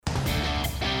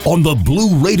on the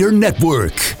Blue Raider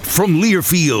Network. From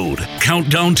Learfield,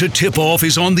 countdown to tip-off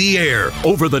is on the air.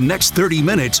 Over the next 30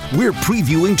 minutes, we're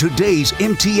previewing today's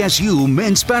MTSU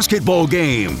men's basketball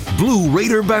game. Blue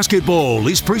Raider basketball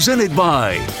is presented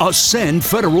by Ascend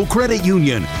Federal Credit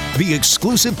Union, the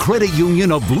exclusive credit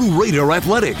union of Blue Raider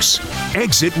Athletics.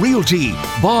 Exit Realty,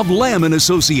 Bob Lamb &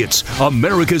 Associates,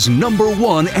 America's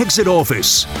 #1 exit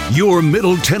office. Your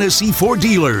Middle Tennessee Ford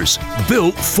dealers,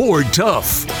 built Ford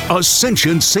Tough.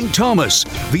 Ascension St. Thomas,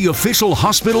 the official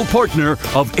hospital partner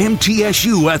of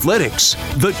MTSU Athletics.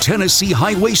 The Tennessee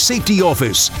Highway Safety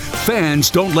Office. Fans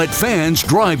don't let fans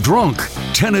drive drunk.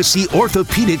 Tennessee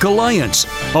Orthopedic Alliance,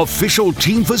 official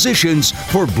team physicians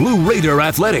for Blue Raider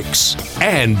Athletics.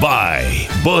 And by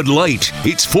Bud Light,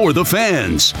 it's for the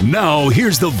fans. Now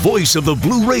here's the voice of the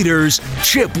Blue Raiders,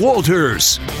 Chip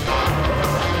Walters.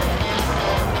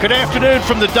 Good afternoon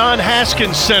from the Don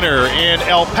Haskins Center in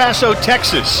El Paso,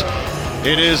 Texas.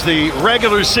 It is the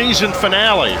regular season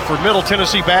finale for Middle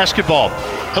Tennessee basketball.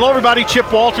 Hello, everybody.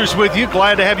 Chip Walters with you.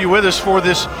 Glad to have you with us for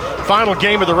this final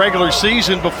game of the regular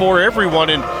season before everyone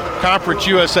in Conference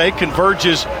USA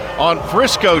converges on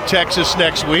Frisco, Texas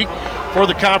next week for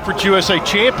the Conference USA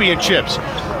Championships.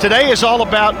 Today is all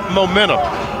about momentum.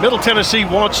 Middle Tennessee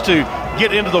wants to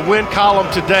get into the win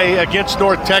column today against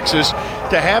North Texas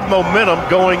to have momentum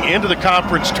going into the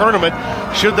conference tournament.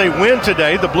 Should they win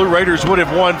today, the Blue Raiders would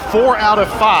have won 4 out of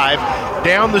 5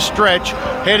 down the stretch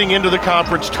heading into the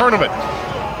conference tournament.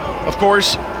 Of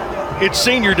course, it's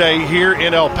senior day here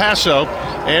in El Paso,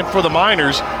 and for the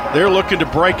Miners, they're looking to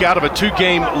break out of a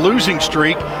 2-game losing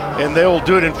streak, and they'll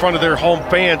do it in front of their home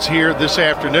fans here this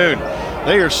afternoon.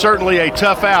 They are certainly a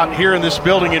tough out here in this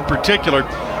building in particular.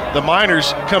 The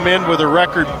Miners come in with a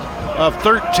record of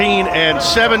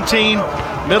 13-17.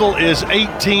 Middle is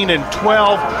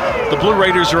 18-12. The Blue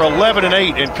Raiders are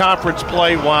 11-8 in conference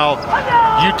play, while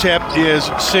UTEP is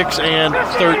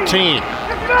 6-13.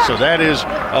 So that is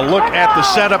a look at the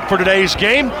setup for today's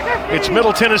game. It's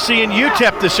Middle Tennessee and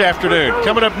UTEP this afternoon.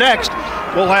 Coming up next,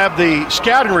 we'll have the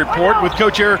scouting report with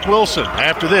Coach Eric Wilson.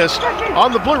 After this,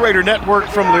 on the Blue Raider Network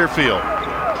from Learfield.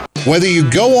 Whether you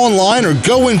go online or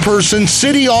go in person,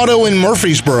 City Auto in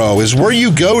Murfreesboro is where you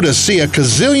go to see a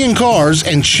gazillion cars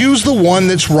and choose the one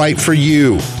that's right for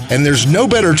you. And there's no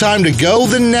better time to go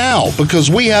than now,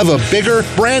 because we have a bigger,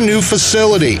 brand new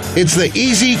facility. It's the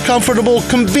easy, comfortable,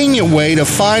 convenient way to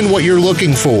find what you're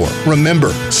looking for. Remember,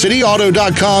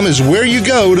 cityauto.com is where you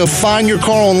go to find your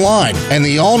car online, and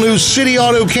the all-new City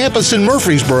Auto campus in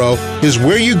Murfreesboro is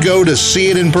where you go to see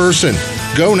it in person.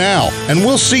 Go now, and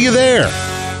we'll see you there.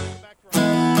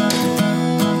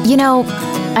 You know,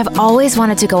 I've always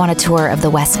wanted to go on a tour of the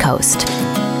West Coast.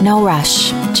 No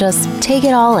rush, just take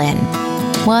it all in,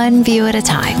 one view at a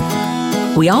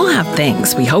time. We all have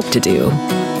things we hope to do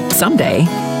someday.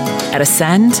 At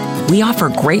Ascend, we offer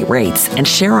great rates and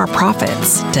share our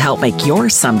profits to help make your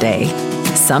someday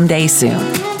soon.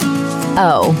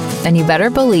 Oh, and you better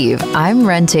believe I'm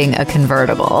renting a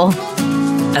convertible.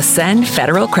 Ascend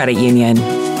Federal Credit Union.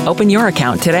 Open your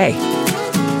account today.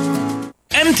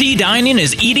 MT Dining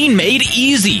is eating made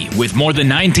easy. With more than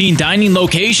 19 dining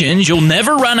locations, you'll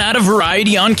never run out of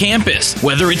variety on campus.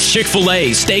 Whether it's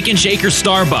Chick-fil-A, Steak and Shake, or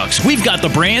Starbucks, we've got the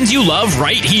brands you love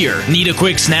right here. Need a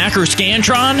quick snack or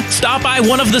Scantron? Stop by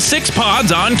one of the 6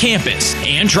 pods on campus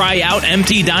and try out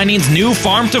MT Dining's new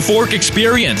Farm to Fork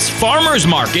experience. Farmers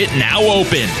Market now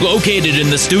open. Located in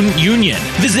the Student Union.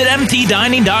 Visit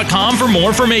mtdining.com for more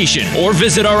information or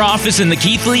visit our office in the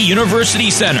Keithley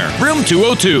University Center, room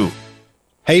 202.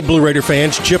 Hey, Blue Raider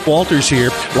fans, Chip Walters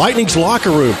here. Lightning's Locker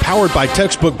Room, powered by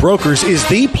Textbook Brokers, is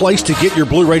the place to get your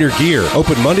Blue Raider gear.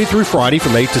 Open Monday through Friday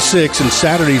from 8 to 6 and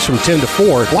Saturdays from 10 to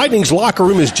 4. Lightning's Locker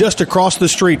Room is just across the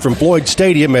street from Floyd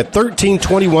Stadium at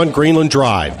 1321 Greenland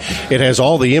Drive. It has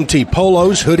all the MT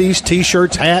polos, hoodies,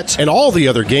 t-shirts, hats, and all the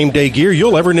other game day gear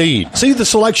you'll ever need. See the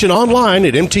selection online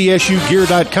at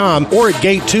mtsugear.com or at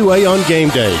Gate 2A on game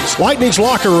days. Lightning's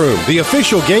Locker Room, the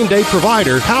official game day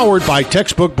provider, powered by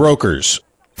Textbook Brokers.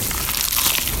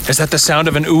 Is that the sound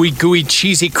of an ooey gooey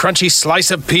cheesy crunchy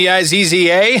slice of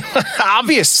P-I-Z-Z-A?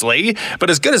 Obviously, but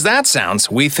as good as that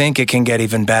sounds, we think it can get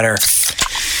even better.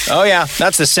 Oh yeah,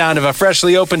 that's the sound of a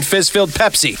freshly opened fizz-filled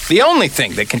Pepsi. The only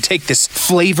thing that can take this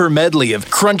flavor medley of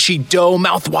crunchy dough,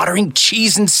 mouth-watering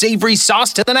cheese, and savory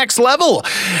sauce to the next level.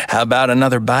 How about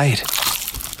another bite?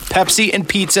 Pepsi and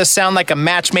pizza sound like a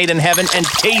match made in heaven and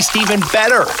taste even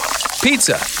better.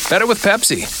 Pizza, better with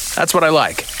Pepsi. That's what I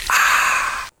like.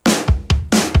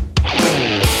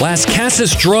 Las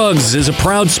Casas Drugs is a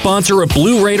proud sponsor of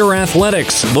Blue Raider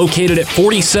Athletics, located at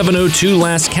 4702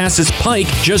 Las Casas Pike,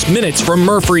 just minutes from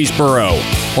Murfreesboro.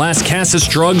 Las Casas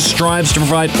Drugs strives to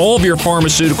provide all of your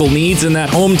pharmaceutical needs in that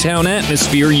hometown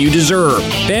atmosphere you deserve.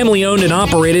 Family-owned and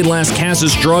operated, Las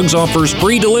Casas Drugs offers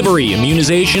free delivery,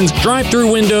 immunizations,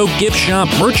 drive-through window, gift shop,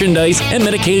 merchandise, and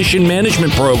medication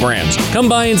management programs. Come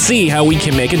by and see how we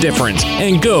can make a difference.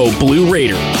 And go Blue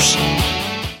Raiders.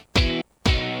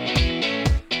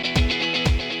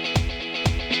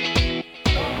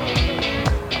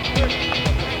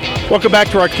 Welcome back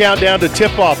to our countdown to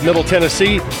tip-off. Middle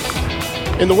Tennessee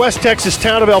in the West Texas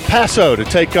town of El Paso to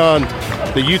take on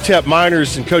the UTEP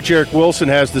Miners, and Coach Eric Wilson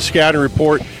has the scouting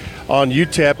report on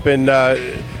UTEP. And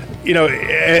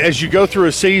as you go through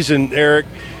a season, Eric,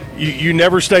 you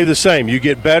never stay the same. You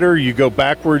get better. You go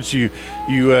backwards. It's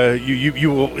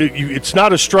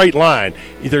not a straight line.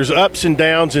 There's ups and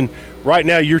downs, and right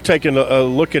now you're taking a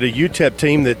look at a UTEP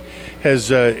team that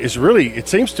is really, it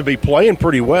seems to be playing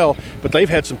pretty well, but they've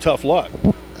had some tough luck.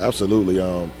 Absolutely.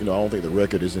 I don't think the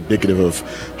record is indicative of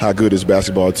how good this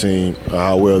basketball team,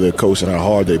 how well they're coached, and how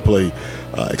hard they play,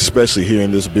 especially here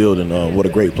in this building. What a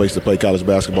great place to play college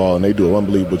basketball, and they do an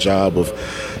unbelievable job of,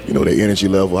 their energy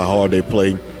level, how hard they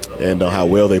play, and how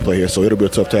well they play here. So it'll be a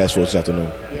tough task for us this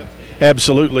afternoon.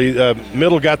 Absolutely.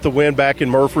 Middle got the win back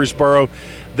in Murfreesboro.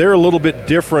 They're a little bit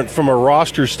different from a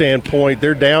roster standpoint.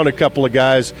 They're down a couple of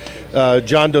guys.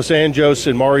 John Dos Anjos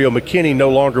and Mario McKinney no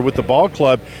longer with the ball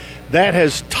club. That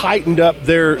has tightened up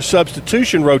their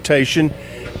substitution rotation,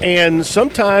 and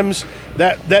sometimes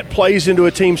that plays into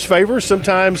a team's favor.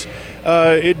 Sometimes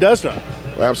it does not.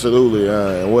 Absolutely.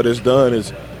 And what it's done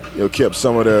is kept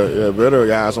some of the better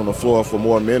guys on the floor for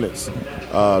more minutes. We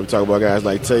talk about guys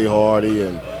like Tay Hardy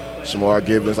and Shamar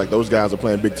Givens. Like, those guys are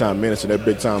playing big-time minutes, and they're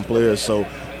big-time players. So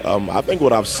I think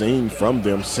what I've seen from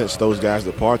them since those guys'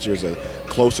 departure is a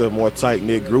closer, more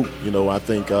tight-knit group. I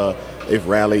think they've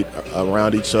rallied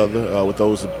around each other with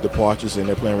those departures, and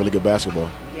they're playing really good basketball.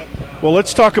 Well,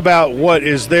 let's talk about what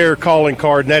is their calling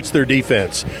card, and that's their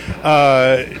defense.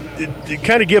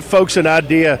 Kind of give folks an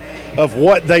idea of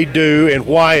what they do and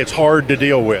why it's hard to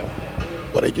deal with.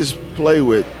 Well, they just play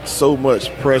with so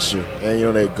much pressure,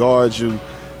 and, they guard you,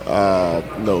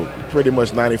 pretty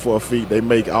much 94 feet. They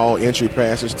make all entry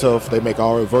passes tough. They make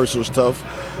all reversals tough.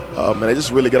 And they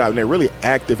just really get out, and they're really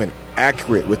active and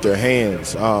accurate with their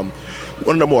hands.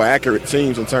 One of the more accurate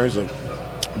teams in terms of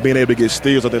being able to get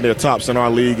steals. I think they're tops in our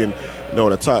league, and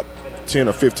the top 10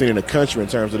 or 15 in the country in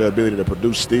terms of their ability to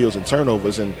produce steals and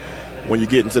turnovers. And when you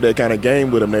get into that kind of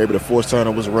game with them, they're able to force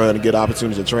turnovers, run, and get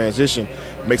opportunities in transition.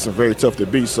 It makes them very tough to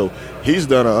beat. So he's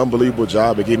done an unbelievable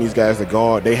job of getting these guys to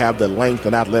guard. They have the length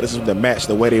and athleticism to match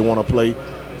the way they want to play.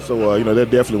 So, they're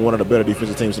definitely one of the better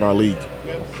defensive teams in our league.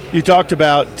 You talked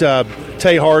about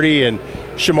Tay Hardy and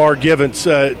Shamar Givens.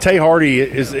 Tay Hardy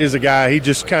is a guy, he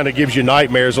just kind of gives you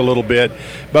nightmares a little bit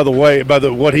by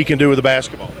what he can do with the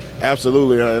basketball.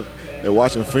 Absolutely. And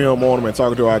watching film on him and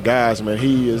talking to our guys, man,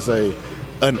 he is an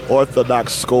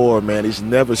unorthodox scorer, man. He's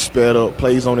never sped up,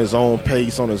 plays on his own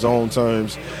pace, on his own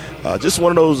terms. Just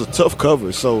one of those tough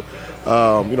covers. So,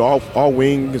 all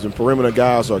wings and perimeter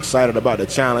guys are excited about the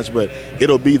challenge, but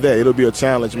it'll be there. It'll be a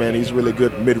challenge, man. He's really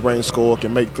good mid-range scorer,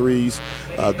 can make threes,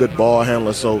 good ball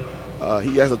handler. So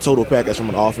he has a total package from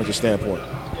an offensive standpoint.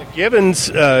 Givens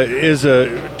is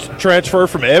a transfer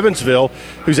from Evansville,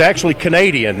 who's actually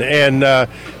Canadian. And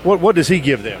what does he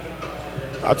give them?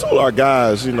 I told our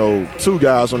guys, two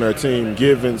guys on their team,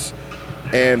 Givens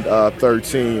and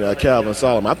 13, Calvin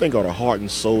Solomon, I think are the heart and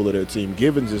soul of their team.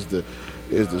 Givens is the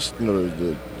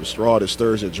straw that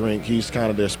stirs the drink. He's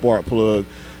kind of their spark plug,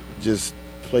 just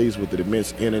plays with the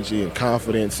immense energy and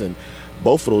confidence. And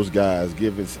both of those guys,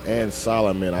 Givens and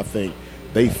Solomon, I think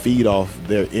they feed off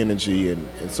their energy and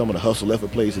some of the hustle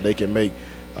effort plays that they can make.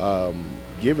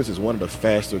 Givens is one of the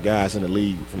faster guys in the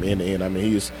league from end to end. I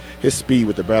mean, his speed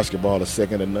with the basketball is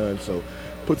second to none. So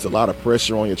puts a lot of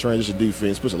pressure on your transition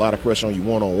defense, puts a lot of pressure on you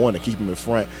one-on-one to keep him in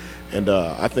front. And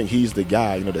I think he's the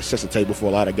guy, that sets the table for a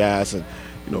lot of guys and,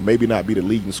 maybe not be the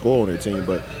leading scorer on their team,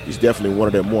 but he's definitely one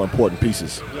of their more important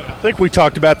pieces. I think we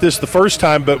talked about this the first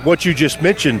time, but what you just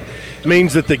mentioned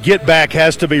means that the get-back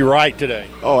has to be right today.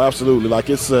 Oh, absolutely. Like,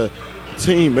 it's a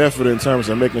team effort in terms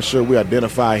of making sure we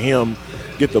identify him,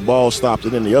 get the ball stopped,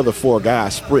 and then the other four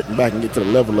guys sprinting back and get to the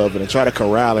level of it and try to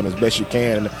corral him as best you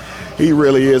can. And he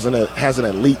really has an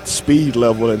elite speed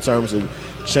level in terms of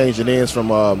changing ends from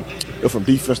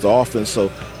defense to offense.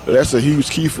 So that's a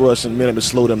huge key for us in a minute to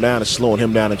slow them down and slowing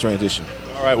him down in transition.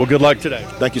 All right, well, good luck today.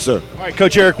 Thank you, sir. All right,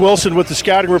 Coach Eric Wilson with the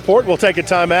scouting report. We'll take a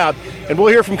timeout, and we'll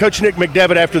hear from Coach Nick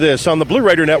McDevitt after this on the Blue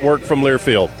Raider Network from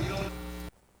Learfield.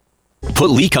 Put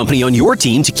Lee Company on your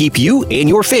team to keep you and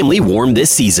your family warm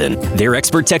this season. Their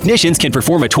expert technicians can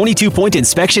perform a 22-point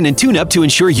inspection and tune-up to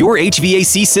ensure your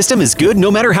HVAC system is good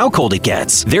no matter how cold it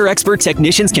gets. Their expert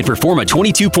technicians can perform a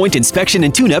 22-point inspection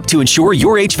and tune-up to ensure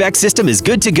your HVAC system is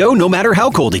good to go no matter how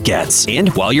cold it gets. And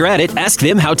while you're at it, ask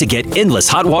them how to get endless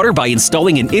hot water by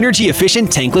installing an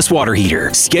energy-efficient tankless water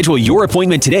heater. Schedule your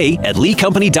appointment today at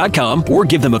leecompany.com or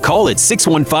give them a call at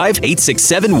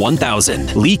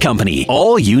 615-867-1000. Lee Company,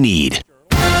 all you need.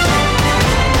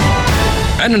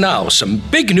 And now, some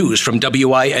big news from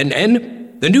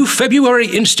WINN. The new February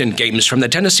instant games from the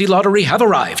Tennessee Lottery have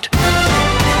arrived.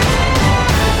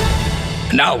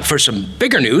 Now, for some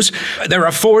bigger news, there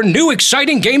are 4 new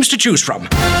exciting games to choose from.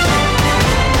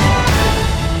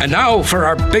 And now, for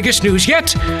our biggest news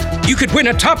yet, you could win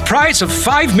a top prize of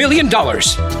 $5 million.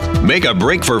 Make a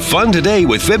break for fun today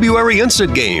with February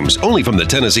Instant Games, only from the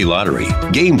Tennessee Lottery.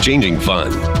 Game-changing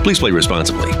fun. Please play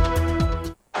responsibly.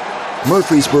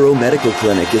 Murfreesboro Medical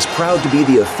Clinic is proud to be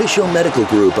the official medical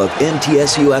group of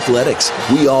MTSU Athletics.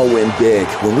 We all win big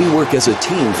when we work as a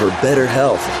team for better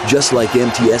health. Just like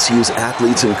MTSU's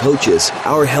athletes and coaches,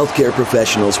 our healthcare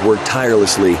professionals work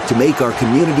tirelessly to make our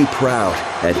community proud.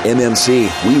 At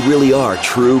MMC, we really are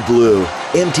true blue.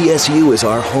 MTSU is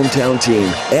our hometown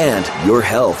team, and your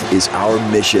health is our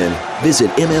mission. Visit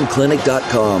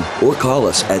mmclinic.com or call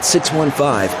us at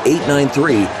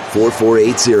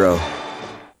 615-893-4480.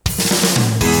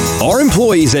 Our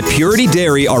employees at Purity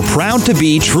Dairy are proud to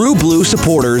be true blue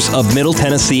supporters of Middle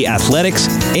Tennessee athletics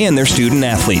and their student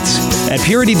athletes. At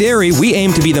Purity Dairy, we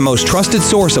aim to be the most trusted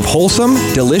source of wholesome,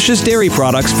 delicious dairy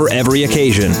products for every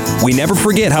occasion. We never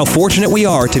forget how fortunate we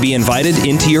are to be invited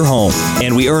into your home,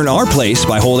 and we earn our place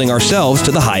by holding ourselves to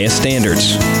the highest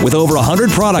standards. With over 100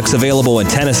 products available in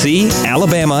Tennessee,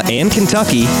 Alabama, and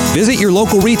Kentucky, visit your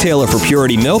local retailer for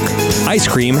Purity milk, ice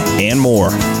cream, and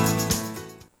more.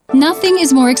 Nothing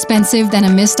is more expensive than a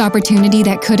missed opportunity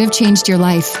that could have changed your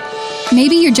life.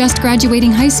 Maybe you're just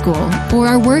graduating high school, or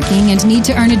are working and need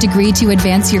to earn a degree to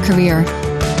advance your career.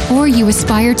 Or you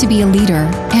aspire to be a leader,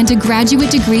 and a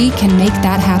graduate degree can make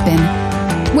that happen.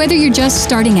 Whether you're just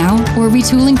starting out or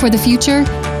retooling for the future,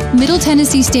 Middle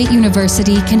Tennessee State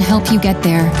University can help you get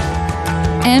there.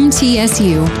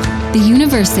 MTSU, the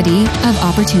University of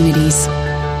Opportunities.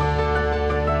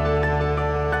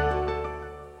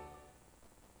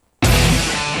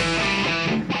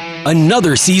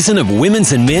 Another season of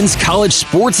women's and men's college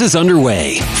sports is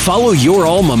underway. Follow your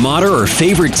alma mater or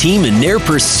favorite team in their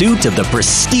pursuit of the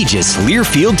prestigious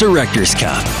Learfield Directors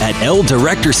Cup at L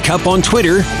Directors Cup on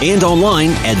Twitter and online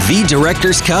at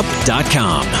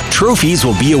thedirectorscup.com. Trophies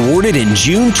will be awarded in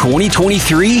June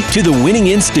 2023 to the winning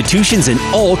institutions in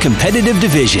all competitive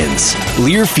divisions.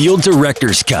 Learfield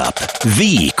Directors Cup,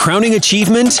 the crowning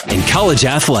achievement in college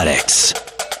athletics.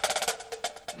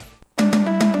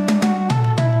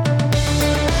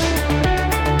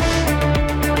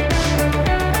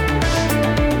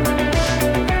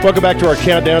 Welcome back to our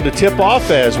countdown to tip-off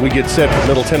as we get set for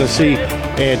Middle Tennessee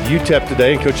and UTEP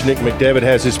today. And Coach Nick McDevitt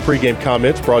has his pregame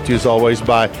comments brought to you as always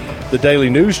by the Daily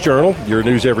News Journal, your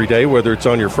news every day, whether it's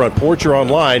on your front porch or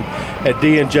online at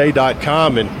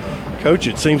dnj.com. And, Coach,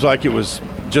 it seems like it was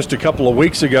just a couple of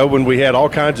weeks ago when we had all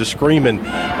kinds of screaming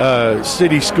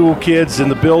city school kids in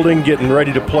the building getting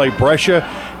ready to play Brescia.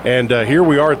 And here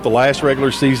we are at the last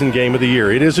regular season game of the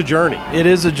year. It is a journey. It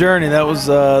is a journey. That was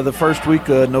the first week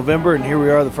of November, and here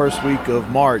we are the first week of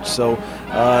March. So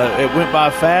it went by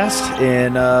fast,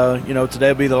 and, today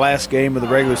will be the last game of the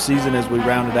regular season as we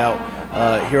round it out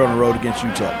here on the road against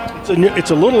UTEP.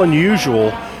 It's a little unusual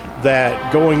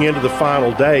that going into the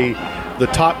final day, the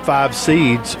top 5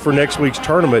 seeds for next week's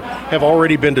tournament have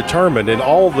already been determined, and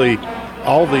all the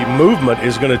movement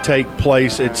is going to take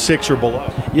place at 6 or below.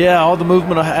 Yeah, all the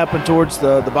movement will happen towards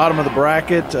the bottom of the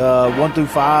bracket. 1 through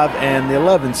 5 and the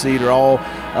 11 seed are all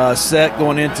set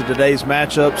going into today's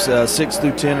matchups. 6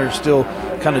 through 10 are still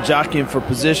kind of jockeying for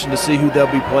position to see who they'll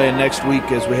be playing next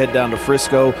week as we head down to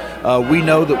Frisco. We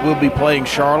know that we'll be playing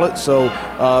Charlotte, so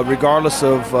regardless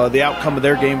of the outcome of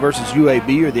their game versus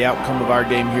UAB or the outcome of our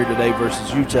game here today versus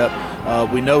UTEP,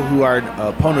 we know who our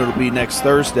opponent will be next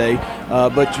Thursday,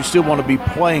 but you still want to be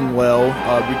playing well,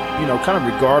 kind of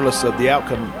regardless of the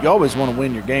outcome. You always want to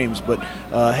win your games, but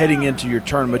heading into your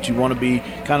tournament, you want to be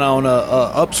kind of on a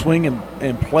upswing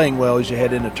and playing well as you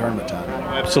head into tournament time.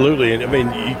 Absolutely, and I mean,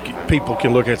 people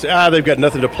can look and say, they've got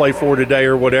nothing to play for today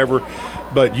or whatever,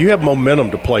 but you have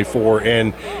momentum to play for,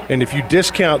 and if you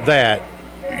discount that,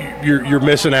 you're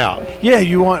missing out. Yeah,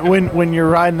 you want when you're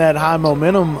riding that high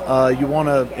momentum, you want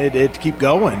it to keep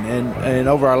going. And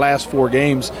over our last 4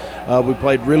 games, we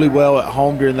played really well at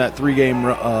home during that 3-game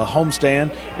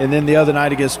homestand. And then the other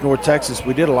night against North Texas,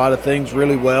 we did a lot of things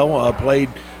really well. Played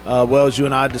well, as you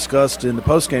and I discussed in the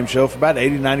postgame show, for about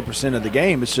 80-90% of the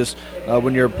game. It's just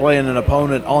when you're playing an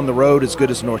opponent on the road as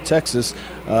good as North Texas,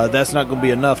 that's not going to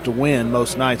be enough to win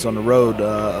most nights on the road,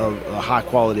 a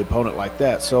high-quality opponent like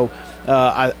that. So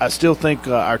I still think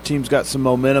our team's got some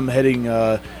momentum heading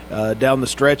down the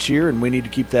stretch here, and we need to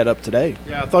keep that up today.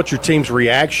 Yeah, I thought your team's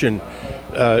reaction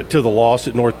to the loss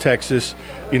at North Texas,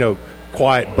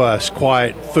 quiet bus,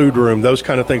 quiet food room, those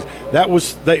kind of things. That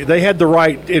was they had the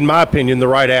right, in my opinion, the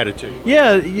right attitude.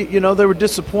 Yeah, they were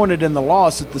disappointed in the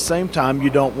loss. At the same time, you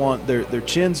don't want their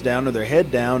chins down or their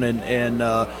head down, and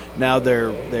now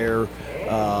their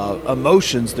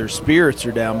emotions, their spirits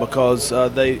are down because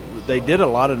they did a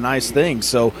lot of nice things.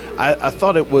 So I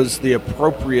thought it was the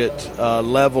appropriate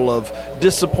level of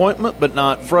disappointment, but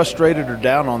not frustrated or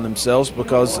down on themselves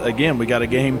because, again, we got a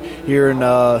game here in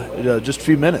just a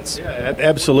few minutes. Yeah,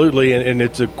 absolutely, and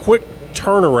it's a quick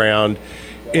turnaround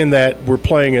in that we're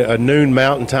playing a noon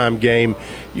Mountain Time game.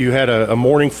 You had a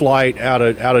morning flight out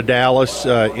of Dallas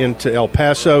into El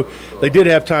Paso. They did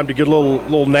have time to get a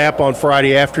little nap on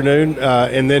Friday afternoon,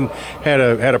 and then had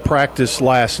a practice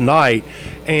last night.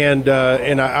 And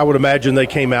I would imagine they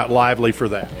came out lively for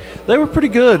that. They were pretty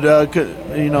good,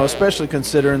 especially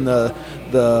considering the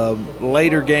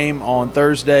later game on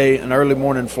Thursday, an early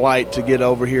morning flight to get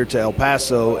over here to El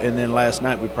Paso, and then last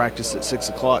night we practiced at 6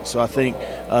 o'clock. So I think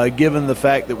given the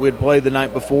fact that we'd played the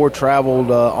night before,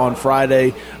 traveled on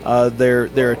Friday,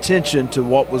 their attention to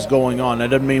what was going on. That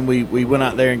doesn't mean we went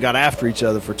out there and got after each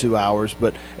other for 2 hours,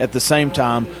 but at the same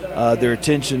time, their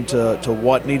attention to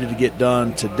what needed to get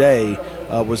done today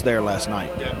was there last night.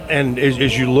 And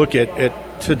as you look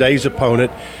at today's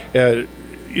opponent,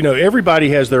 everybody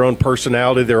has their own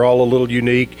personality. They're all a little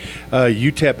unique.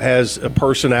 UTEP has a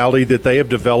personality that they have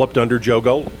developed under Joe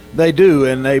Golan. They do,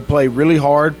 and they play really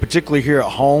hard, particularly here at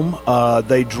home.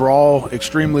 They draw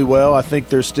extremely well. I think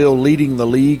they're still leading the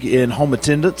league in home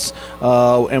attendance.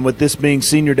 And with this being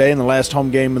senior day and the last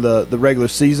home game of the regular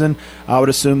season, I would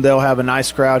assume they'll have a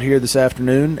nice crowd here this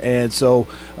afternoon. And so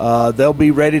they'll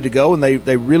be ready to go, and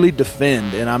they really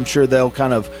defend. And I'm sure they'll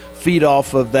kind of feed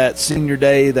off of that senior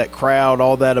day, that crowd,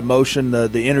 all that emotion,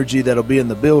 the energy that'll be in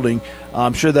the building.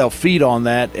 I'm sure they'll feed on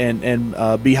that and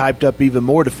be hyped up even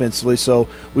more defensively. So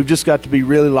we've just got to be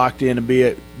really locked in and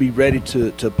be ready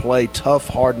to play tough,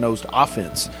 hard-nosed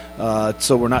offense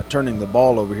so we're not turning the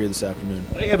ball over here this afternoon.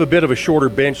 They have a bit of a shorter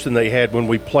bench than they had when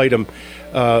we played them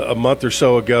a month or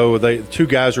so ago. 2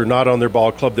 guys are not on their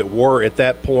ball club that were at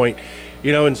that point.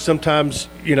 And sometimes,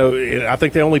 I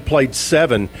think they only played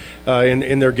 7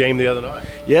 in their game the other night.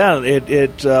 Yeah,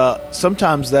 it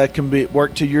sometimes that can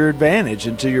work to your advantage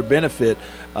and to your benefit.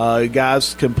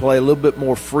 Guys can play a little bit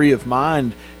more free of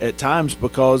mind at times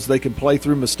because they can play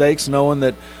through mistakes knowing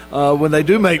that when they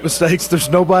do make mistakes, there's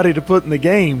nobody to put in the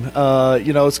game.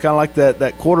 It's kind of like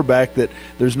that quarterback that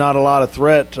there's not a lot of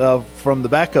threat from the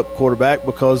backup quarterback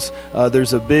because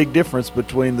there's a big difference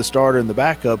between the starter and the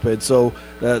backup. And so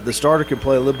the starter can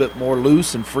play a little bit more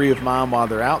loose and free of mind while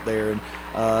they're out there.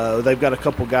 And they've got a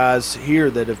couple guys here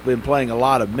that have been playing a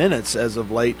lot of minutes as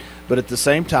of late, but at the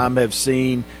same time have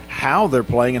seen how they're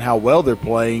playing and how well they're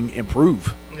playing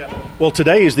improve. Well,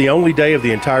 today is the only day of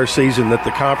the entire season that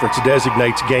the conference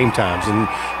designates game times and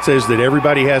says that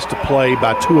everybody has to play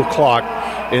by 2 o'clock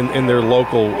in their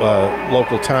local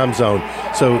time zone.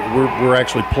 So we're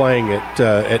actually playing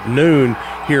at noon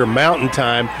here Mountain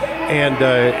Time, and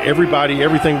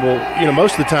everything will,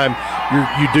 most of the time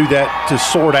you do that to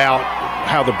sort out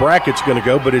how the bracket's going to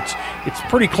go, but it's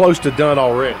pretty close to done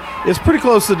already. It's pretty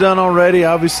close to done already.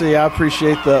 Obviously, I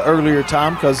appreciate the earlier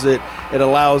time because it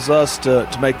allows us to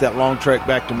make that long trek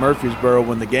back to Murfreesboro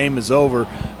when the game is over.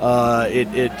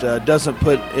 It doesn't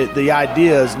put – the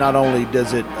idea is not only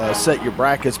does it set your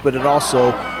brackets, but it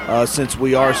also, since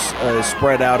we are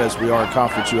spread out as we are in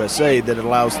Conference USA, that it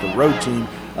allows the road team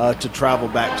to travel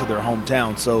back to their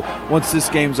hometown. So once this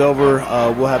game's over,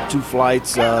 we'll have 2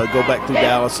 flights, go back through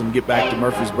Dallas and get back to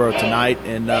Murfreesboro tonight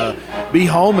and be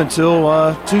home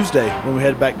until Tuesday when we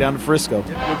head back down to Frisco.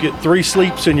 You'll get 3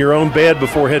 sleeps in your own bed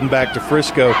before heading back to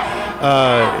Frisco,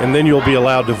 and then you'll be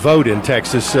allowed to vote in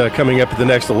Texas coming up at the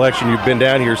next election. You've been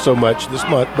down here so much this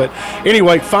month. But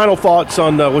anyway, final thoughts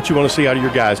on what you want to see out of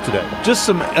your guys today. Just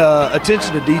some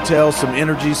attention to detail, some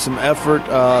energy, some effort.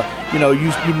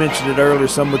 You mentioned it earlier.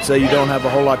 Some would say you don't have a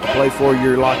whole lot to play for.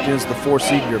 You're locked in as the 4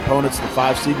 seed, your opponent's the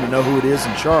 5 seed, and you know who it is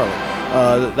in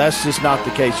Charlotte. That's just not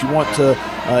the case. You want to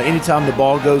anytime the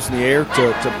ball goes in the air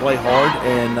to play hard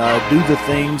and do the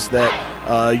things that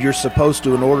you're supposed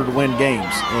to in order to win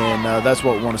games. And that's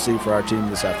what we want to see for our team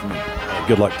this afternoon.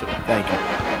 Good luck today. Thank you.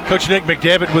 Coach Nick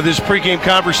McDevitt with his pregame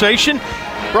conversation,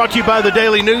 brought to you by the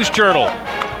Daily News Journal.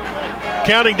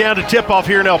 Counting down to tip-off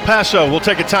here in El Paso. We'll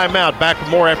take a timeout. Back with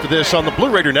more after this on the Blue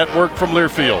Raider Network from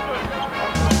Learfield.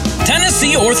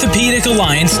 Tennessee Orthopedic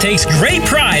Alliance takes great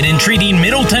pride in treating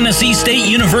Middle Tennessee State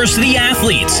University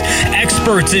athletes.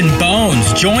 Experts in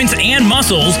bones, joints, and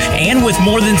muscles, and with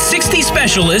more than 60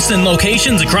 specialists in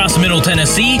locations across Middle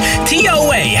Tennessee,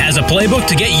 TOA has a playbook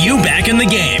to get you back in the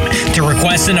game. To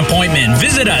request an appointment,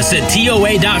 visit us at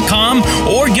TOA.com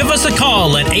or give us a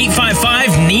call at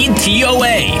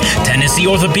 855-NEED-TOA. Tennessee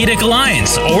Orthopedic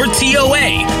Alliance, or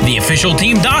TOA, the official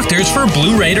team doctors for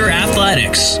Blue Raider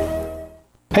Athletics.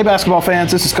 Hey basketball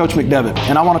fans, this is Coach McDevitt,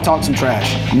 and I want to talk some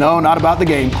trash. No, not about the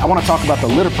game. I want to talk about the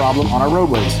litter problem on our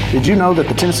roadways. Did you know that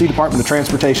the Tennessee Department of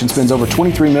Transportation spends over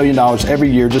 $23 million every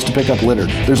year just to pick up litter?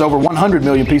 There's over 100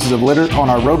 million pieces of litter on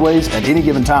our roadways at any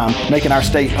given time, making our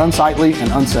state unsightly and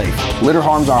unsafe. Litter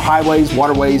harms our highways,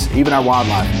 waterways, even our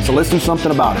wildlife. So let's do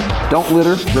something about it. Don't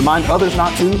litter, remind others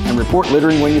not to, and report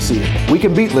littering when you see it. We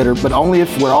can beat litter, but only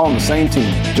if we're all on the same team.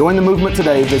 Join the movement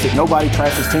today. Visit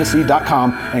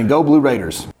NobodyTrashesTennessee.com and go Blue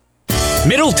Raiders.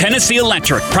 Middle Tennessee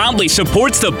Electric proudly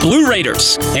supports the Blue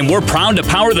Raiders, and we're proud to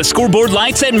power the scoreboard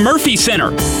lights at Murphy Center.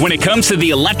 When it comes to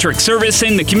the electric service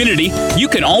in the community, you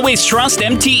can always trust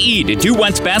MTE to do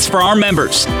what's best for our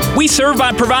members. We serve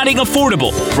by providing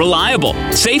affordable, reliable,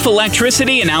 safe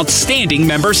electricity and outstanding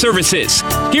member services.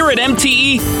 Here at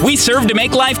MTE, we serve to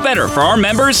make life better for our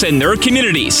members and their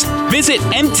communities. Visit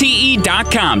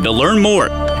MTE.com to learn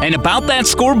more. And about that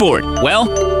scoreboard, well,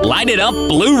 light it up,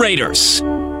 Blue Raiders.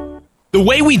 The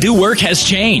way we do work has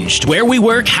changed. Where we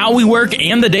work, how we work,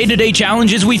 and the day-to-day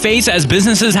challenges we face as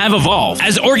businesses have evolved.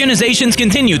 As organizations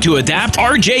continue to adapt,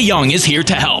 RJ Young is here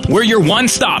to help. We're your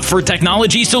one-stop for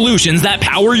technology solutions that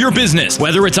power your business.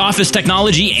 Whether it's office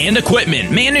technology and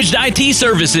equipment, managed IT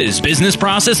services, business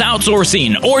process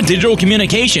outsourcing, or digital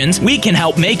communications, we can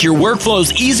help make your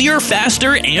workflows easier,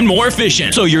 faster, and more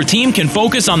efficient so your team can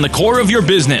focus on the core of your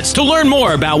business. To learn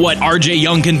more about what RJ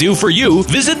Young can do for you,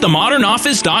 visit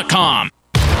themodernoffice.com.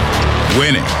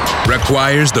 Winning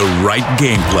requires the right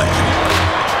game plan.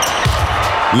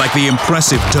 Like the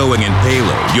impressive towing and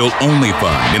payload you'll only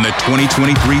find in the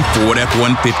 2023 Ford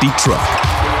F-150 truck.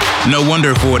 No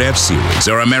wonder Ford F-Series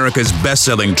are America's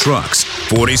best-selling trucks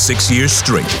 46 years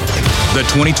straight. The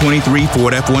 2023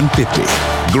 Ford F-150.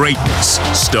 Greatness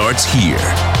starts here.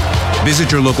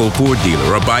 Visit your local Ford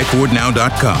dealer or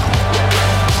buyfordnow.com.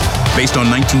 Based on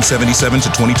 1977 to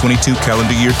 2022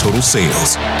 calendar year total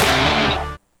sales.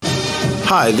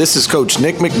 Hi, this is Coach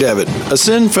Nick McDevitt.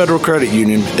 Ascend Federal Credit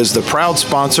Union is the proud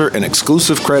sponsor and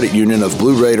exclusive credit union of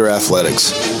Blue Raider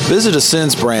Athletics. Visit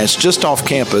Ascend's branch just off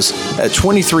campus at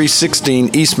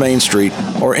 2316 East Main Street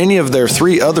or any of their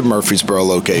 3 other Murfreesboro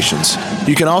locations.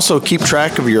 You can also keep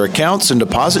track of your accounts and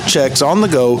deposit checks on the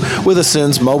go with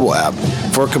Ascend's mobile app.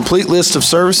 For a complete list of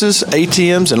services,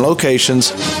 ATMs, and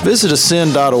locations, visit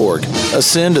ascend.org.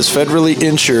 Ascend is federally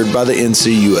insured by the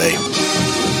NCUA.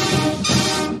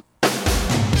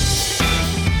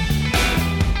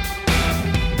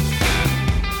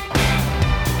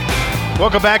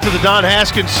 Welcome back to the Don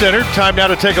Haskins Center. Time now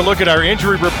to take a look at our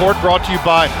injury report brought to you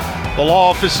by the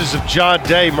law offices of John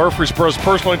Day, Murfreesboro's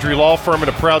personal injury law firm and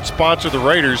a proud sponsor of the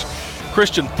Raiders.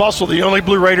 Christian Fussell, the only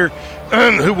Blue Raider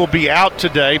who will be out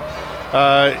today.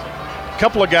 A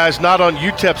couple of guys not on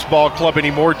UTEP's ball club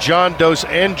anymore, John Dos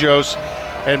Anjos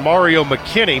and Mario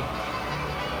McKinney.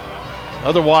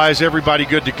 Otherwise, everybody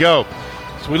good to go.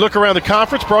 So we look around the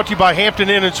conference, brought to you by Hampton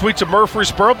Inn and Suites of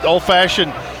Murfreesboro,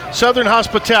 old-fashioned Southern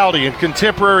hospitality and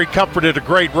contemporary comfort at a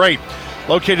great rate.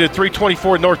 Located at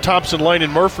 324 North Thompson Lane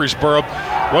in Murfreesboro.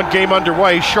 One game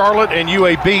underway. Charlotte and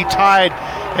UAB tied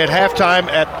at halftime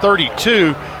at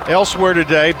 32. Elsewhere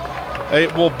today,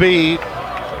 it will be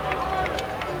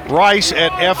Rice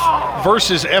at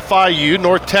versus FIU.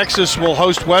 North Texas will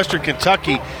host Western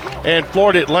Kentucky, and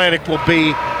Florida Atlantic will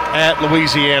be at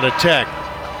Louisiana Tech.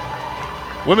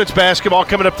 Women's basketball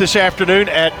coming up this afternoon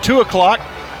at 2 o'clock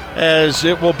as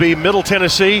it will be Middle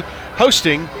Tennessee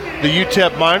hosting the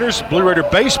UTEP Miners. Blue Raider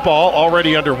baseball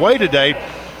already underway today.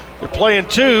 They're playing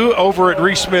 2 over at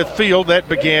Reese Smith Field. That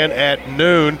began at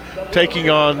noon, taking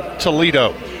on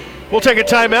Toledo. We'll take a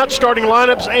timeout, starting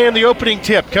lineups and the opening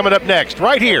tip coming up next,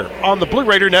 right here on the Blue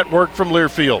Raider Network from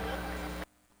Learfield.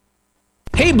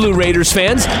 Hey, Blue Raiders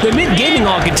fans, the Mint Gaming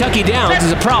Hall Kentucky Downs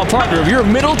is a proud partner of your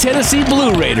Middle Tennessee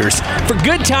Blue Raiders. For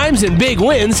good times and big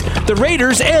wins, the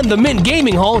Raiders and the Mint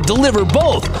Gaming Hall deliver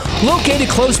both. Located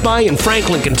close by in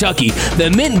Franklin, Kentucky, the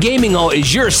Mint Gaming Hall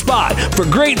is your spot for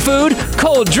great food,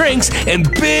 cold drinks, and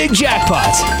big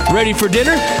jackpots. Ready for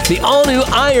dinner? The all-new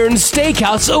Iron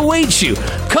Steakhouse awaits you.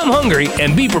 Come hungry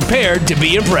and be prepared to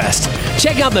be impressed.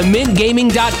 Check out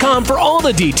themintgaming.com for all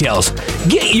the details.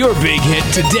 Get your big hit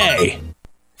today.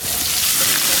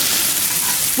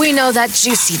 We know that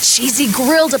juicy, cheesy,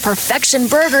 grilled to perfection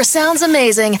burger sounds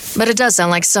amazing, but it does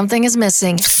sound like something is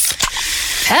missing.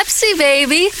 Pepsi,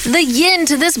 baby! The yin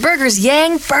to this burger's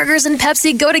yang. Burgers and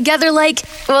Pepsi go together like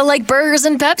burgers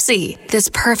and Pepsi. This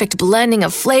perfect blending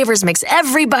of flavors makes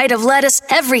every bite of lettuce,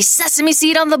 every sesame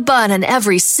seed on the bun, and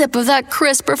every sip of that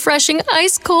crisp, refreshing,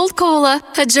 ice-cold cola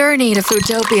a journey to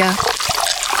Foodtopia.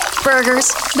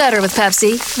 Burgers, better with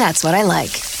Pepsi. That's what I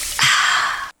like.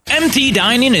 MT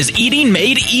Dining is eating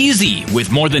made easy. With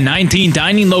more than 19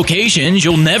 dining locations,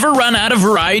 you'll never run out of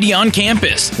variety on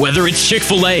campus. Whether it's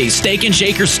Chick-fil-A, Steak and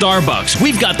Shake, or Starbucks,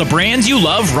 we've got the brands you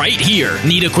love right here.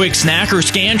 Need a quick snack or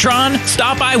Scantron?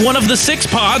 Stop by one of the 6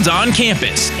 pods on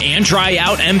campus and try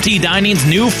out MT Dining's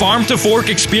new Farm to Fork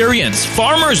experience.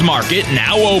 Farmers Market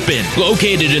now open.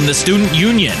 Located in the Student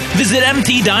Union. Visit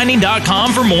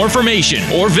mtdining.com for more information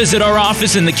or visit our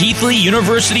office in the Keithley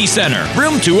University Center,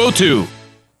 room 202.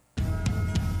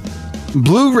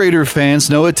 Blue Raider fans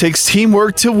know it takes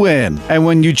teamwork to win, and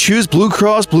when you choose Blue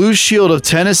Cross Blue Shield of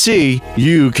Tennessee,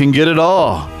 you can get it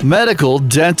all. Medical,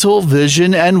 dental,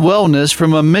 vision, and wellness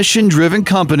from a mission-driven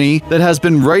company that has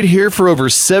been right here for over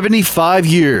 75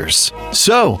 years.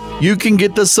 So, you can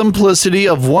get the simplicity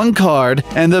of one card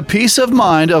and the peace of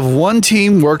mind of one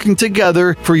team working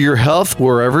together for your health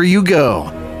wherever you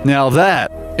go. Now that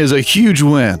is a huge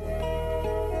win.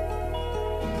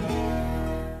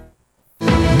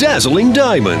 Dazzling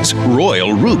diamonds,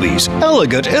 royal rubies,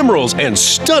 elegant emeralds, and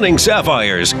stunning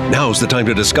sapphires. Now's the time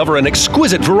to discover an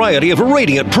exquisite variety of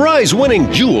radiant,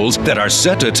 prize-winning jewels that are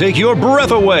set to take your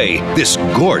breath away. This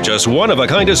gorgeous,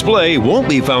 one-of-a-kind display won't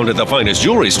be found at the finest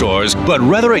jewelry stores, but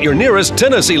rather at your nearest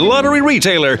Tennessee Lottery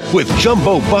retailer with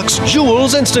Jumbo Bucks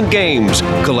Jewels Instant Games.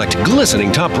 Collect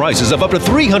glistening top prizes of up to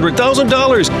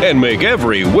 $300,000 and make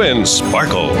every win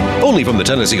sparkle. Only from the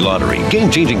Tennessee Lottery.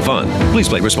 Game-changing fun. Please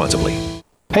play responsibly.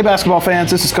 Hey basketball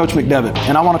fans, this is Coach McDevitt,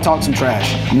 and I want to talk some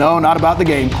trash. No, not about the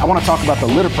game. I want to talk about the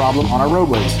litter problem on our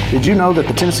roadways. Did you know that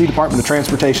the Tennessee Department of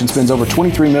Transportation spends over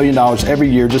 $23 million every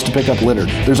year just to pick up litter?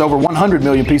 There's over 100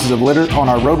 million pieces of litter on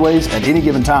our roadways at any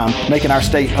given time, making our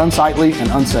state unsightly and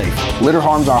unsafe. Litter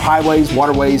harms our highways,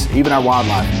 waterways, even our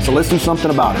wildlife. So let's do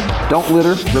something about it. Don't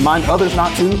litter, remind others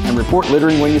not to, and report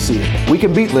littering when you see it. We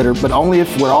can beat litter, but only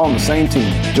if we're all on the same team.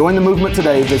 Join the movement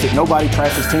today. Visit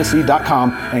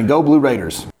NobodyTrashesTennessee.com and go Blue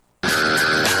Raiders.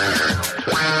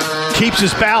 Keeps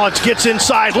his balance, gets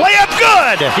inside, layup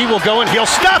good! He will go and he'll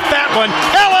stuff that one.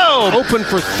 Hello! Open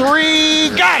for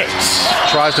 3, got it!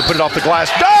 Tries to put it off the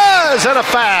glass, does! And a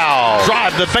foul!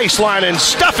 Drive the baseline and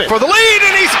stuff it for the lead,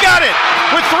 and he's got it!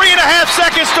 With 3.5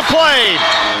 seconds to play!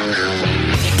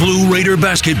 Blue Raider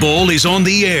basketball is on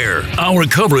the air. Our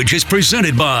coverage is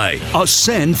presented by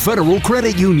Ascend Federal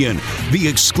Credit Union, the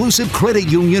exclusive credit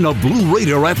union of Blue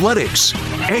Raider Athletics.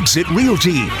 Exit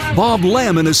Realty, Bob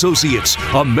Lamb & Associates,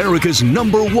 America's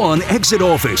 #1 exit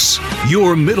office.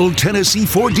 Your Middle Tennessee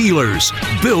Ford dealers,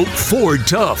 built Ford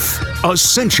tough.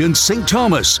 Ascension St.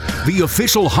 Thomas, the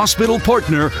official hospital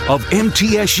partner of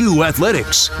MTSU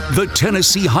Athletics. The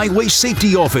Tennessee Highway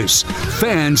Safety Office.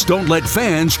 Fans don't let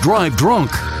fans drive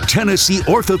drunk. Tennessee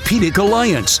Orthopedic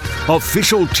Alliance,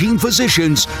 official team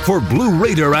physicians for Blue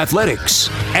Raider Athletics.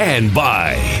 And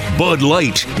by Bud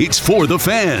Light, it's for the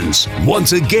fans.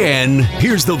 Once again,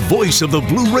 here's the voice of the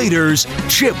Blue Raiders,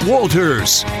 Chip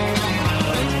Walters.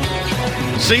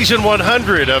 Season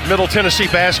 100 of Middle Tennessee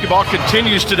basketball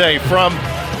continues today from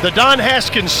the Don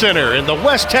Haskins Center in the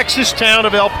West Texas town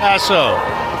of El Paso.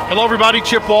 Hello, everybody.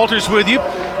 Chip Walters with you.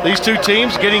 These two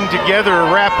teams getting together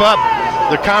to wrap up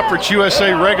the Conference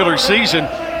USA regular season.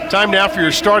 Time now for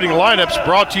your starting lineups,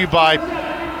 brought to you by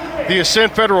the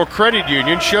Ascend Federal Credit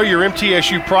Union. Show your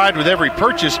MTSU pride with every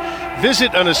purchase.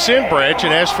 Visit an Ascend branch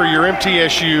and ask for your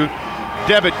MTSU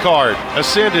debit card.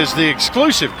 Ascend is the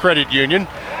exclusive credit union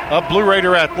of Blue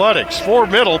Raider Athletics. For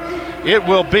Middle, it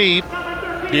will be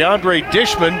DeAndre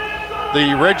Dishman,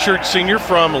 the redshirt senior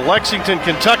from Lexington,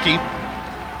 Kentucky.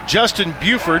 Justin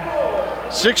Buford,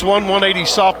 6'1", 180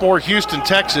 sophomore, Houston,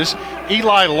 Texas.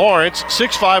 Eli Lawrence,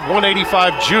 6'5",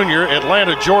 185 junior,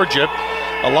 Atlanta, Georgia.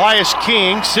 Elias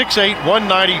King, 6'8",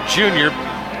 190 junior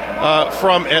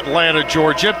from Atlanta,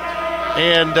 Georgia.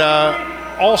 And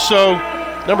Also,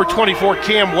 number 24,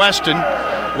 Cam Weston.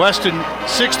 Weston,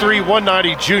 6'3",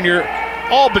 190 junior,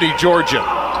 Albany, Georgia.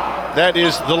 That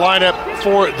is the lineup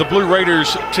for the Blue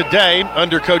Raiders today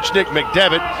under Coach Nick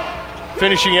McDevitt,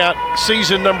 finishing out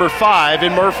season number 5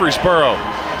 in Murfreesboro.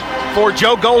 For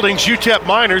Joe Golding's UTEP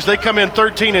Miners, they come in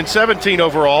 13 and 17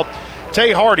 overall.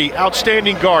 Tay Hardy,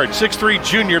 outstanding guard, 6'3",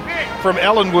 junior from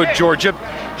Ellenwood, Georgia.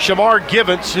 Shamar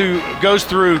Givens, who goes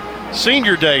through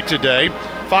senior day today,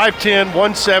 5'10",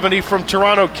 170 from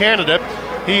Toronto, Canada.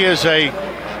 He is a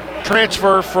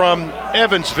transfer from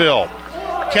Evansville.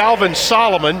 Calvin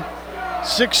Solomon,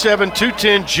 6'7",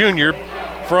 210 junior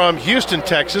from Houston,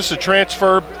 Texas, a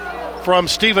transfer from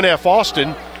Stephen F.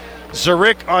 Austin.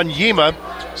 Zarik Onyema,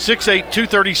 6'8",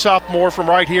 230 sophomore from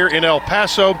right here in El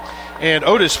Paso. And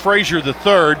Otis Frazier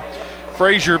III.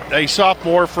 Frazier, a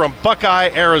sophomore from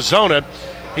Buckeye, Arizona.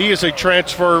 He is a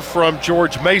transfer from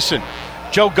George Mason.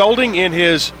 Joe Golding, in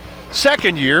his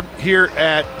second year here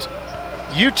at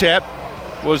UTEP,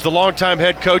 was the longtime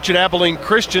head coach at Abilene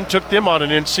Christian, took them on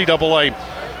an NCAA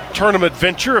tournament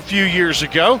venture a few years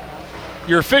ago.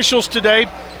 Your officials today,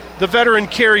 the veteran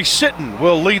Kerry Sitton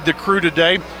will lead the crew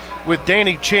today, with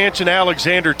Danny Chance and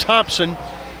Alexander Thompson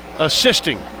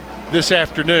assisting this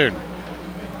afternoon.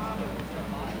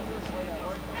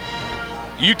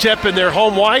 UTEP in their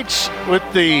home whites with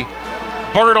the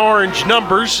burnt orange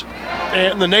numbers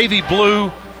and the navy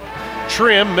blue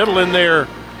trim, middle in their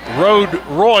road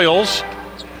royals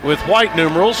with white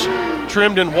numerals,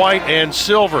 trimmed in white and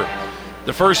silver.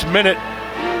 The first minute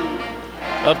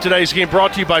of today's game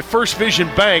brought to you by First Vision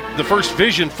Bank, the First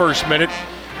Vision First Minute,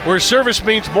 where service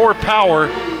means more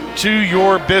power to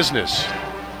your business.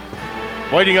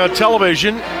 Waiting on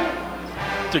television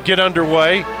to get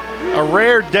underway. A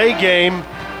rare day game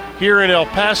here in El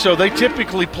Paso. They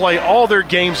typically play all their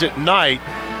games at night.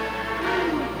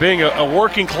 Being a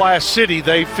working class city,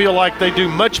 they feel like they do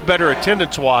much better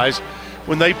attendance-wise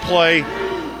when they play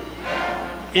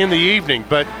in the evening.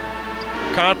 But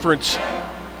conference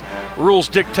rules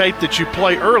dictate that you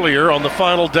play earlier on the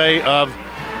final day of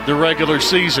the regular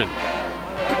season.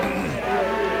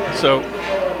 So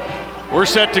we're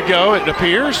set to go, it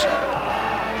appears.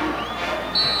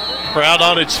 Crowd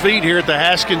on its feet here at the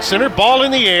Haskins Center. Ball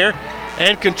in the air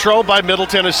and controlled by Middle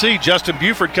Tennessee. Justin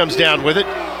Buford comes down with it.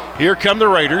 Here come the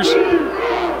Raiders.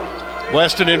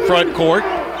 Weston in front court.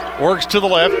 Works to the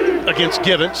left against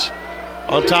Givens.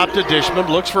 On top to Dishman.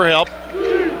 Looks for help.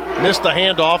 Missed the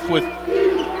handoff with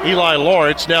Eli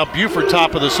Lawrence. Now Buford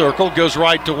top of the circle. Goes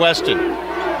right to Weston.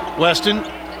 Weston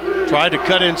tried to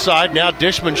cut inside. Now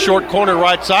Dishman short corner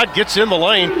right side. Gets in the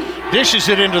lane. Dishes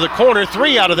it into the corner.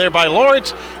 3 out of there by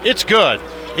Lawrence. It's good.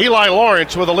 Eli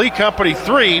Lawrence with a Lee Company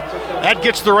 3. That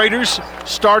gets the Raiders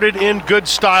started in good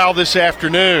style this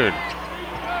afternoon.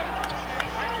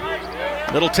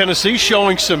 Middle Tennessee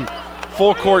showing some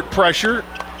full court pressure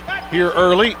here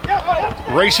early.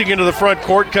 Racing into the front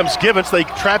court comes Givens. They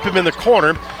trap him in the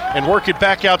corner and work it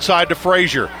back outside to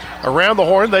Frazier. Around the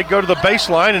horn, they go to the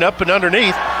baseline, and up and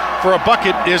underneath for a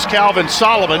bucket is Calvin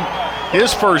Solomon.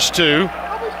 His first 2.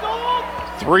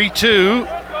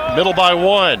 3-2, middle by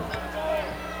 1.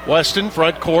 Weston,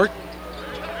 front court,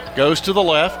 goes to the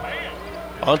left.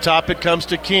 On top it comes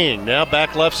to King. Now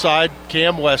back left side,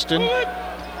 Cam Weston.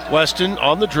 Weston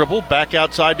on the dribble, back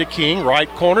outside to King. Right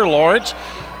corner, Lawrence.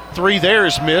 3 there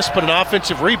is missed, but an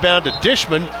offensive rebound to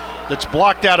Dishman that's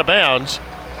blocked out of bounds.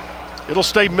 It'll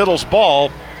stay Middle's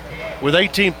ball with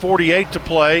 18:48 to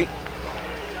play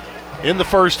in the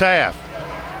first half.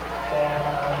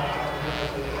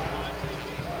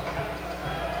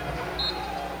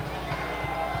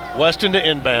 Weston to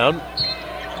inbound.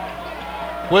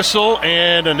 Whistle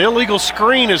and an illegal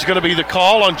screen is going to be the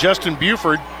call on Justin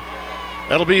Buford.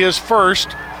 That'll be his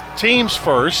first, team's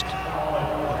first.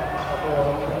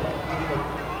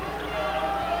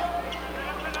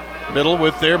 Middle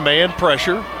with their man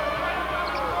pressure.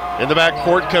 In the back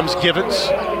court comes Givens.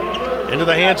 Into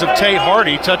the hands of Tay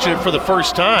Hardy, touching it for the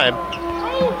first time.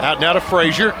 Out now to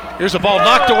Frazier. Here's a ball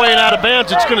knocked away and out of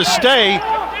bounds. It's going to stay.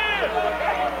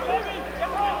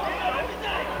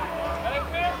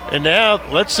 And now,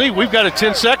 let's see, we've got a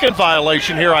 10-second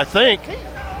violation here, I think.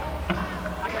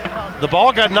 The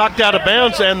ball got knocked out of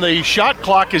bounds, and the shot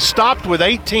clock is stopped with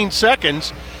 18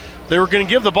 seconds. They were going to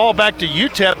give the ball back to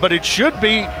UTEP, but it should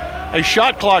be a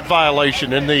shot clock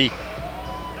violation, and the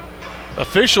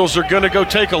officials are going to go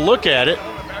take a look at it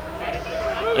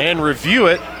and review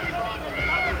it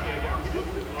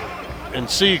and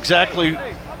see exactly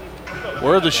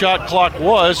where the shot clock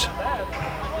was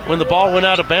when the ball went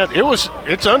out of bounds.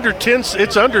 It's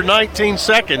under 19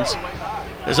 seconds.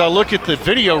 As I look at the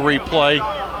video replay,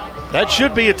 That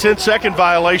should be a 10-second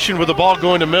violation with the ball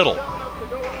going to middle.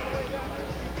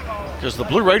 Because the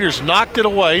Blue Raiders knocked it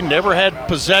away, never had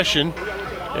possession,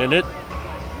 and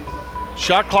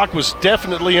shot clock was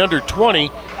definitely under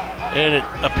 20, and it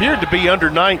appeared to be under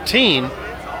 19,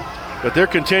 but they're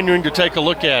continuing to take a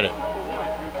look at it.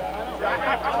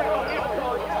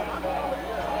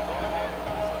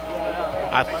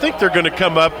 I think they're going to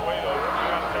come up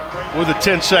with a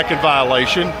 10-second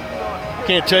violation.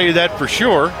 Can't tell you that for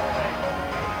sure.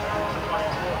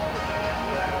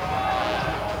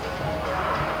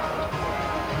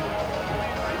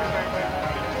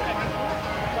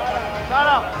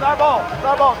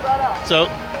 So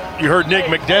you heard Nick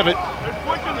McDevitt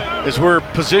as we're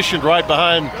positioned right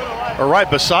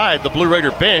beside the Blue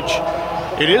Raider bench.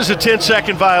 It is a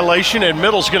 10-second violation, and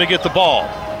Middle's going to get the ball.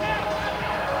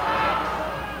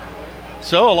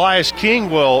 So Elias King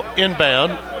will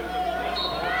inbound.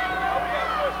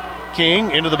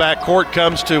 King into the backcourt,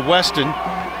 comes to Weston,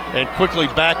 and quickly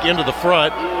back into the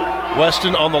front.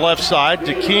 Weston on the left side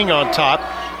to King on top.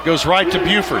 Goes right to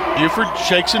Buford. Buford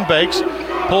shakes and bakes,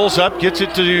 pulls up, gets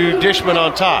it to Dishman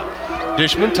on top.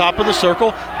 Dishman, top of the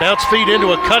circle, bounce feed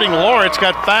into a cutting Lawrence,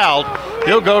 got fouled.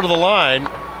 He'll go to the line.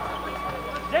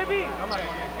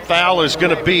 Foul is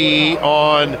going to be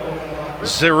on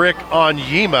Zirik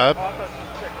Onyema.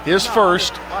 His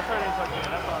first,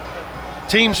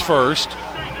 team's first.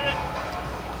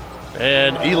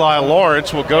 And Eli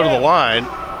Lawrence will go to the line.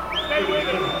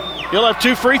 He'll have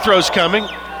 2 free throws coming.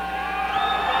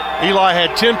 Eli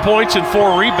had 10 points and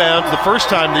 4 rebounds the first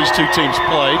time these two teams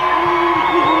played.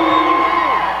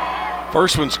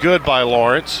 First one's good by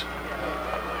Lawrence.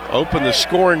 Opened the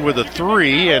scoring with a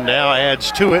 3 and now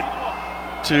adds to it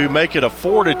to make it a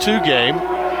 4-2 game.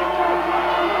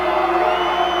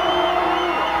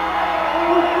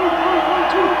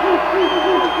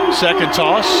 Second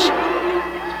toss.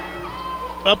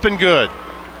 Up and good.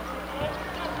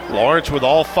 Lawrence with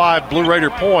all 5 Blue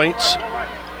Raider points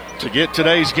to get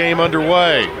today's game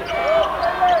underway.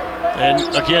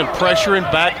 And again, pressure in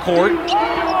backcourt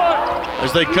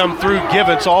as they come through.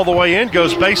 Givens all the way in,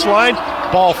 goes baseline,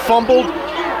 ball fumbled,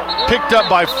 picked up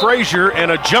by Frazier, and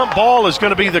a jump ball is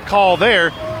going to be the call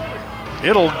there.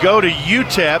 It'll go to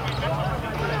UTEP.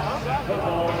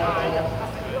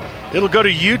 It'll go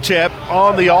to UTEP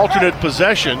on the alternate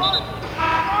possession.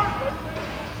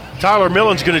 Tyler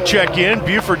Millen's going to check in.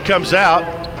 Buford comes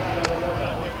out.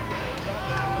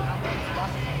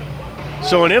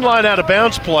 So an inline out of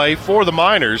bounds play for the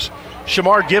Miners.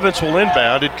 Shamar Givens will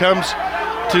inbound. It comes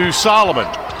to Solomon.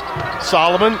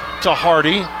 Solomon to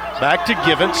Hardy. Back to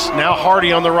Givens. Now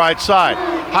Hardy on the right side.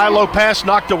 High-low pass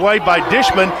knocked away by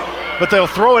Dishman, but they'll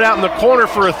throw it out in the corner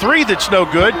for a 3 that's no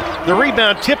good. The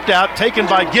rebound tipped out, taken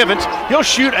by Givens. He'll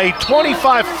shoot a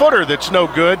 25-footer that's no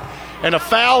good, and a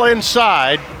foul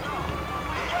inside.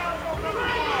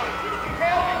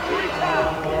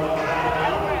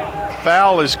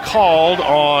 Foul is called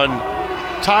on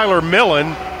Tyler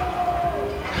Millen,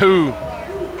 who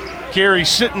Gary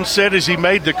Sitton said as he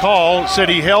made the call, said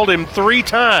he held him 3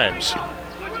 times.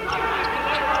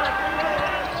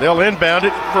 They'll inbound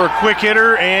it for a quick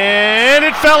hitter, and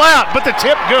it fell out, but the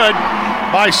tip good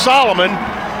by Solomon.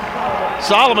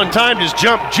 Solomon timed his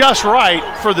jump just right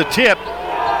for the tip,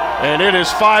 and it is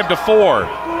 5-4.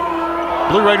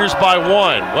 Blue Raiders by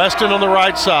 1. Weston on the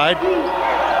right side.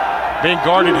 Being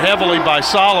guarded heavily by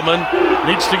Solomon.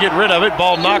 Needs to get rid of it.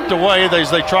 Ball knocked away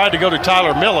as they tried to go to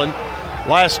Tyler Millen.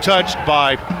 Last touched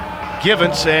by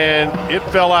Givens, and it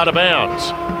fell out of bounds.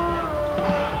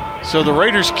 So the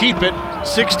Raiders keep it.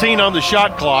 16 on the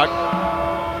shot clock.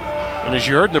 And as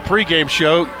you heard in the pregame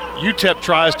show, UTEP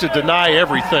tries to deny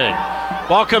everything.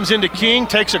 Ball comes into King,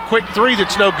 takes a quick 3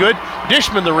 that's no good.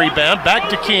 Dishman the rebound.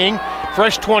 Back to King.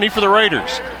 Fresh 20 for the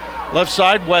Raiders. Left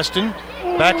side, Weston.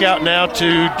 Back out now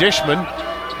to Dishman.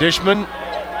 Dishman,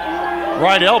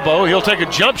 right elbow. He'll take a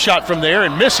jump shot from there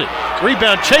and miss it.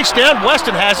 Rebound chased down.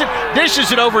 Weston has it.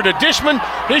 Dishes it over to Dishman.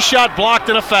 His shot blocked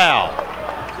and a foul.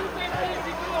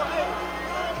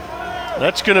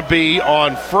 That's going to be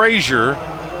on Frazier.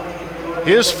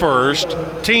 His first,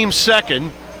 team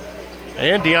second.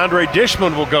 And DeAndre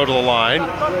Dishman will go to the line.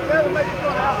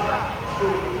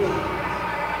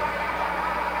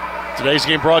 Today's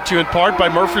game brought to you in part by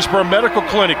Murfreesboro Medical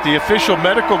Clinic, the official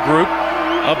medical group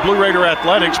of Blue Raider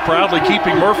Athletics, proudly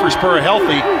keeping Murfreesboro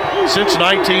healthy since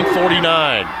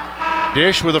 1949.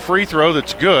 Dish with a free throw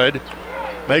that's good,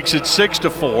 makes it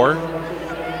 6-4.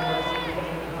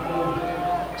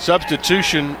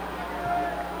 Substitution,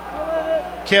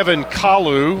 Kevin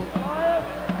Kalu,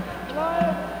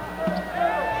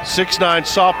 6'9"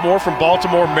 sophomore from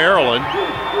Baltimore, Maryland.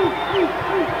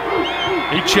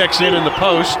 He checks in the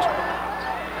post.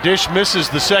 Dish misses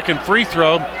the second free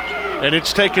throw, and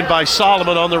it's taken by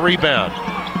Solomon on the rebound.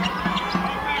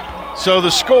 So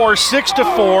the score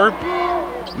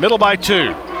 6-4, Middle by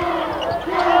 2.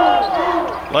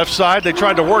 Left side, they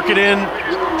tried to work it in,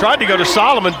 tried to go to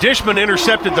Solomon. Dishman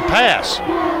intercepted the pass.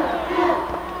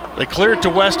 They clear it to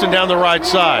Weston down the right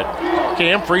side.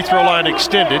 Cam, free throw line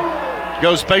extended.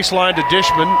 Goes baseline to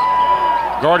Dishman.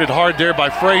 Guarded hard there by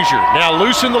Frazier. Now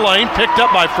loose in the lane, picked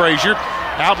up by Frazier.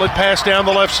 Outlet pass down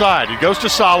the left side. It goes to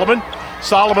Solomon.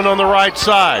 Solomon on the right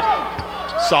side.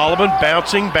 Solomon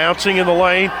bouncing in the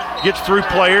lane, gets through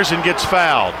players and gets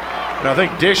fouled. And I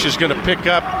think Dish is going to pick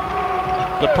up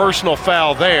the personal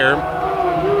foul there.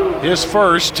 His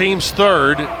first, team's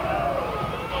third.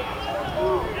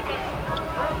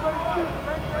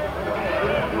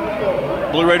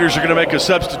 Blue Raiders are going to make a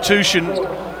substitution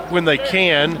when they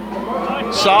can.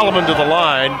 Solomon to the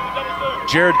line.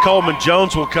 Jared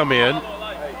Coleman-Jones will come in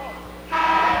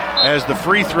as the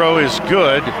free throw is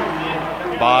good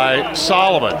by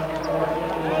Solomon.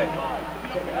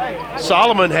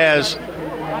 Solomon has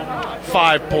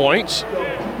 5 points.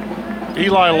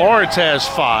 Eli Lawrence has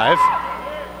 5.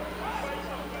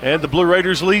 And the Blue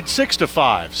Raiders lead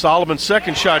 6-5. Solomon's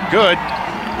second shot good,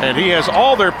 and he has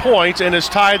all their points and has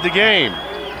tied the game.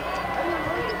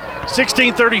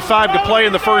 16:35 to play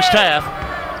in the first half.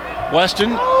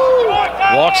 Weston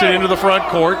walks it into the front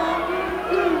court,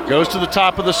 goes to the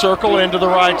top of the circle into the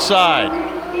right side.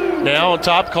 Now on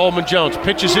top, Coleman-Jones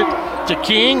pitches it to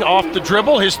King off the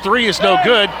dribble. His three is no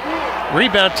good.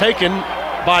 Rebound taken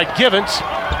by Givens.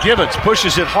 Givens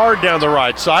pushes it hard down the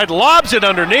right side, lobs it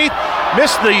underneath,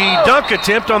 missed the dunk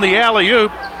attempt on the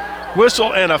alley-oop.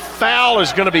 Whistle and a foul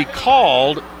is going to be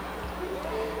called,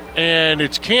 and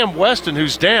it's Cam Weston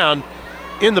who's down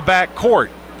in the back court,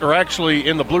 or actually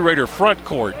in the Blue Raider front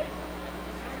court.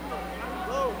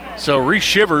 So Reese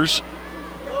Shivers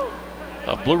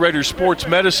of Blue Raider Sports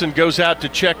Medicine goes out to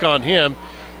check on him.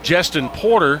 Justin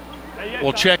Porter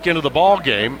will check into the ball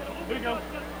game.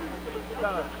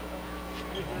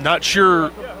 Not sure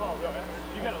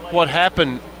what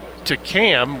happened to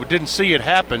Cam. We didn't see it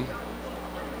happen.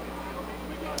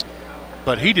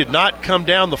 But he did not come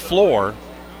down the floor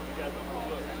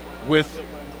with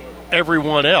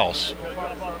everyone else.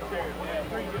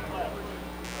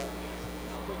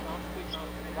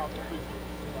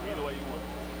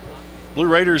 Blue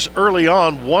Raiders early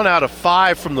on, 1 out of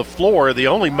 5 from the floor. The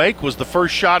only make was the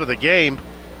first shot of the game.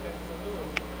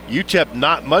 UTEP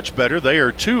not much better. They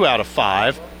are 2 out of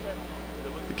 5.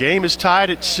 The game is tied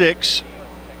at 6.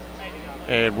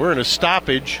 And we're in a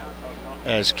stoppage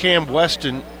as Cam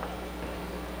Weston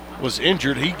was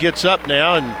injured. He gets up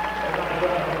now and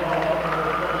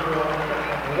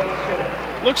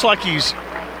looks like he's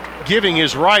giving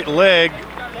his right leg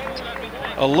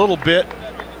a little bit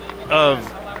of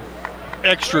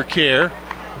extra care.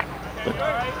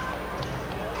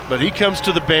 But he comes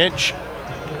to the bench.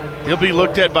 He'll be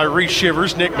looked at by Reese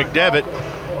Shivers. Nick McDevitt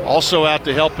also out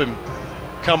to help him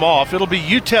come off. It'll be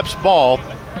UTEP's ball.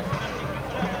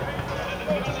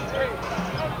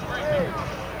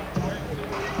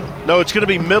 No, it's going to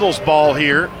be Middle's ball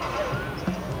here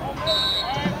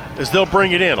as they'll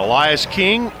bring it in. Elias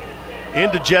King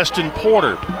into Justin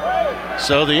Porter.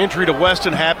 So the entry to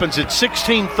Weston happens at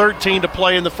 16:13 to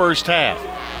play in the first half.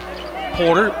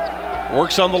 Porter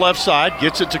works on the left side,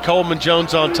 gets it to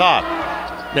Coleman-Jones on top.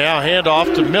 Now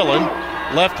handoff to Millen.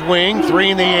 Left wing, 3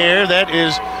 in the air. That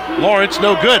is Lawrence,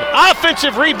 no good.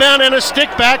 Offensive rebound and a stick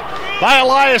back by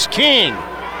Elias King.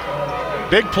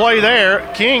 Big play there.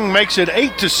 King makes it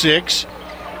 8-6.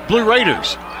 Blue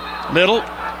Raiders. Middle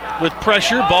with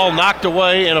pressure. Ball knocked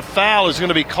away, and a foul is going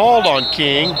to be called on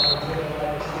King.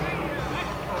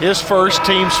 His first,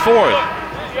 team's fourth.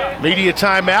 Media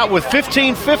timeout with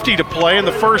 15:50 to play in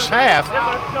the first half.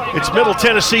 It's Middle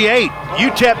Tennessee 8,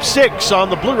 UTEP 6 on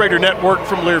the Blue Raider Network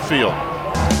from Learfield.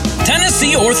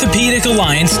 Tennessee Orthopedic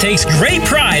Alliance takes great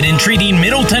pride in treating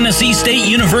Middle Tennessee State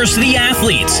University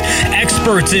athletes.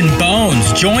 Experts in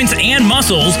bones, joints, and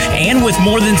muscles, and with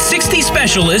more than 60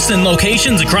 specialists in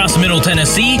locations across Middle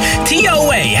Tennessee,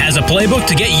 TOA has a playbook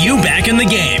to get you back in the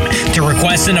game. To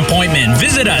request an appointment,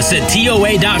 visit us at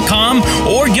TOA.com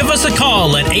or give us a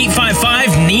call at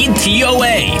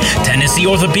 855-NEED-TOA. Tennessee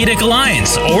Orthopedic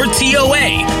Alliance, or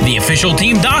TOA, the official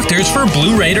team doctors for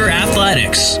Blue Raider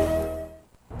Athletics.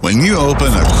 When you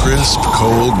open a crisp,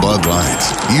 cold Bud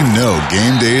Light, you know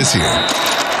game day is here.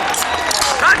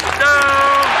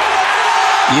 Touchdown!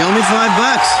 You owe me $5.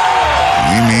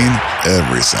 We mean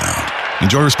every sound.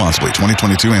 Enjoy responsibly.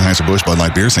 2022 Anheuser-Busch Bud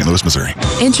Light Beer, St. Louis, Missouri.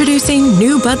 Introducing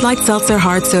new Bud Light Seltzer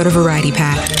Hard Soda Variety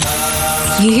Pack.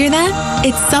 You hear that?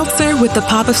 It's seltzer with the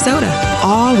pop of soda,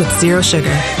 all with zero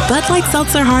sugar. Bud Light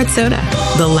Seltzer Hard Soda,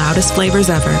 the loudest flavors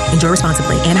ever. Enjoy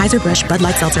responsibly. Anheuser-Busch Bud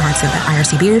Light Seltzer Hard Soda,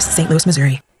 IRC Beers, St. Louis,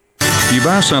 Missouri. You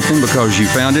buy something because you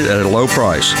found it at a low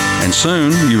price, and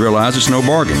soon you realize it's no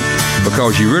bargain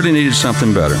because you really needed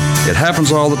something better. It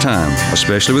happens all the time,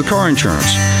 especially with car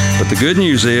insurance. But the good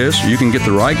news is you can get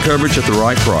the right coverage at the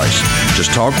right price.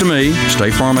 Just talk to me,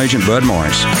 State Farm Agent Bud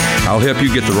Morris. I'll help you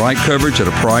get the right coverage at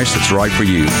a price that's right for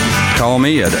you. Call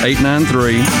me at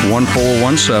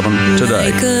 893-1417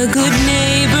 today. Like a good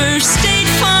neighbor, State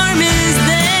Farm is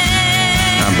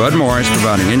there. I'm Bud Morris,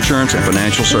 providing insurance and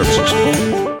financial services.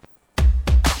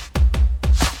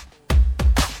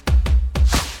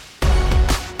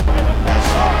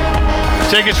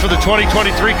 Tickets for the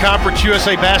 2023 Conference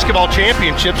USA Basketball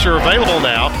Championships are available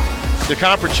now. The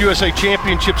Conference USA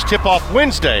Championships tip off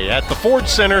Wednesday at the Ford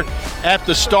Center at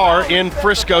the Star in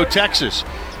Frisco, Texas.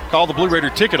 Call the Blue Raider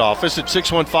ticket office at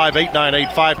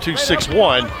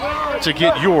 615-898-5261 to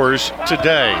get yours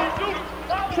today.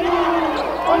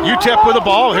 UTEP with the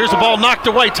ball. Here's the ball knocked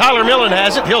away. Tyler Millen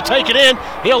has it. He'll take it in.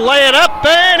 He'll lay it up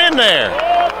and in there.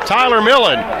 Tyler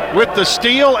Millen with the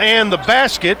steal and the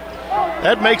basket.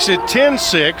 That makes it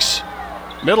 10-6.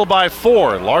 Middle by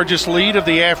 4. Largest lead of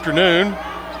the afternoon.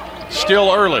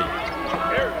 Still early.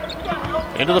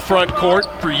 Into the front court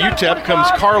for UTEP comes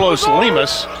Carlos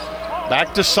Lemus.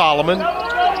 Back to Solomon.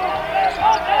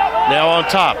 Now on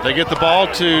top. They get the ball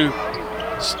to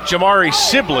Jamari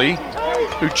Sibley,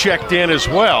 who checked in as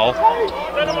well.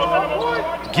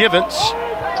 Givens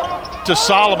to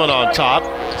Solomon on top.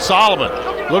 Solomon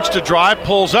looks to drive,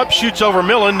 pulls up, shoots over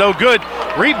Millen. No good.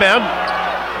 Rebound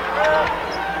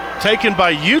taken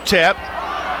by UTEP.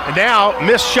 And now,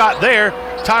 missed shot there.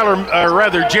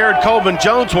 Jared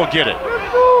Coleman-Jones will get it.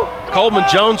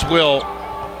 Coleman-Jones will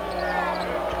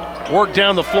work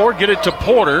down the floor, get it to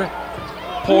Porter.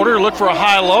 Porter looked for a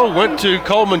high-low, went to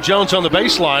Coleman-Jones on the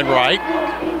baseline right.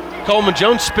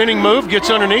 Coleman-Jones spinning move, gets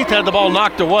underneath, had the ball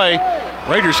knocked away.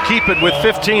 Raiders keep it with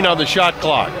 15 on the shot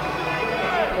clock.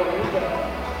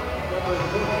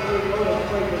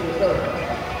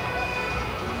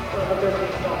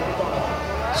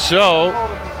 So,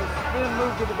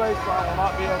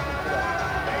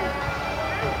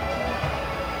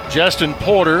 Justin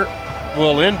Porter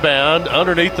will inbound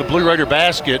underneath the Blue Raider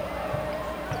basket.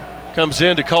 Comes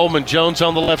into Coleman-Jones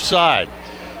on the left side.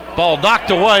 Ball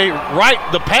knocked away. Right,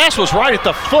 the pass was right at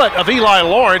the foot of Eli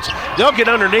Lawrence. They'll get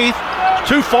underneath.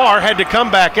 Too far, had to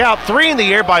come back out. 3 in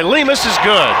the air by Lemus is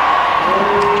good.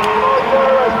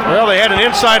 Well, they had an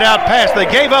inside-out pass. They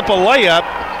gave up a layup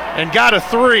and got a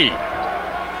 3.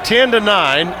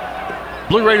 10-9.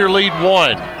 Blue Raider lead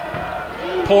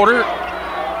 1. Porter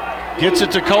gets it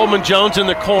to Coleman-Jones in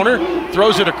the corner,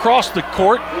 throws it across the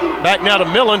court. Back now to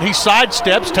Millen. He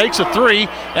sidesteps, takes a 3.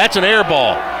 That's an air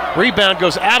ball. Rebound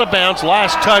goes out of bounds.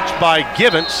 Last touch by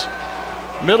Givens.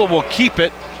 Middle will keep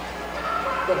it.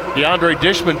 DeAndre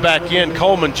Dishman back in.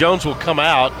 Coleman-Jones will come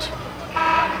out.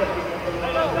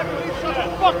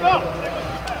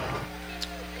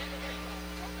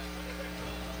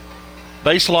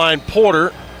 Baseline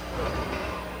Porter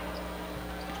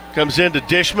comes into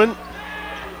Dishman.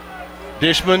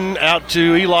 Dishman out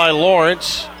to Eli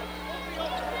Lawrence.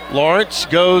 Lawrence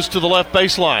goes to the left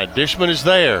baseline. Dishman is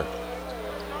there.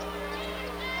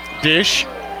 Dish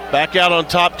back out on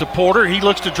top to Porter. He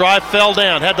looks to drive, fell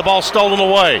down, had the ball stolen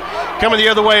away. Coming the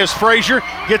other way is Frazier.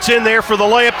 Gets in there for the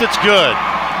layup that's good.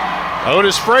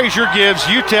 Otis Frazier gives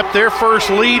UTEP their first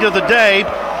lead of the day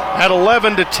at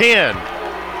 11-10.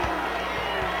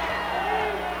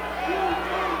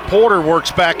 Porter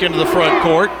works back into the front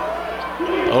court.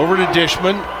 Over to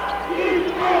Dishman.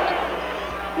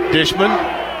 Dishman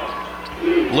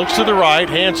looks to the right,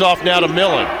 hands off now to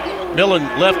Millen. Millen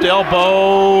left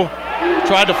elbow,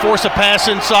 tried to force a pass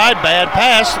inside, bad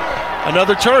pass,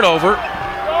 another turnover.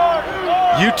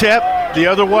 UTEP the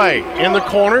other way, in the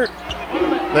corner.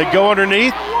 They go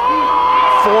underneath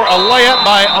for a layup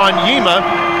by Onyema,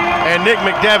 and Nick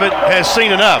McDevitt has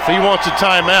seen enough. He wants a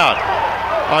timeout.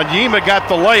 Onyema got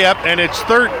the layup, and it's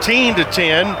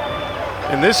 13-10,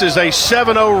 and this is a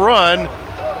 7-0 run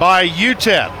by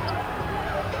UTEP.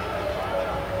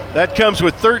 That comes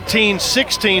with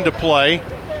 13-16 to play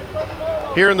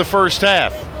here in the first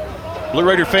half. Blue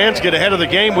Raider fans, get ahead of the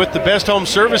game with the best home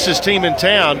services team in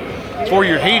town for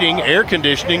your heating, air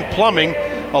conditioning, plumbing,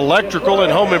 electrical,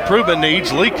 and home improvement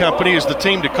needs. Lee Company is the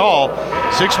team to call.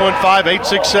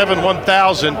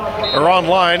 615-867-1000 or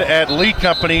online at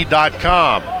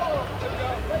leecompany.com.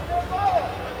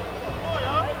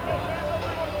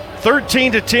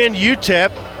 13-10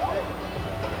 UTEP.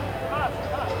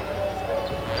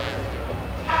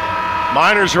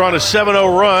 Miners are on a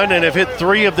 7-0 run and have hit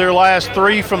 3 of their last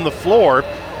 3 from the floor.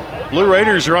 Blue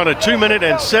Raiders are on a 2-minute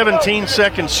and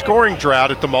 17-second scoring drought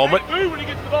at the moment.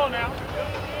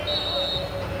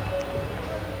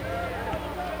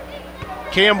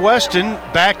 Cam Weston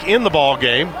back in the ball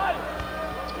game.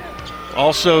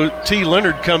 Also, T.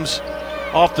 Leonard comes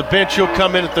off the bench. He'll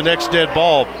come in at the next dead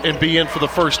ball and be in for the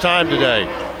first time today.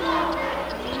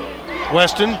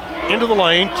 Weston into the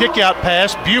lane, kick out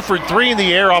pass. Buford 3 in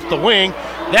the air off the wing.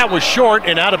 That was short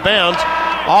and out of bounds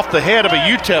off the head of a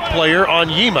UTEP player on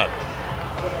Yima.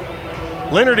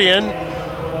 Leonard in,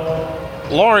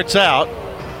 Lawrence out.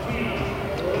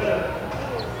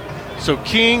 So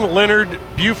King, Leonard,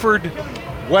 Buford,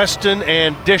 Weston,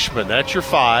 and Dishman. That's your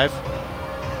 5.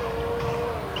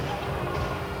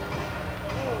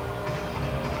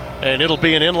 And it'll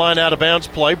be an inline out of bounds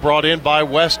play brought in by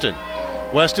Weston.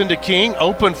 Weston to King,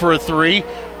 open for a 3.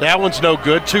 That one's no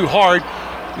good, too hard.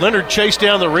 Leonard chased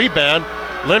down the rebound.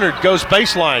 Leonard goes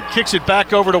baseline, kicks it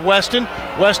back over to Weston.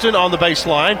 Weston on the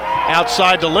baseline,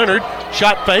 outside to Leonard.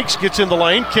 Shot fakes, gets in the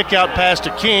lane, kick out pass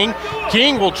to King.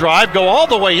 King will drive, go all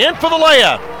the way in for the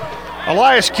layup.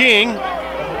 Elias King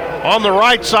on the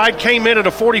right side came in at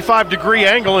a 45-degree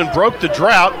angle and broke the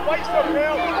drought.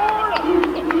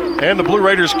 And the Blue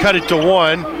Raiders cut it to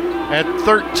 1 at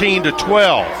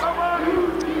 13-12.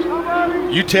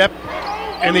 UTEP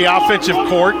in the offensive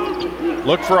court.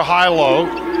 Look for a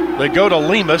high-low. They go to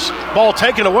Lemus. Ball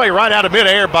taken away right out of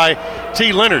midair by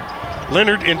T. Leonard.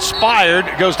 Leonard, inspired,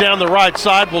 goes down the right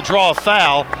side, will draw a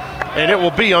foul, and it will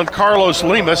be on Carlos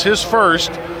Lemus, his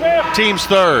first, team's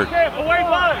third.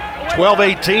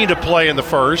 12:18 to play in the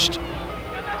first.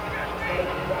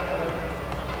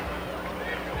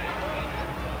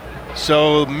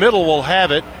 So middle will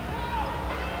have it.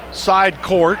 Side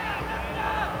court.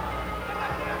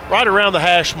 Right around the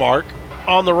hash mark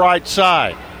on the right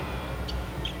side.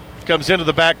 Comes into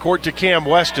the backcourt to Cam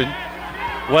Weston.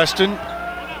 Weston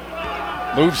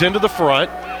moves into the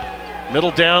front.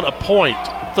 Middle down a point.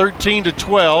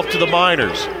 13-12 to the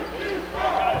Miners.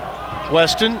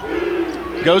 Weston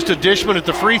goes to Dishman at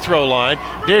the free throw line.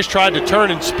 Dish tried to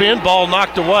turn and spin. Ball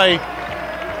knocked away.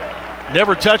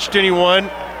 Never touched anyone.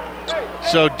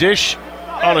 So Dish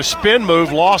on a spin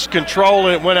move lost control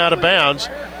and it went out of bounds.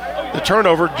 The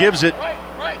turnover gives it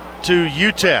to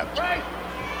UTEP.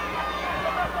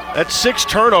 That's 6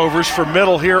 turnovers for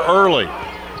Middle here early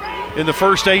in the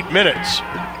first 8 minutes.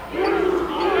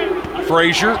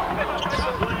 Frazier,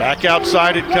 back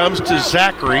outside it comes to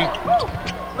Zachary.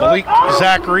 Malik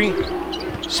Zachary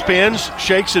spins,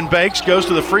 shakes and bakes, goes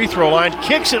to the free throw line,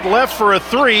 kicks it left for a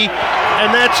 3,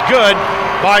 and that's good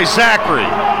by Zachary.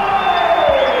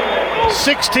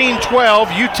 16-12,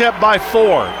 UTEP by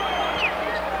 4.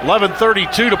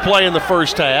 11:32 to play in the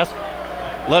first half.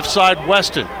 Left side,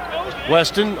 Weston.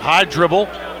 Weston, high dribble,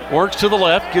 works to the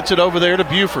left, gets it over there to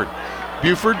Buford.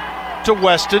 Buford to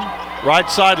Weston. Right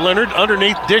side, Leonard,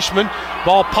 underneath Dishman.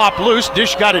 Ball popped loose.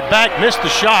 Dish got it back, missed the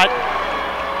shot.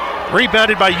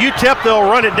 Rebounded by UTEP. They'll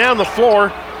run it down the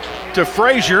floor to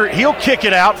Frazier. He'll kick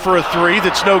it out for a 3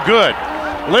 that's no good.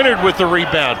 Leonard with the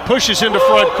rebound, pushes into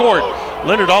front court.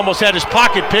 Leonard almost had his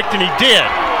pocket picked, and he did.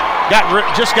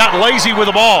 Just got lazy with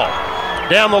the ball.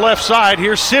 Down the left side,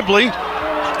 here's Sibley.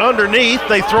 Underneath,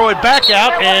 they throw it back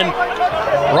out and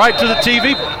right to the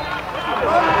TV.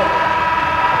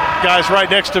 Guys right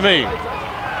next to me.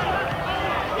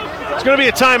 It's going to be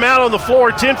a timeout on the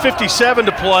floor, 10:57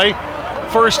 to play.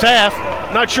 First half.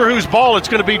 Not sure whose ball it's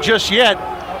going to be just yet.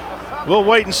 We'll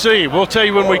wait and see. We'll tell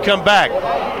you when we come back.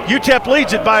 UTEP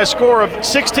leads it by a score of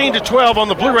 16-12 on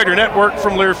the Blue Raider Network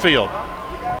from Learfield.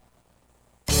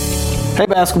 Hey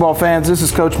basketball fans, this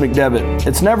is Coach McDevitt.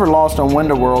 It's never lost on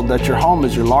Window World that your home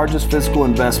is your largest physical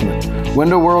investment.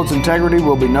 Window World's integrity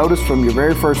will be noticed from your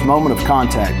very first moment of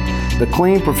contact. The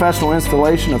clean, professional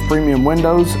installation of premium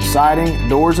windows, siding,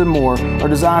 doors, and more are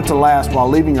designed to last while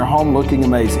leaving your home looking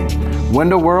amazing.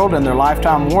 Window World and their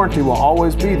lifetime warranty will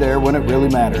always be there when it really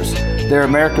matters. They're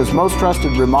America's most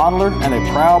trusted remodeler and a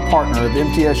proud partner of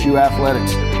MTSU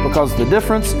Athletics because the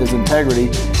difference is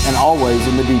integrity and always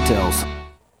in the details.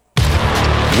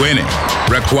 Winning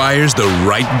requires the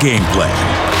right game plan.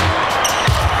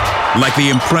 Like the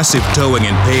impressive towing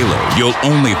and payload you'll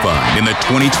only find in the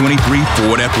 2023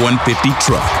 Ford F-150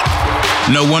 truck.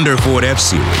 No wonder Ford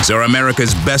F-Series are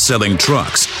America's best-selling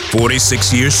trucks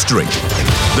 46 years straight.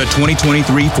 The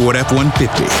 2023 Ford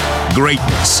F-150.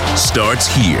 Greatness starts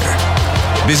here.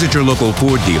 Visit your local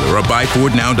Ford dealer or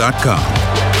buyfordnow.com.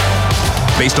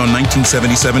 Based on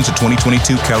 1977 to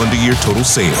 2022 calendar year total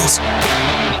sales.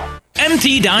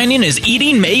 MT Dining is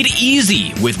eating made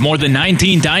easy. With more than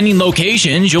 19 dining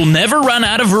locations, you'll never run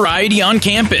out of variety on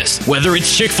campus. Whether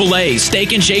it's Chick-fil-A,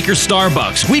 Steak and Shake, or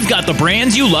Starbucks, we've got the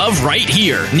brands you love right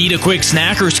here. Need a quick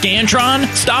snack or Scantron?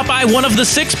 Stop by one of the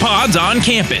 6 pods on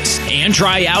campus and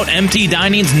try out MT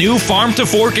Dining's new Farm to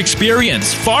Fork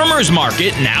experience. Farmers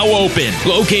Market now open.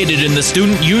 Located in the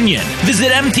Student Union.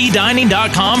 Visit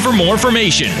mtdining.com for more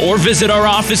information or visit our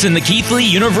office in the Keithley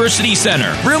University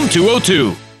Center, room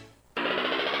 202.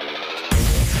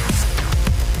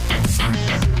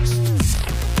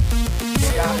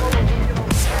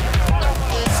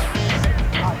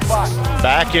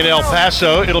 Back in El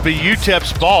Paso, it'll be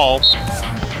UTEP's ball.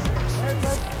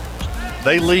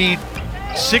 They lead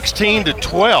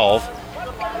 16-12.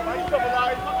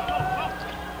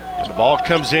 The ball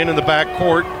comes in the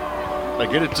backcourt. They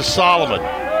get it to Solomon.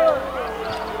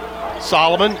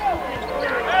 Solomon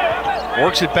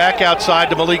works it back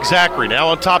outside to Malik Zachary. Now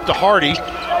on top to Hardy.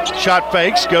 Shot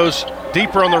fakes, goes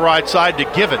deeper on the right side to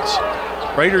Givens.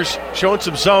 Raiders showing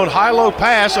some zone. High-low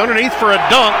pass underneath for a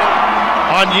dunk.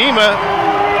 Onyema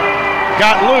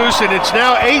got loose, and it's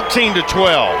now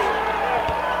 18-12.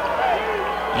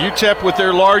 UTEP with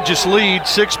their largest lead,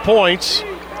 6 points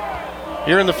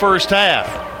here in the first half.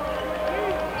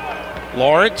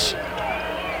 Lawrence,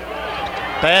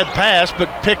 bad pass, but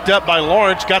picked up by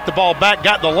Lawrence, got the ball back,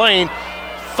 got in the lane.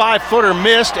 5-footer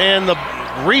missed, and the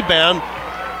rebound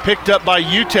picked up by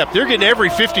UTEP. They're getting every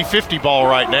 50-50 ball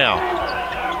right now.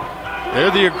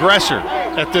 They're the aggressor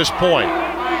at this point.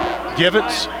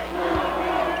 Givens,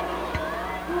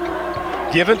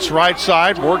 right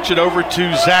side, works it over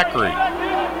to Zachary.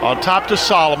 On top to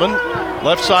Solomon,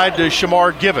 left side to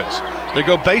Shamar Givens. They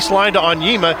go baseline to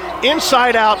Onyema,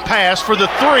 inside-out pass for the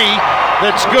 3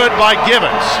 that's good by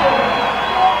Givens.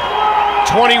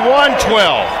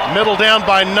 21-12, middle down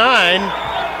by 9.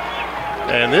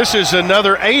 And this is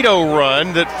another 8-0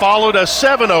 run that followed a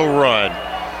 7-0 run.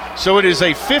 So it is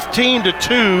a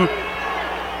 15-2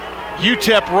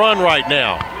 UTEP run right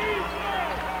now.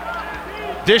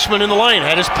 Dishman in the lane,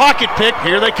 had his pocket pick.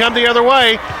 Here they come the other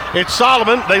way. It's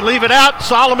Solomon. They leave it out.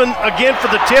 Solomon again for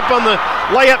the tip on the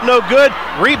layup, no good.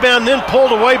 Rebound then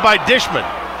pulled away by Dishman.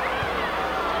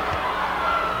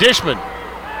 Dishman,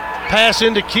 pass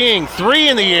into King. 3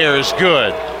 in the air is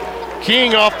good.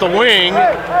 King off the wing.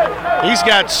 He's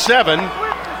got 7,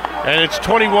 and it's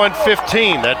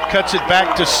 21-15. That cuts it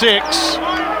back to 6.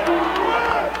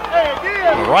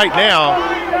 Right now,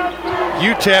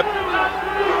 UTEP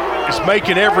is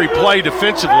making every play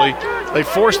defensively. They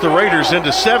forced the Raiders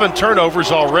into 7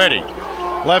 turnovers already.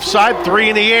 Left side, 3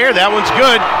 in the air. That one's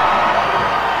good.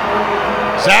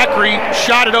 Zachary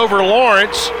shot it over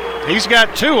Lawrence. He's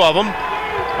got 2 of them,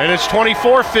 and it's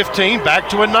 24-15, back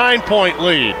to a 9-point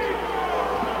lead.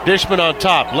 Dishman on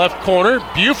top, left corner.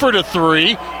 Buford a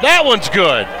 3. That one's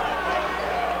good.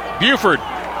 Buford,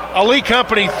 a Lee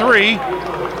Company 3,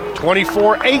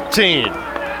 24-18.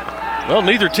 Well,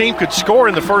 neither team could score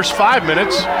in the first 5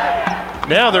 minutes.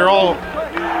 Now they're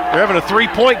having a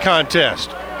 3-point contest.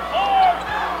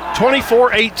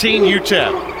 24-18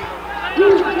 UTEP.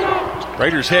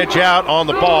 Raiders hedge out on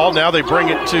the ball. Now they bring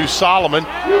it to Solomon.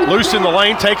 Loose in the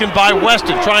lane, taken by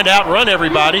Weston, trying to outrun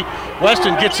everybody.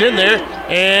 Weston gets in there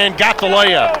and got the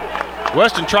layup.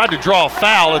 Weston tried to draw a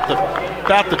foul at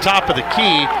about the top of the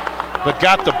key, but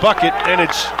got the bucket, and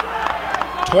it's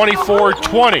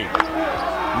 24-20.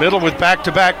 Middle with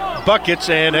back-to-back buckets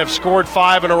and have scored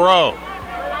 5 in a row.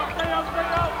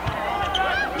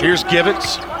 Here's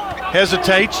Givens.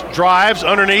 Hesitates, drives,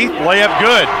 underneath, layup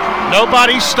good.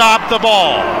 Nobody stopped the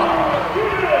ball.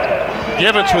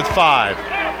 Givens with 5.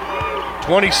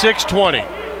 26-20.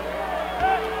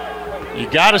 You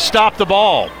got to stop the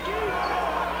ball.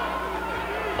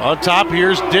 On top,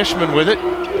 here's Dishman with it.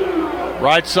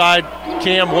 Right side,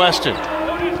 Cam Weston.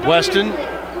 Weston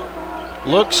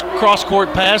looks,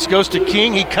 cross-court pass, goes to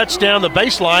King. He cuts down the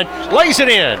baseline, lays it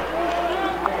in.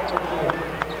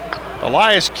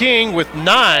 Elias King with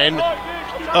 9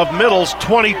 of Middle's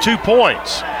 22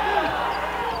 points.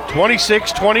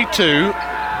 26-22.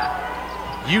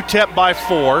 UTEP by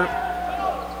 4.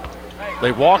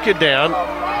 They walk it down.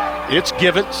 It's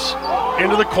Givens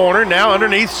into the corner. Now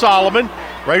underneath Solomon.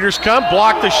 Raiders come,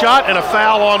 block the shot, and a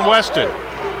foul on Weston.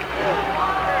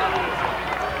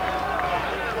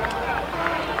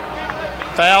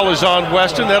 Foul is on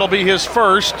Weston. That'll be his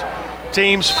first,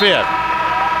 team's 5th.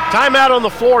 Timeout on the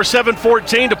floor,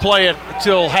 7:14 to play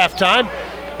until halftime.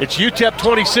 It's UTEP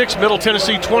 26, Middle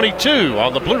Tennessee 22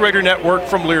 on the Blue Raider Network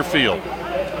from Learfield.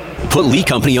 Put Lee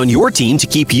Company on your team to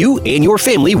keep you and your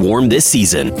family warm this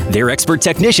season. Their expert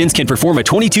technicians can perform a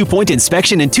 22-point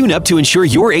inspection and tune-up to ensure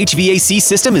your HVAC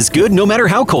system is good no matter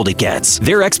how cold it gets.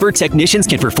 Their expert technicians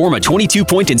can perform a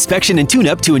 22-point inspection and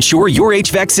tune-up to ensure your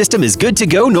HVAC system is good to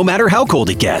go no matter how cold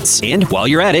it gets. And while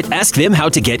you're at it, ask them how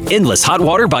to get endless hot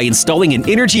water by installing an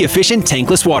energy-efficient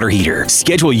tankless water heater.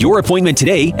 Schedule your appointment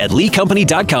today at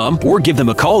leecompany.com or give them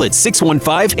a call at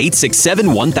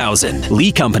 615-867-1000.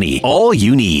 Lee Company, all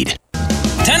you need.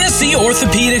 Tennessee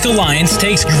Orthopedic Alliance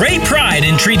takes great pride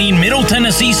in treating Middle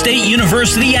Tennessee State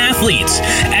University athletes.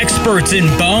 Experts in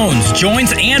bones,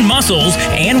 joints, and muscles,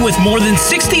 and with more than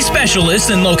 60 specialists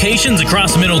in locations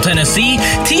across Middle Tennessee,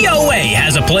 TOA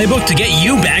has a playbook to get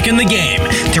you back in the game.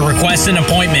 To request an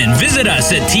appointment, visit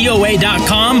us at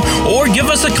TOA.com or give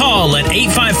us a call at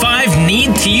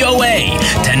 855-NEED-TOA.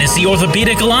 Tennessee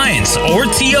Orthopedic Alliance, or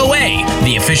TOA,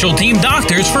 the official team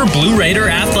doctors for Blue Raider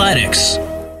Athletics.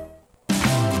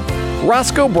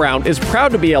 Roscoe Brown is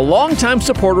proud to be a longtime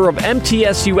supporter of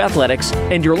MTSU Athletics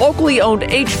and your locally owned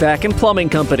HVAC and plumbing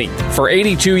company. For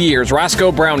 82 years,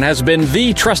 Roscoe Brown has been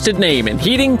the trusted name in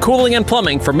heating, cooling, and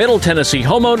plumbing for Middle Tennessee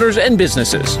homeowners and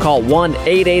businesses. Call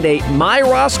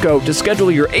 1-888-MY-ROSCOE to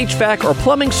schedule your HVAC or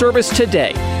plumbing service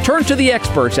today. Turn to the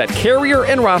experts at Carrier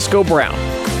and Roscoe Brown.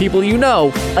 People you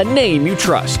know, a name you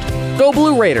trust. Go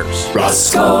Blue Raiders.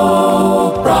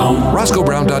 Roscoe Brown.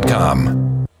 RoscoeBrown.com.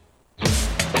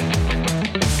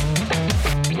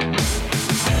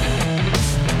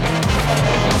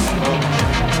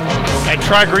 At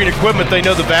Tri-Green Equipment, they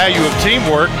know the value of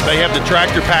teamwork. They have the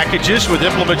tractor packages with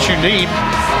implements you need.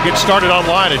 Get started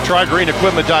online at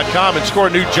TriGreenEquipment.com and score a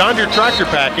new John Deere tractor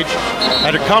package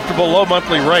at a comfortable low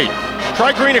monthly rate.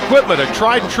 Tri-Green Equipment, a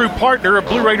tried and true partner of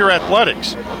Blue Raider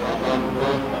Athletics.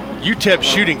 UTEP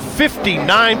shooting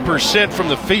 59% from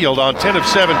the field on 10 of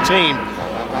 17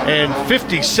 and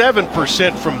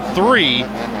 57% from 3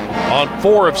 on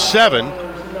 4 of 7.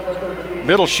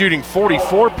 Middle shooting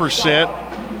 44%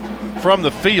 from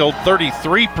the field,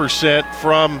 33%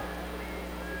 from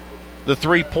the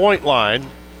three-point line.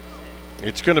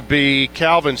 It's going to be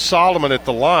Calvin Solomon at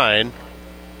the line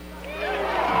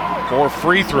for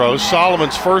free throws.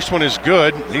 Solomon's first one is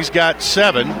good. He's got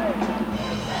 7.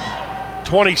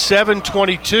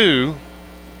 27-22.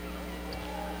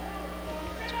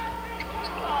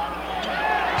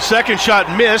 Second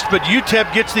shot missed, but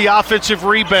UTEP gets the offensive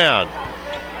rebound.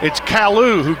 It's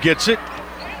Kalu who gets it.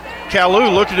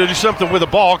 Kalu looking to do something with the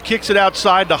ball, kicks it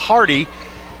outside to Hardy.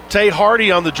 Tay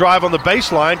Hardy on the drive on the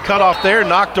baseline, cut off there,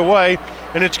 knocked away,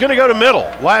 and it's going to go to Middle.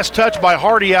 Last touch by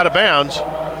Hardy out of bounds.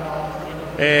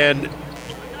 And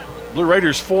Blue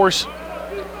Raiders force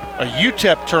a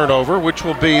UTEP turnover, which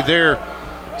will be their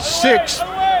 6th.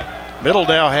 Middle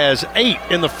now has 8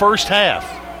 in the first half.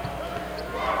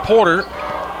 Porter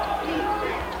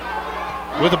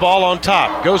with the ball on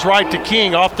top. Goes right to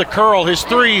King off the curl. His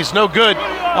three is no good.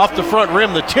 Off the front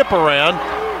rim, the tip around,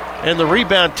 and the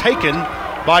rebound taken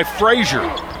by Frazier.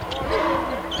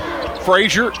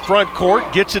 Frazier, front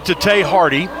court, gets it to Tay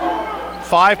Hardy.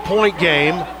 5-point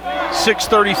game,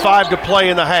 6:35 to play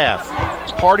in the half.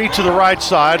 Hardy to the right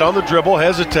side on the dribble,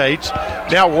 hesitates.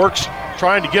 Now works,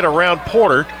 trying to get around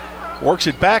Porter. Works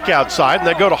it back outside, and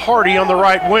they go to Hardy on the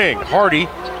right wing. Hardy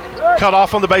cut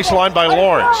off on the baseline by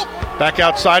Lawrence. Back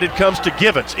outside it comes to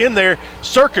Givens. In there,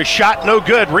 Circus shot, no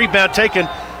good. Rebound taken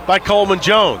by Coleman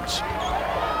Jones.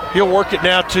 He'll work it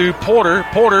now to Porter.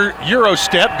 Porter, Euro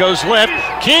step, goes left.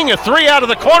 King, a three out of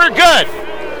the corner, good.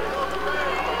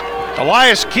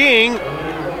 Elias King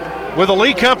with a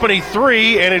Lee Company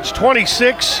three, and it's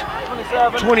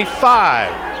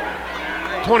 26-25.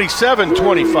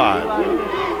 27-25.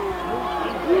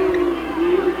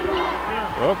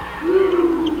 Well,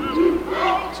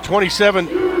 it's 27,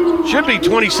 should be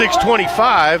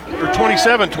 26-25 or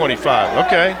 27-25.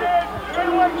 Okay.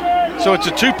 So it's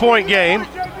a 2-point game. I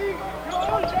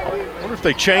wonder if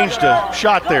they changed a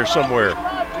shot there somewhere.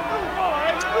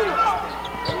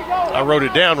 I wrote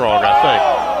it down wrong, I think.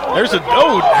 There's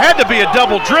had to be a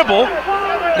double dribble.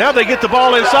 Now they get the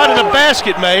ball inside and a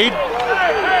basket made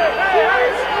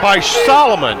by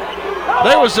Solomon.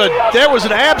 There was an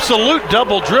absolute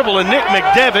double dribble, and Nick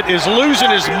McDevitt is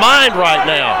losing his mind right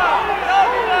now.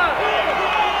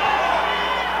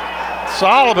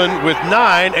 Solomon with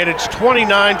 9, and it's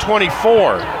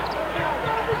 29-24.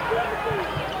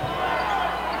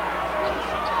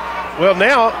 Well,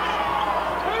 now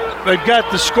they've got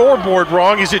the scoreboard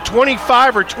wrong. Is it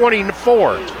 25 or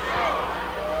 24?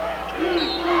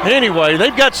 Anyway,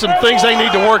 they've got some things they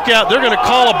need to work out. They're going to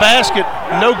call a basket,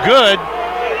 no good.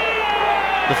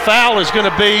 The foul is going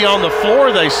to be on the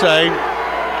floor, they say,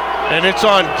 and it's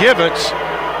on Givens.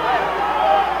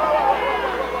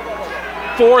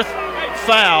 4th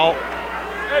foul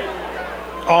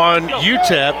on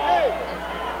UTEP,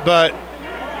 but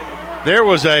there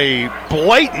was a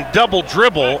blatant double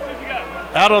dribble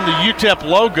out on the UTEP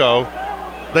logo.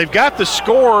 They've got the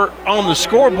score on the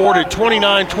scoreboard at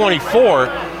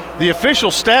 29-24. The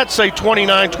official stats say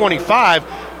 29-25.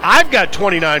 I've got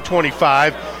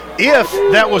 29-25 if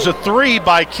that was a 3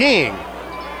 by King,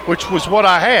 which was what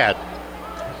I had.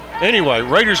 Anyway,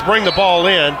 Raiders bring the ball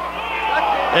in,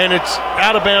 and it's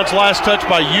out of bounds, last touch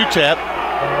by UTEP.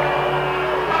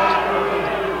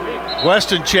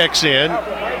 Weston checks in.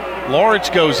 Lawrence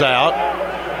goes out.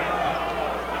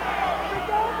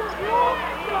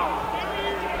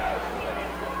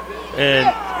 And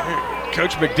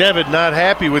Coach McDevitt not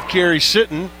happy with Kerry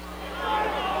Sitton.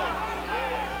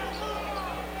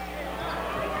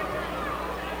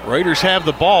 Raiders have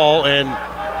the ball, and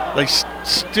they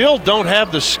still don't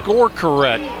have the score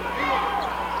correct.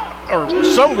 Or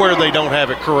somewhere they don't have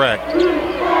it correct.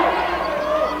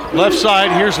 Left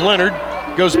side, here's Leonard.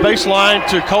 Goes baseline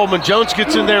to Coleman. Jones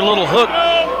gets in there, a little hook.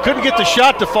 Couldn't get the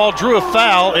shot to fall, drew a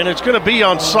foul, and it's going to be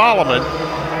on Solomon.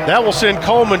 That will send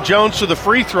Coleman Jones to the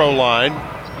free throw line.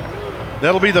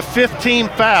 That'll be the 5th team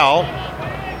foul.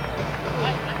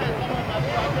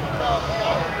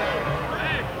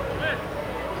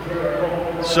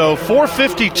 So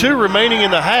 4:52 remaining in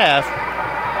the half.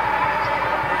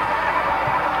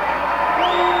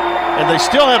 And they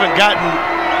still haven't gotten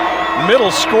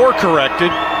middle score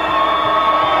corrected.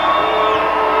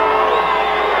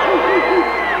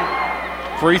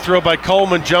 Free throw by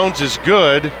Coleman Jones is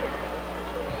good.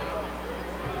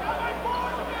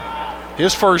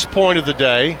 His first point of the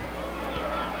day.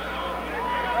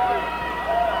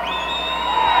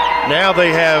 Now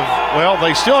they have, well,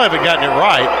 they still haven't gotten it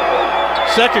right.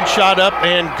 Second shot up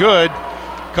and good.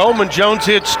 Coleman Jones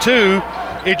hits 2.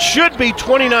 It should be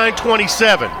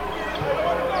 29-27.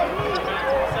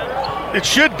 It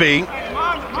should be.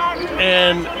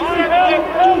 And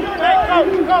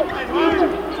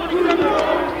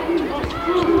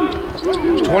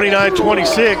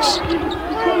 29-26.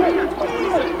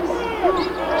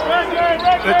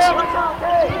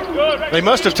 They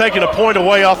must have taken a point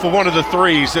away off of one of the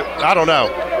threes. I don't know.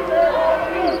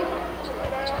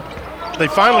 They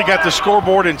finally got the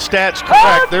scoreboard and stats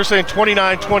correct. They're saying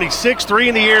 29-26. 3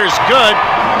 in the air is good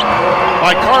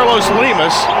by Carlos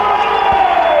Lemus.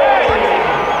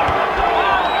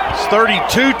 It's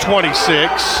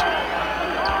 32-26.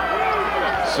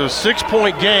 So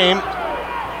 6-point game.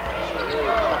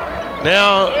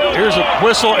 Now here's a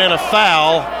whistle and a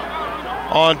foul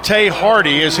on Tay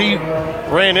Hardy as he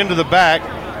ran into the back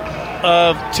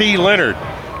of T. Leonard.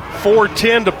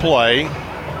 4:10 to play.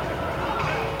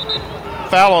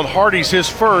 Foul on Hardy's his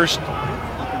first.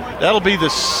 That'll be the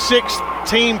 6th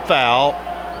team foul.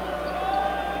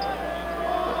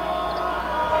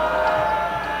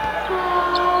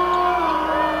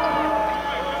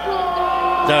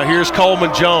 Now here's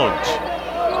Coleman Jones.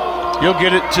 He'll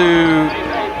get it to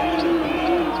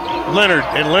Leonard,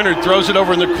 and Leonard throws it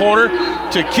over in the corner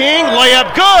to King.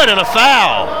 Layup good, and a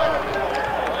foul.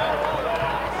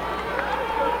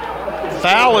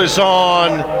 Foul is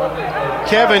on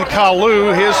Kevin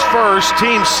Kalu, his first,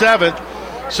 team 7th.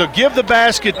 So give the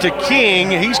basket to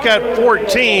King. He's got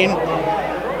 14.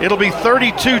 It'll be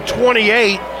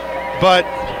 32-28, but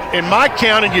in my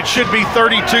counting, it should be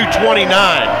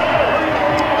 32-29.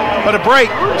 But a break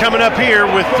coming up here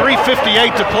with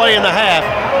 3:58 to play in the half.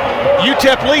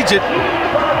 UTEP leads it.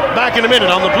 Back in a minute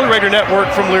on the Blue Raider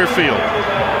Network from Learfield.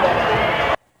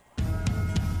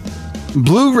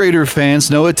 Blue Raider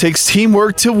fans know it takes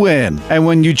teamwork to win. And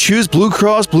when you choose Blue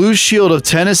Cross Blue Shield of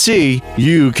Tennessee,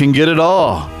 you can get it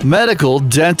all. Medical,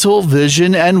 dental,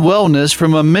 vision, and wellness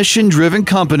from a mission-driven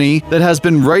company that has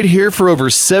been right here for over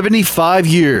 75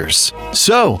 years.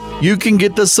 So, you can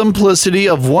get the simplicity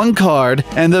of one card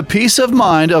and the peace of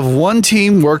mind of one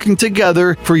team working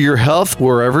together for your health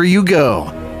wherever you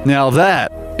go. Now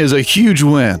that is a huge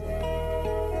win.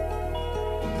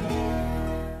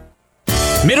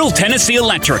 Middle Tennessee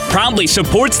Electric proudly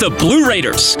supports the Blue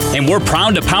Raiders, and we're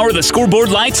proud to power the scoreboard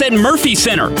lights at Murphy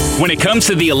Center. When it comes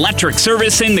to the electric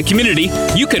service in the community,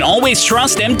 you can always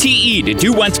trust MTE to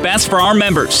do what's best for our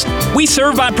members. We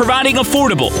serve by providing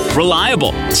affordable,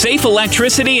 reliable, safe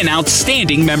electricity and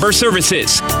outstanding member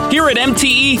services. Here at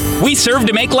MTE, we serve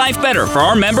to make life better for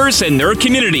our members and their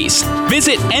communities.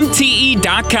 Visit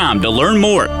MTE.com to learn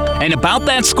more. And about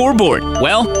that scoreboard,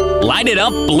 well, light it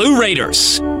up, Blue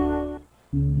Raiders.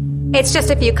 It's just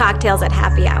a few cocktails at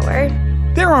happy hour.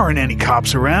 There aren't any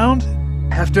cops around.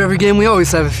 After every game, we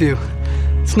always have a few.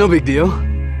 It's no big deal.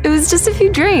 It was just a few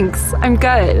drinks. I'm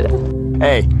good.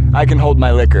 Hey, I can hold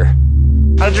my liquor.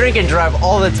 I drink and drive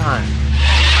all the time.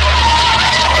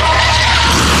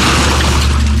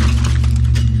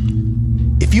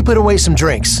 If you put away some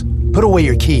drinks, put away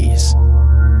your keys.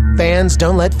 Fans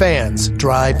don't let fans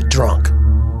drive drunk.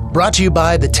 Brought to you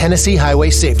by the Tennessee Highway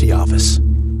Safety Office.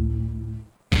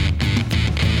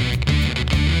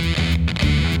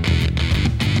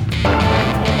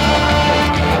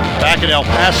 Back in El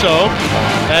Paso,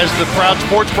 as the proud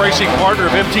sports bracing partner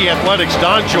of MT Athletics,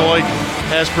 DonJoy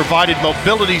has provided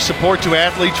mobility support to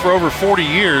athletes for over 40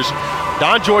 years.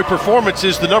 DonJoy Performance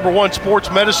is the #1 sports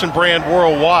medicine brand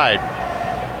worldwide.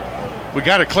 We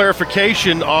got a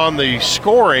clarification on the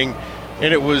scoring,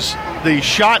 and it was the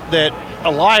shot that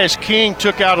Elias King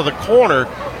took out of the corner,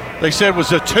 they said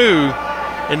was a 2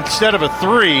 instead of a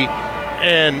 3,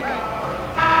 and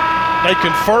they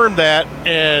confirmed that,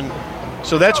 and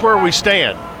so that's where we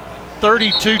stand.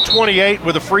 32-28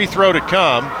 with a free throw to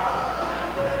come.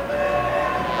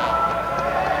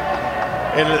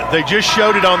 And they just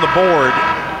showed it on the board,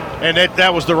 and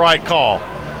that was the right call.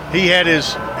 He had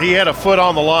a foot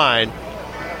on the line,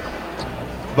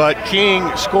 but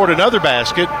King scored another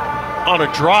basket on a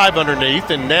drive underneath,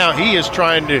 and now he is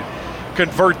trying to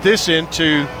convert this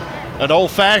into an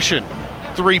old-fashioned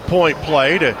three-point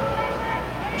play to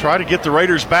try to get the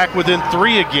Raiders back within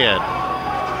 3 again.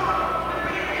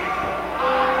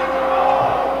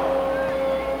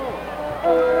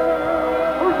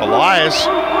 Elias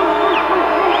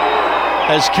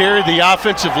has carried the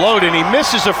offensive load, and he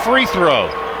misses a free throw.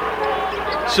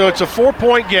 So it's a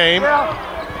 4-point game.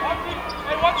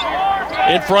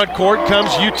 In front court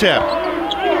comes UTEP.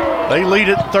 They lead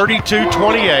it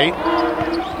 32-28.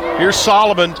 Here's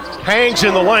Solomon, hangs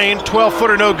in the lane,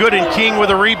 12-footer no good, and King with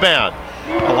a rebound.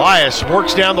 Elias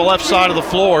works down the left side of the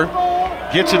floor,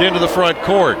 gets it into the front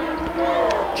court.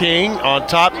 King on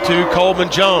top to Coleman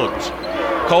Jones.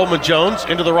 Coleman Jones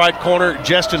into the right corner,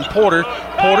 Justin Porter.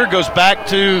 Porter goes back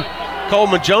to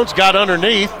Coleman Jones, got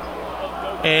underneath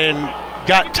and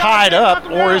got tied up,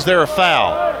 or is there a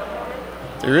foul?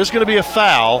 There is going to be a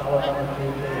foul.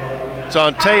 It's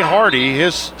on Tay Hardy,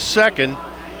 his second,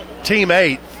 team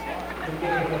 8th.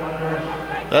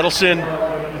 That'll send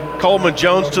Coleman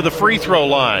Jones to the free throw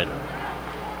line.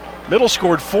 Middle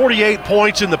scored 48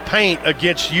 points in the paint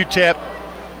against UTEP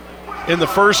in the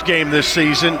first game this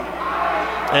season,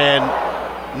 and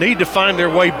need to find their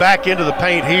way back into the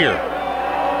paint here.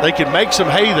 They can make some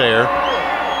hay there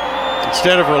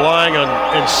instead of relying on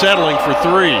and settling for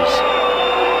threes.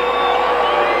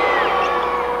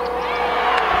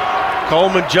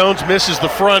 Coleman Jones misses the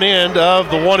front end of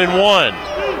the 1-and-1.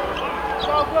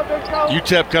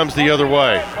 UTEP comes the other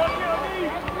way.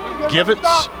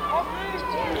 Givens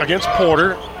against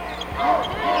Porter.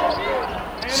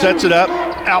 Sets it up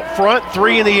out front.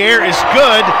 3 in the air is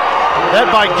good. That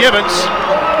by Givens.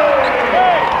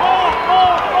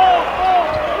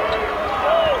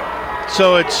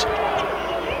 So it's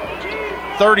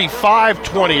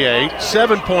 35-28,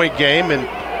 7-point game, and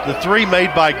the 3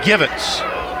 made by Givens.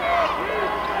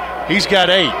 He's got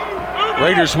 8.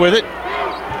 Raiders with it.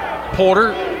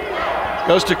 Porter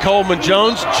goes to Coleman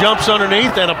Jones, jumps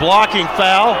underneath, and a blocking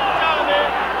foul.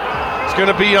 It's going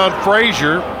to be on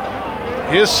Frazier,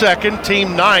 his second, team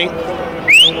 9th.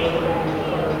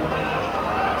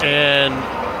 And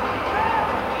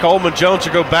Coleman Jones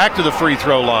will go back to the free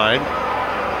throw line.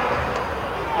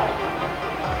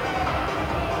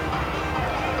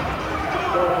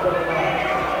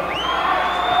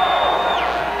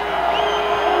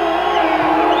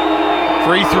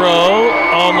 Free throw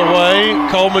on the way.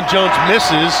 Coleman Jones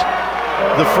misses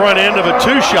the front end of a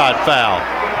 2-shot foul.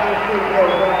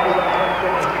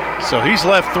 So he's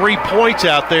left 3 points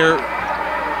out there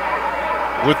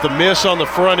with the miss on the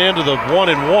front end of the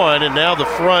 1-and-1, and now the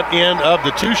front end of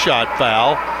the 2-shot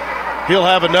foul. He'll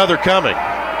have another coming.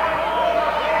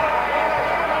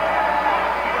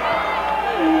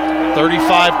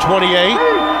 35-28.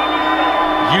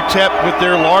 UTEP with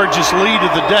their largest lead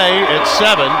of the day at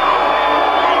 7.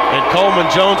 And Coleman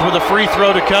Jones with a free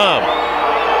throw to come.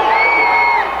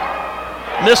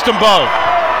 Missed them both.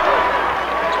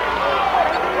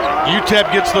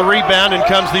 UTEP gets the rebound and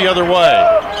comes the other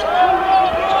way.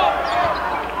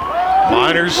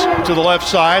 Miners to the left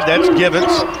side, that's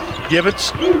Givens.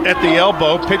 Givens at the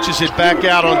elbow, pitches it back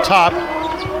out on top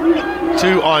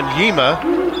to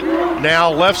Onyema. Now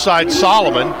left side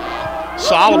Solomon.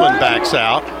 Solomon backs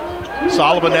out.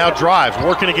 Solomon now drives,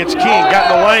 working against King,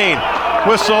 got in the lane.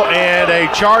 Whistle and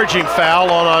a charging foul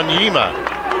on Onyema.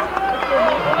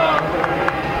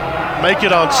 Make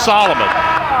it on Solomon.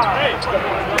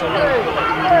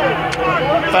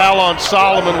 Foul on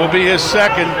Solomon will be his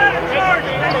second,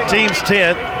 team's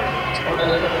 10th.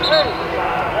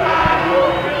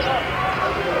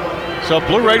 So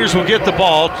Blue Raiders will get the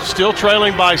ball, still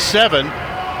trailing by 7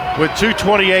 with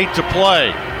 2:28 to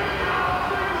play.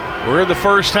 We're in the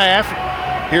first half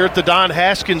here at the Don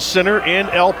Haskins Center in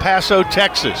El Paso,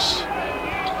 Texas.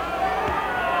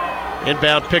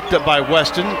 Inbound picked up by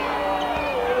Weston.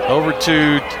 Over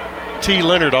to T.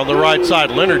 Leonard on the right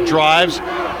side. Leonard drives,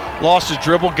 lost his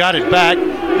dribble, got it back.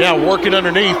 Now working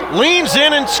underneath, leans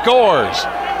in and scores.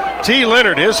 T.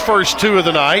 Leonard, his first 2 of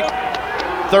the night,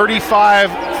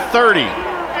 35-30.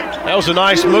 That was a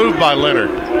nice move by Leonard.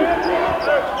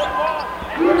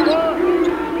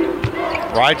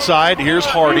 Right side, here's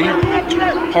Hardy.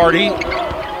 Hardy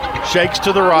shakes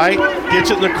to the right,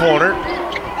 gets it in the corner.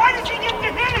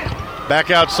 Back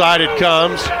outside it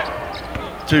comes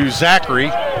to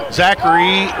Zachary.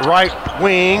 Zachary, right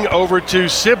wing, over to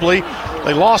Sibley.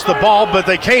 They lost the ball, but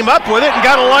they came up with it and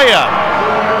got a layup.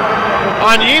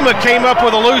 Onyema came up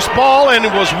with a loose ball and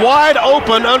it was wide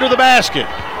open under the basket.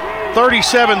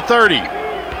 37-30.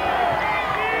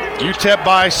 UTEP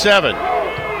by 7.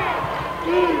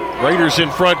 Raiders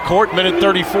in front court, minute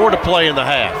 34 to play in the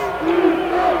half.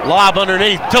 Lob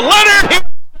underneath to Leonard.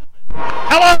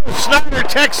 Hello, Snyder,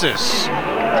 Texas.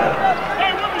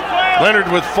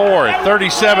 Leonard with 4,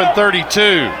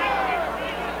 37-32.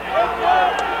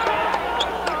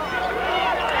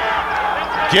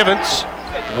 Givens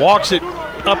walks it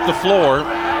up the floor.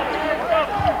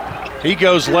 He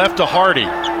goes left to Hardy.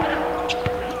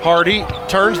 Hardy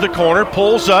turns the corner,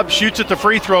 pulls up, shoots at the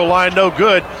free throw line, no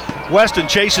good. Weston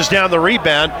chases down the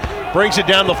rebound, brings it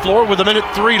down the floor with a minute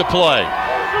 3 to play.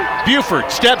 Buford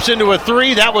steps into a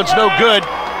 3, that one's no good.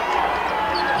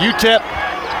 UTEP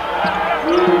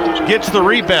gets the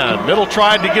rebound. Middle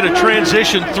tried to get a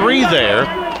transition 3 there.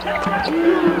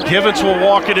 Givens will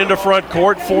walk it into front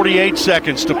court, 48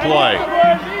 seconds to play.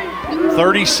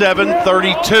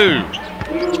 37-32.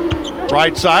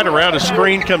 Right side, around a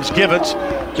screen comes Givens.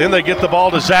 Then they get the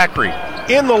ball to Zachary.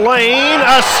 In the lane,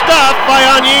 a stuff by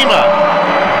Onyema.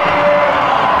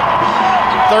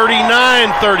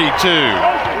 39-32.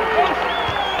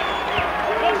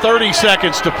 30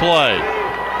 seconds to play.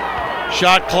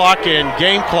 Shot clock and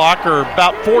game clock are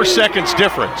about 4 seconds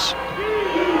difference.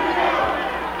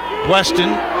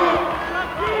 Weston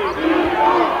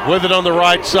with it on the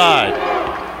right side.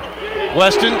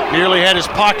 Weston nearly had his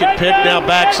pocket picked, now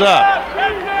backs up.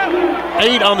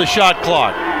 8 on the shot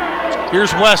clock.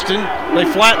 Here's Weston. They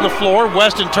flatten the floor.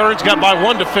 Weston turns, got by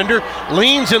one defender,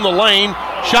 leans in the lane,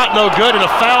 shot no good, and a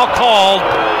foul called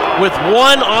with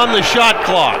 1 on the shot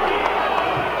clock.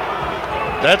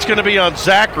 That's going to be on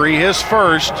Zachary, his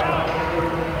first,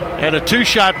 and a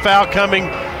 2-shot foul coming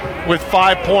with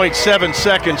 5.7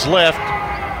 seconds left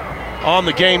on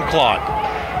the game clock.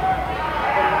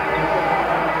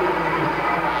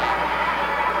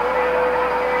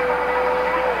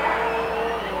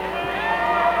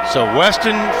 So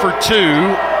Weston for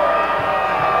 2.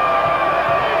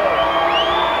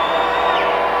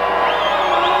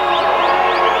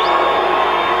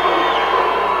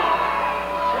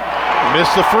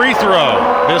 Missed the free throw,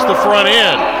 missed the front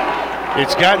end.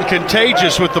 It's gotten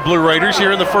contagious with the Blue Raiders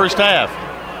here in the first half.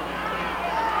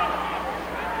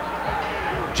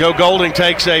 Joe Golding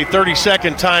takes a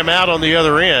 30-second timeout on the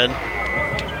other end.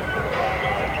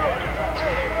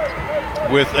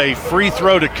 With a free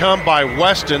throw to come by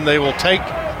Weston, they will take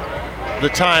the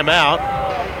timeout.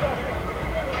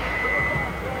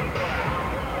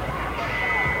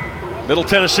 Middle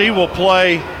Tennessee will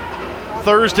play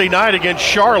Thursday night against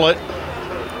Charlotte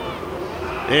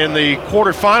in the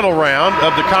quarterfinal round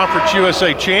of the Conference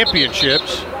USA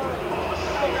Championships.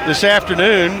 This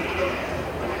afternoon,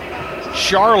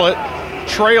 Charlotte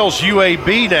trails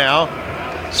UAB now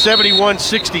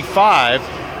 71-65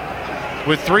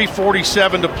 with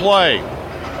 3:47 to play.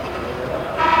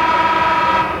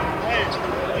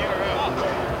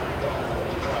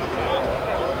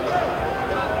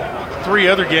 Four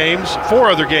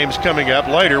other games coming up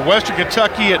later. Western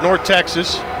Kentucky at North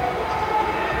Texas,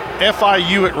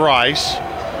 FIU at Rice,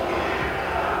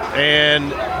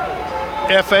 and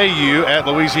FAU at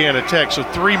Louisiana Tech. So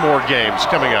 3 more games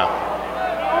coming up.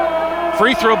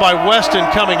 Free throw by Weston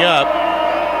coming up.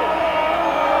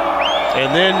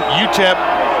 And then UTEP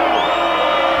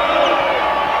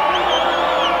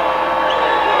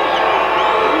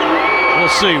we'll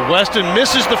see. Weston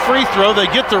misses the free throw. They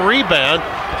get the rebound,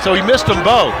 so he missed them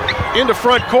both. Into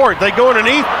front court. They go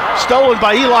underneath. Stolen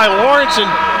by Eli Lawrence,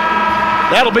 and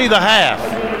that'll be the half.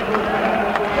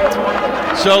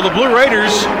 So the Blue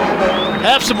Raiders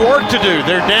have some work to do.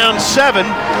 They're down 7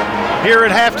 here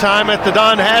at halftime at the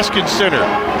Don Haskins Center.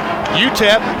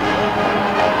 UTEP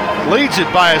leads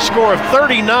it by a score of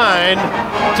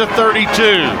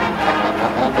 39-32.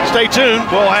 Stay tuned.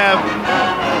 We'll have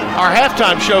our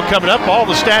halftime show coming up, all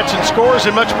the stats and scores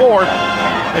and much more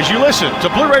as you listen to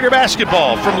Blue Raider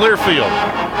basketball from Learfield.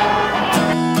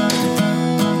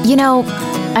 You know,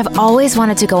 I've always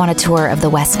wanted to go on a tour of the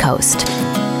West Coast.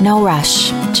 No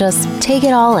rush, just take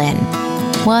it all in,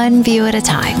 one view at a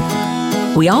time.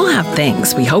 We all have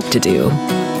things we hope to do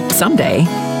someday.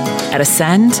 At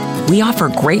Ascend, we offer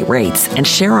great rates and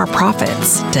share our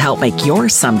profits to help make your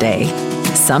someday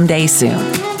soon.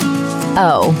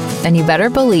 Oh, and you better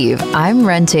believe I'm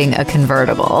renting a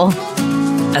convertible.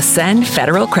 Ascend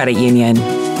Federal Credit Union.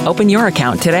 Open your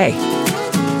account today.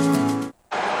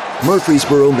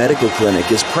 Murfreesboro Medical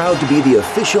Clinic is proud to be the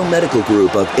official medical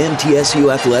group of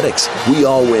MTSU Athletics. We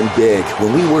all win big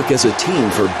when we work as a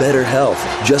team for better health.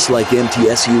 Just like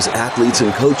MTSU's athletes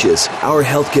and coaches, our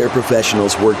healthcare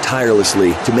professionals work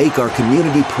tirelessly to make our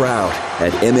community proud.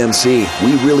 At MMC,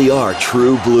 we really are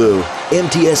true blue.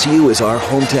 MTSU is our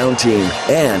hometown team,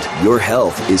 and your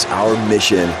health is our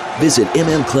mission. Visit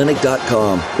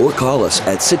mmclinic.com or call us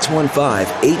at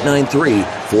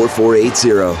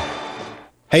 615-893-4480.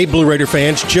 Hey, Blue Raider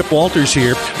fans, Chip Walters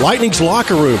here. Lightning's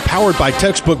Locker Room, powered by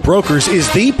Textbook Brokers,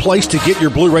 is the place to get your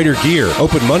Blue Raider gear.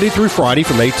 Open Monday through Friday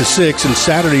from 8 to 6 and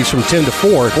Saturdays from 10 to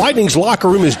 4. Lightning's Locker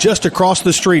Room is just across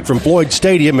the street from Floyd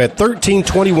Stadium at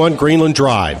 1321 Greenland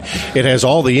Drive. It has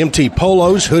all the MT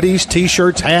polos, hoodies,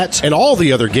 t-shirts, hats, and all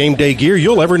the other game day gear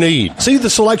you'll ever need. See the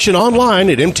selection online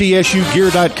at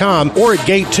mtsugear.com or at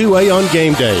Gate 2A on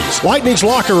game days. Lightning's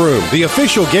Locker Room, the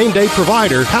official game day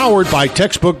provider, powered by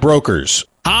Textbook Brokers.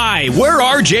 Hi, we're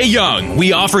RJ Young.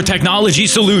 We offer technology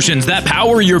solutions that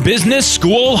power your business,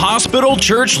 school, hospital,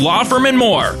 church, law firm, and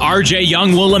more. RJ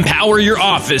Young will empower your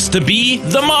office to be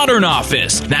the modern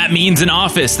office. That means an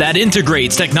office that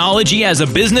integrates technology as a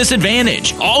business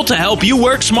advantage, all to help you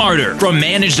work smarter. From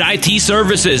managed IT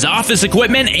services, office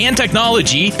equipment, and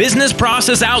technology, business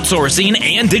process outsourcing,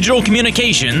 and digital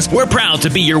communications, we're proud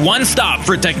to be your one-stop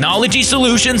for technology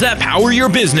solutions that power your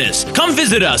business. Come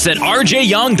visit us at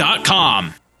rjyoung.com.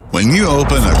 When you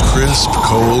open a crisp,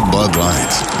 cold Bud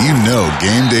Light, you know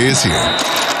game day is here.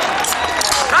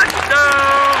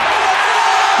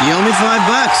 You owe me $5.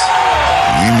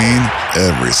 You mean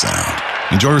every sound.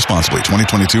 Enjoy responsibly.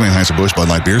 2022 Anheuser-Busch Bud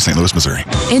Light Beer, St. Louis, Missouri.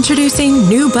 Introducing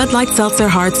new Bud Light Seltzer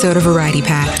Hard Soda Variety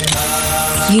Pack.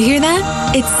 You hear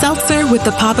that? It's seltzer with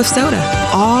the pop of soda,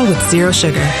 all with zero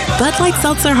sugar. Bud Light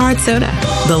Seltzer Hard Soda,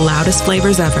 the loudest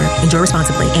flavors ever. Enjoy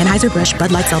responsibly. Anheuser-Busch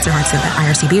Bud Light Seltzer Hard Soda,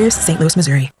 IRC Beers, St. Louis,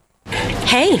 Missouri.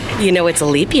 Hey, you know it's a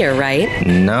leap year, right?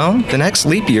 No, the next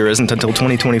leap year isn't until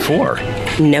 2024.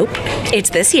 Nope, it's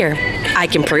this year. I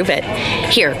can prove it.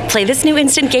 Here, play this new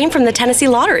instant game from the Tennessee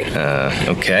Lottery.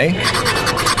 Okay.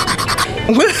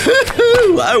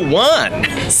 Woohoo! I won!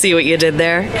 See what you did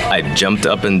there? I jumped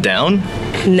up and down?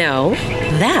 No,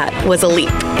 that was a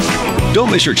leap. Don't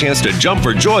miss your chance to jump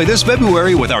for joy this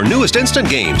February with our newest instant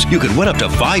games. You could win up to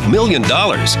 $5 million.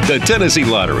 The Tennessee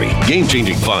Lottery.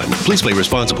 Game-changing fun. Please play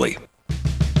responsibly.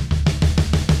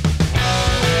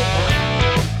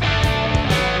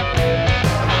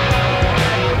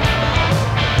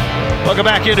 Welcome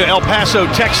back into El Paso,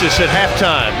 Texas at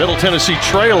halftime. Middle Tennessee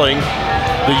trailing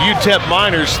the UTEP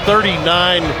Miners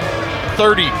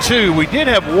 39-32. We did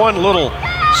have one little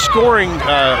scoring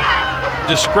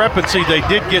discrepancy. They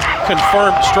did get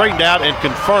confirmed, straightened out and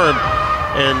confirmed,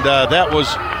 and that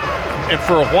was, and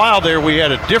for a while there we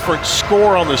had a different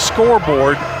score on the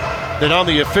scoreboard than on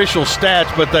the official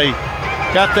stats, but they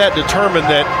got that determined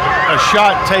that a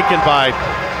shot taken by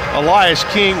Elias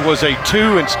King was a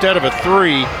 2 instead of a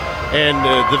 3, and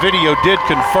the video did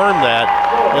confirm that,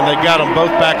 and they got them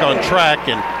both back on track,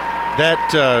 and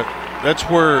that's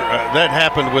where that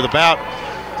happened with about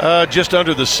just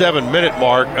under the 7-minute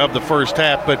mark of the first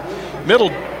half. But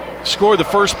Middle scored the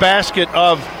first basket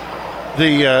of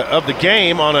the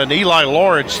game on an Eli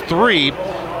Lawrence 3.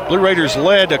 Blue Raiders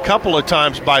led a couple of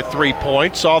times by 3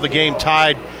 points, saw the game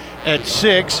tied at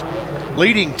 6,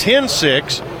 leading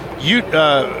 10-6.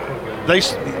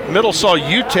 Middle saw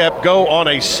UTEP go on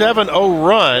a 7-0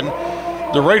 run.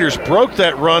 The Raiders broke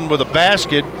that run with a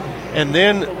basket and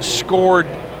then scored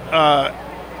 8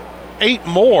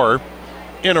 more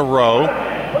in a row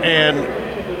and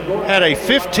had a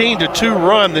 15-2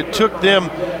 run that took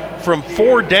them from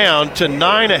 4 down to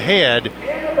 9 ahead.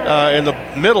 And the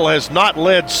Middle has not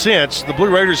led since. The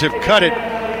Blue Raiders have cut it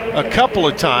a couple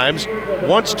of times,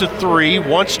 once to 3,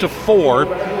 once to 4.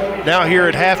 Now here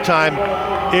at halftime,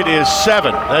 it is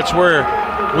 7. That's where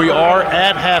we are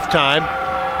at halftime.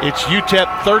 It's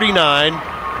UTEP 39,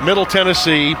 Middle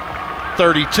Tennessee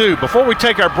 32. Before we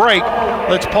take our break,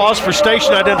 let's pause for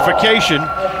station identification.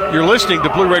 You're listening to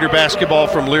Blue Raider basketball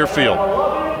from Learfield.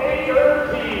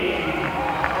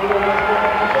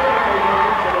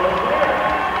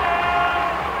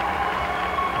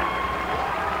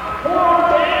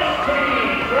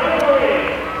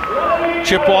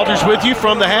 Chip Walters with you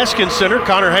from the Haskins Center.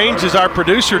 Connor Haynes is our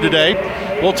producer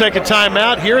today. We'll take a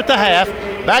timeout here at the half.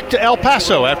 Back to El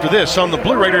Paso after this on the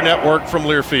Blue Raider Network from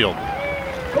Learfield.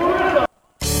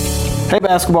 Hey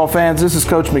basketball fans, this is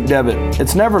Coach McDevitt.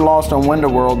 It's never lost on Window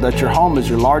World that your home is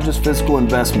your largest physical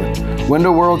investment.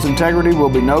 Window World's integrity will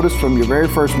be noticed from your very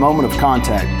first moment of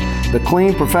contact. The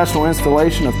clean, professional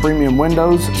installation of premium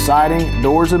windows, siding,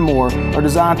 doors, and more are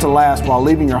designed to last while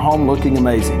leaving your home looking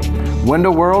amazing.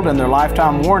 Window World and their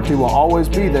lifetime warranty will always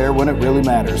be there when it really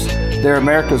matters. They're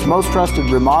America's most trusted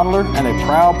remodeler and a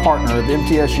proud partner of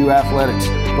MTSU Athletics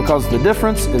because the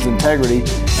difference is integrity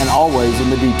and always in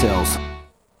the details.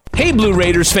 Hey Blue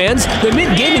Raiders fans, the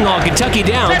Mint Gaming Hall Kentucky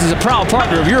Downs is a proud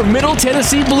partner of your Middle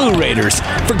Tennessee Blue Raiders.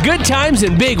 For good times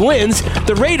and big wins,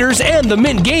 the Raiders and the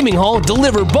Mint Gaming Hall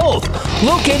deliver both.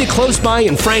 Located close by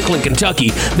in Franklin,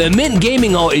 Kentucky, the Mint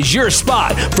Gaming Hall is your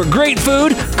spot for great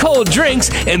food, cold drinks,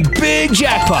 and big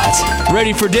jackpots.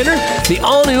 Ready for dinner? The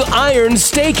all-new Iron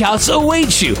Steakhouse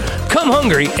awaits you. Come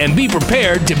hungry and be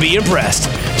prepared to be impressed.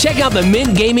 Check out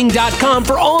themintgaming.com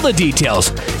for all the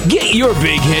details. Get your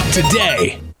big hit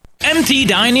today. MT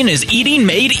Dining is eating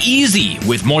made easy.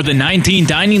 With more than 19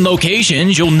 dining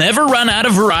locations, you'll never run out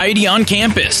of variety on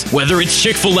campus. Whether it's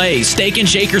Chick-fil-A, Steak and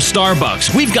Shake, or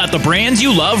Starbucks, we've got the brands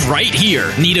you love right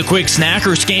here. Need a quick snack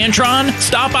or Scantron?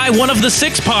 Stop by one of the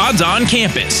 6 pods on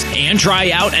campus and try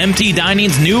out MT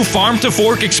Dining's new Farm to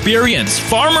Fork experience.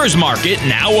 Farmers Market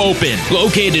now open.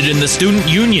 Located in the Student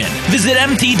Union. Visit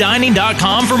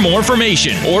mtdining.com for more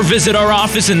information or visit our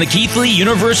office in the Keithley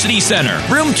University Center,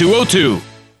 room 202.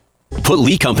 Put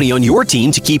Lee Company on your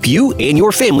team to keep you and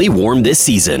your family warm this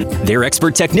season. Their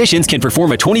expert technicians can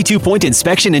perform a 22-point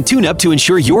inspection and tune-up to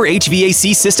ensure your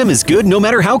HVAC system is good no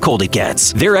matter how cold it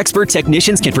gets. Their expert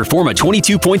technicians can perform a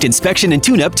 22-point inspection and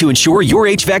tune-up to ensure your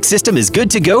HVAC system is good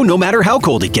to go no matter how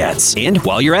cold it gets. And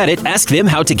while you're at it, ask them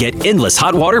how to get endless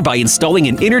hot water by installing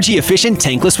an energy-efficient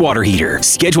tankless water heater.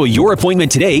 Schedule your appointment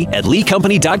today at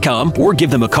leecompany.com or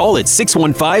give them a call at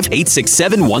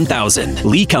 615-867-1000.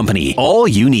 Lee Company, all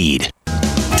you need.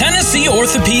 Tennessee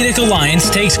Orthopedic Alliance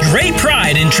takes great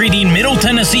pride in treating Middle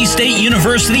Tennessee State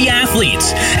University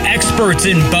athletes. Experts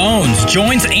in bones,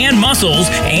 joints, and muscles,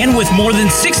 and with more than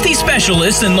 60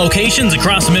 specialists in locations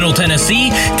across Middle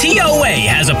Tennessee, TOA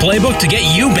has a playbook to get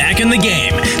you back in the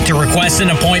game. To request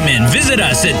an appointment, visit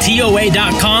us at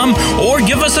TOA.com or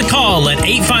give us a call at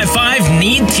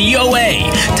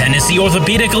 855-NEED-TOA. Tennessee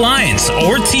Orthopedic Alliance,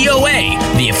 or TOA,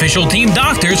 the official team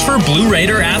doctors for Blue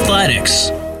Raider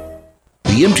Athletics.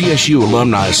 The MTSU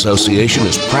Alumni Association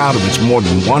is proud of its more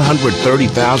than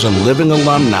 130,000 living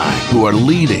alumni who are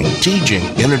leading, teaching,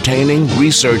 entertaining,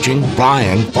 researching,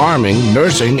 flying, farming,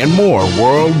 nursing, and more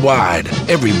worldwide.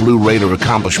 Every Blue Raider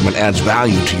accomplishment adds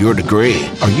value to your degree.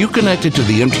 Are you connected to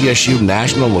the MTSU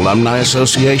National Alumni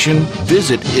Association?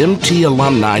 Visit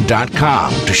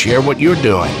mtalumni.com to share what you're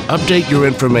doing, update your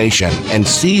information, and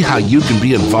see how you can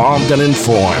be involved and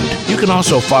informed. You can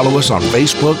also follow us on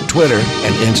Facebook, Twitter,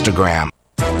 and Instagram.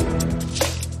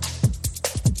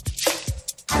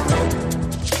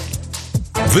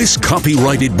 This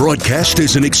copyrighted broadcast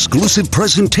is an exclusive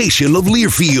presentation of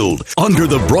Learfield under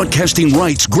the broadcasting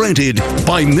rights granted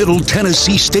by Middle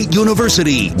Tennessee State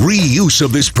University. Reuse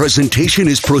of this presentation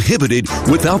is prohibited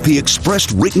without the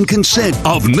expressed written consent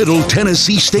of Middle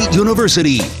Tennessee State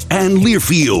University and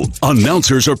Learfield.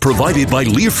 Announcers are provided by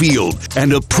Learfield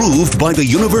and approved by the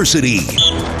university.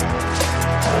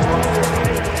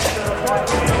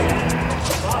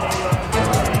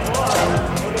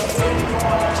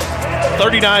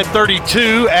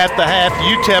 39-32 at the half.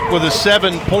 UTEP with a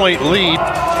 7-point lead.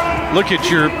 Look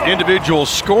at your individual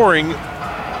scoring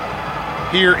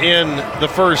here in the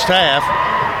first half.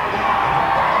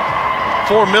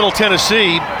 For Middle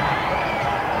Tennessee,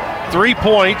 3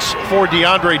 points for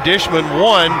DeAndre Dishman,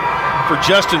 1 for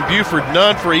Justin Buford,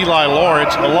 none for Eli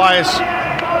Lawrence. Elias,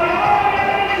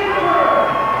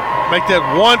 make that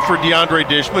 1 for DeAndre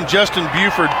Dishman. Justin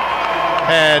Buford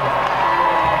had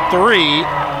 3.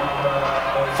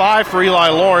 5 for Eli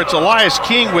Lawrence. Elias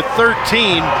King with 13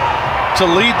 to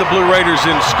lead the Blue Raiders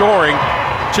in scoring.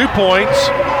 2 points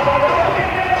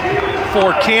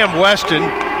for Cam Weston,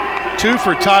 2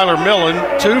 for Tyler Millen,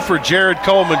 2 for Jared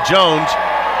Coleman-Jones,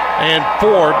 and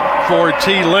 4 for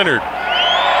T. Leonard.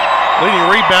 Leading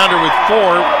rebounder with 4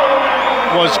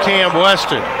 was Cam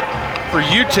Weston. For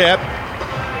UTEP,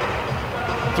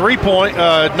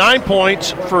 9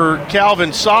 points for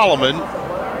Calvin Solomon,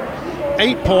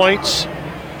 8 points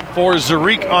for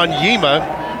Zarik Onyema.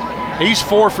 He's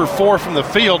 4 for 4 from the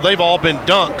field. They've all been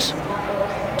dunks.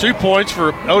 2 points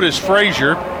for Otis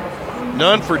Frazier,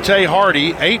 none for Tay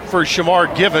Hardy, 8 for Shamar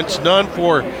Givens, none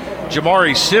for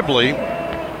Jamari Sibley.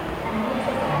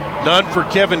 None for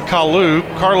Kevin Kalu.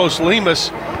 Carlos Lemus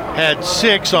had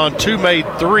 6 on 2 made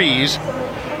threes,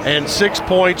 and 6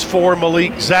 points for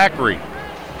Malik Zachary.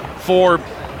 For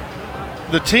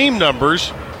the team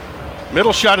numbers,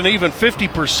 Middle shot an even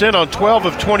 50% on 12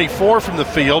 of 24 from the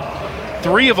field,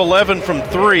 3 of 11 from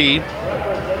 3,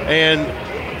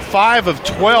 and 5 of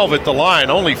 12 at the line.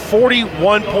 Only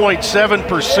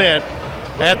 41.7%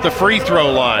 at the free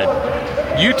throw line.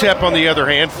 UTEP, on the other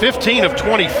hand, 15 of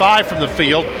 25 from the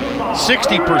field,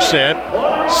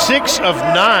 60%, 6 of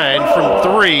 9 from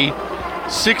 3,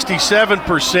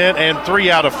 67%, and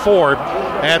 3 out of 4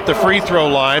 at the free throw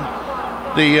line.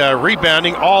 The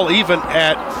rebounding all even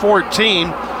at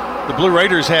 14. The Blue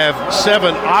Raiders have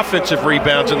 7 offensive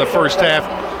rebounds in the first half.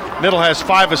 Middle has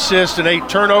 5 assists and 8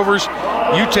 turnovers.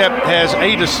 UTEP has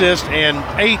 8 assists and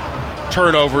 8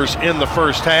 turnovers in the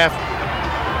first half.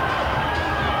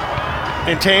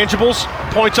 Intangibles,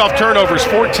 points off turnovers,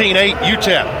 14-8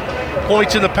 UTEP.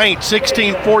 Points in the paint,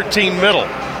 16-14 Middle.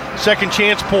 Second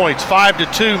chance points,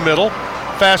 5-2 Middle.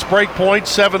 Fast break points,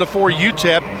 7-4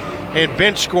 UTEP. And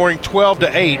bench scoring,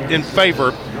 12-8 in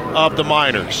favor of the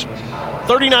Miners.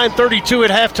 39-32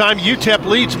 at halftime. UTEP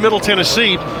leads Middle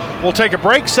Tennessee. We'll take a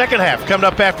break. Second half coming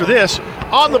up after this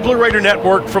on the Blue Raider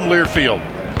Network from Learfield.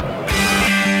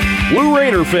 Blue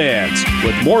Raider fans,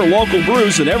 with more local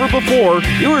brews than ever before,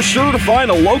 you are sure to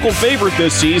find a local favorite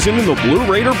this season in the Blue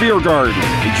Raider Beer Garden.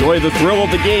 Enjoy the thrill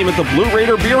of the game at the Blue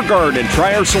Raider Beer Garden and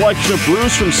try our selection of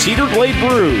brews from Cedar Glade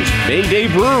Brews, Mayday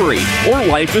Brewery, or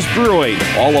Life is Brewing.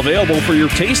 All available for your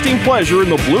tasting pleasure in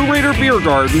the Blue Raider Beer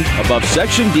Garden above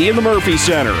Section D in the Murphy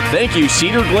Center. Thank you,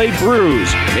 Cedar Glade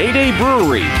Brews, Mayday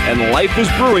Brewery, and Life is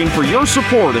Brewing for your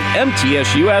support of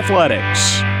MTSU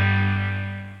Athletics.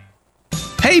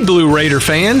 Hey Blue Raider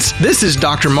fans, this is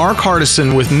Dr. Mark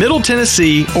Hardison with Middle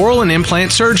Tennessee Oral and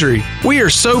Implant Surgery. We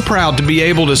are so proud to be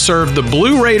able to serve the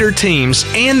Blue Raider teams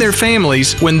and their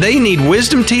families when they need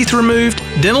wisdom teeth removed,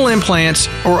 dental implants,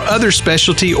 or other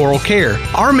specialty oral care.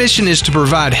 Our mission is to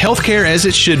provide health care as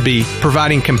it should be,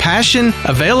 providing compassion,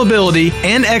 availability,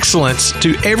 and excellence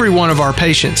to every one of our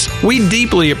patients. We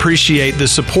deeply appreciate the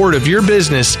support of your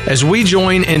business as we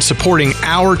join in supporting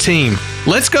our team.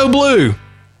 Let's go Blue!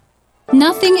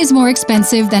 Nothing is more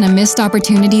expensive than a missed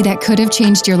opportunity that could have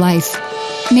changed your life.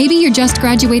 Maybe you're just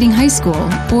graduating high school,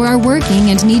 or are working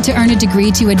and need to earn a degree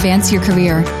to advance your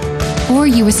career. Or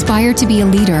you aspire to be a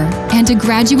leader, and a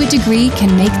graduate degree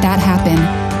can make that happen.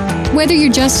 Whether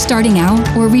you're just starting out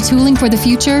or retooling for the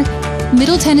future,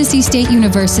 Middle Tennessee State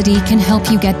University can help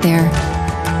you get there.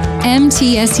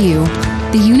 MTSU,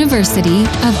 the University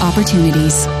of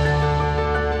Opportunities.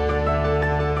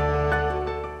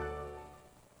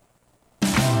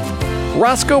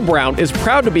 Roscoe Brown is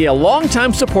proud to be a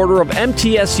longtime supporter of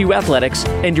MTSU Athletics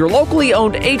and your locally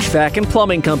owned HVAC and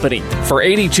plumbing company. For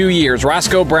 82 years,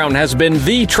 Roscoe Brown has been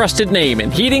the trusted name in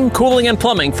heating, cooling, and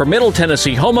plumbing for Middle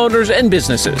Tennessee homeowners and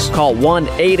businesses. Call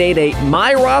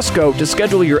 1-888-MY-ROSCOE to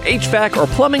schedule your HVAC or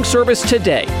plumbing service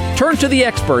today. Turn to the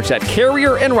experts at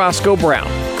Carrier and Roscoe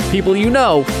Brown. People you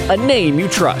know, a name you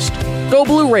trust. Go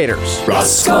Blue Raiders.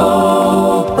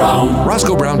 Roscoe Brown.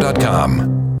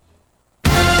 RoscoeBrown.com.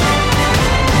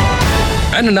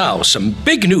 And now, some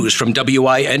big news from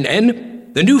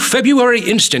WINN. The new February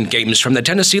instant games from the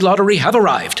Tennessee Lottery have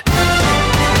arrived.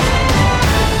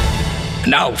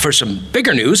 Now, for some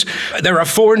bigger news, there are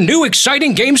 4 new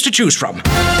exciting games to choose from.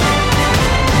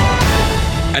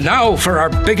 And now, for our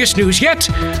biggest news yet,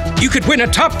 you could win a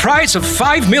top prize of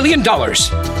 $5 million.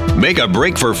 Make a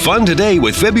break for fun today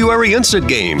with February instant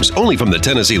games, only from the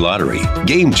Tennessee Lottery.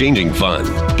 Game-changing fun.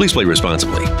 Please play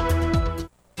responsibly.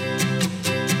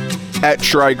 At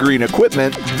Tri-Green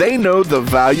Equipment, they know the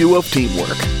value of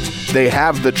teamwork. They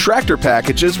have the tractor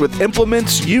packages with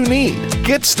implements you need.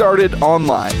 Get started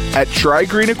online at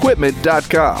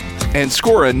TriGreenEquipment.com and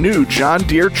score a new John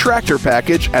Deere tractor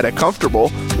package at a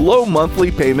comfortable, low monthly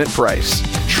payment price.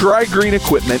 Tri-Green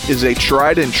Equipment is a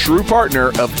tried and true partner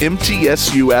of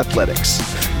MTSU Athletics.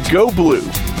 Go Blue!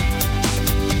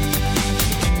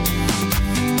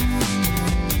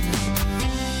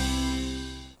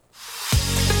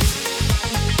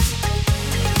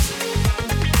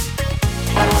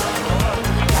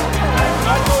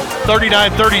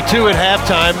 (39-32) at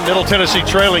halftime. Middle Tennessee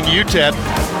trailing UTEP.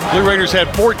 Blue Raiders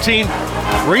had 14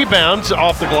 rebounds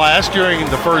off the glass during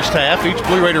the first half. Each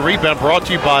Blue Raider rebound brought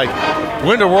to you by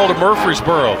Window World of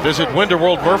Murfreesboro. Visit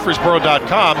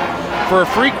windowworldmurfreesboro.com for a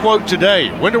free quote today.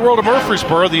 Window World of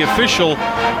Murfreesboro, the official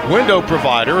window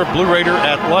provider of Blue Raider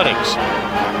Athletics.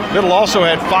 Middle also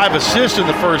had 5 assists in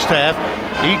the first half.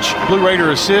 Each Blue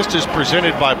Raider assist is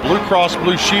presented by Blue Cross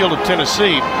Blue Shield of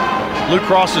Tennessee. Blue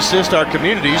Cross assists our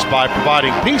communities by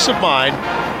providing peace of mind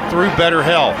through better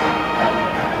health.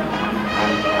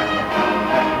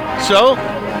 So,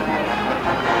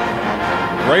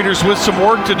 Raiders with some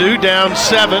work to do, down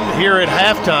 7 here at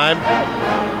halftime.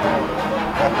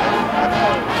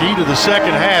 Key to the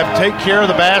second half, take care of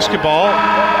the basketball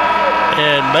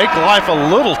and make life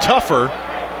a little tougher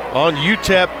on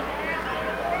UTEP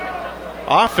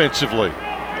offensively.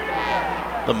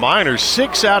 The Miners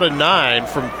 6 out of 9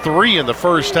 from 3 in the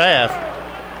first half.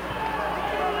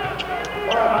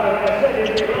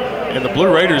 And the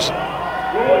Blue Raiders,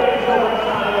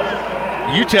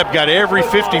 UTEP got every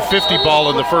 50-50 ball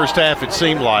in the first half, it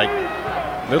seemed like.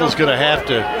 Middle's going to have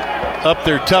to up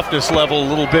their toughness level a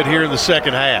little bit here in the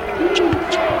second half.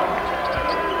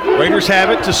 Raiders have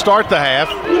it to start the half.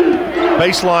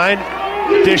 Baseline,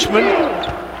 Dishman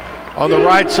on the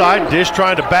right side. Dish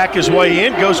trying to back his way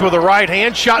in, goes with a right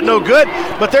hand, shot no good,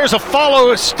 but there's a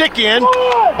follow stick in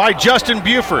by Justin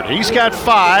Buford. He's got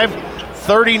 5,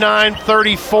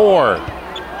 39-34.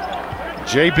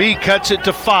 JB cuts it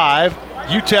to 5,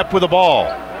 UTEP with the ball.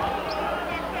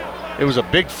 It was a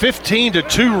big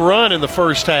 15-2 run in the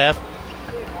first half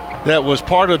that was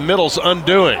part of Middle's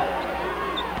undoing.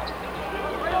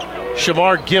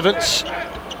 Shamar Givens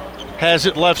has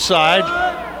it left side,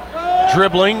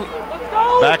 dribbling,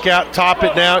 back out top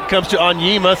it now. It comes to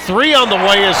Onyema. 3 on the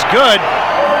way is good.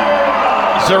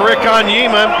 Zarik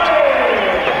Onyema,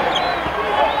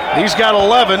 he's got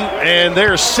 11, and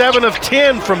they're 7 of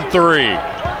 10 from 3.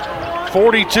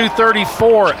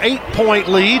 42-34, 8-point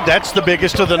lead. That's the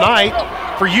biggest of the night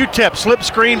for UTEP. Slip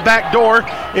screen, back door.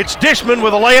 It's Dishman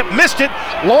with a layup, missed it.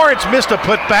 Lawrence missed a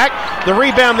putback. The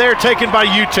rebound there taken by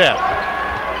UTEP.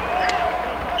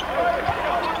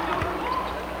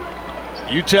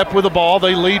 UTEP with the ball,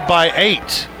 they lead by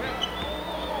 8.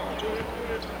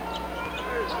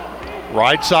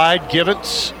 Right side,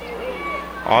 Givens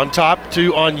on top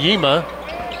to Onyema.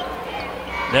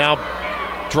 Now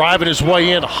driving his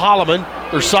way in, Solomon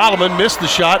missed the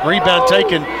shot. Rebound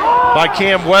taken by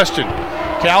Cam Weston.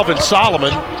 Calvin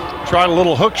Solomon tried a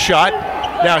little hook shot.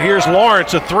 Now here's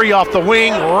Lawrence, a 3 off the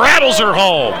wing, rattles her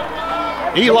home.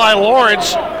 Eli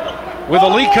Lawrence with a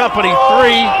Lee Company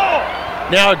 3.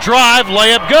 Now a drive,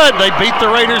 layup good. They beat the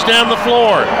Raiders down the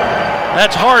floor.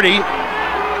 That's Hardy.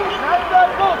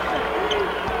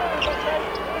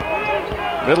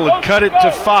 Middle had cut it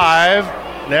to 5.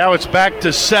 Now it's back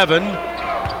to 7.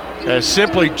 As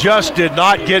simply just did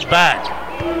not get back.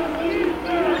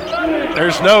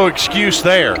 There's no excuse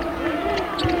there.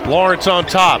 Lawrence on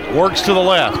top, works to the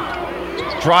left.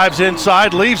 Drives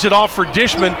inside, leaves it off for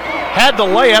Dishman. Had the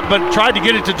layup, but tried to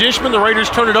get it to Dishman. The Raiders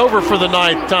turn it over for the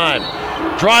 9th time.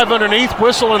 Drive underneath,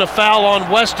 whistle and a foul on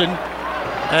Weston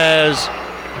as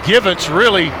Givens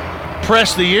really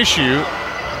pressed the issue.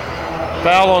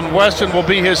 Foul on Weston will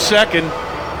be his second,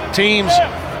 team's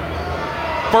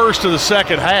first of the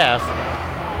second half.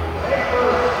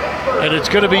 And it's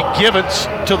going to be Givens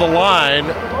to the line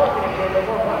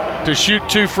to shoot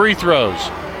 2 free throws.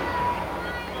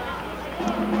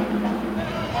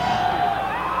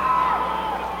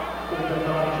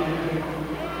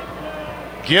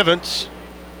 Givens,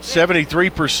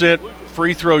 73%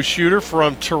 free throw shooter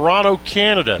from Toronto,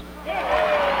 Canada.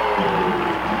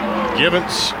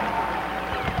 Givens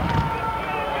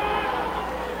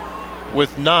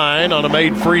with 9 on a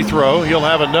made free throw. He'll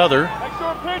have another.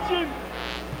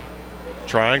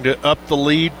 Trying to up the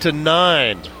lead to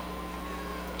 9.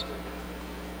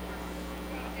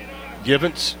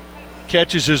 Givens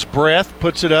catches his breath,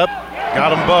 puts it up,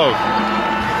 got them both.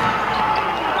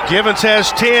 Givens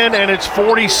has 10, and it's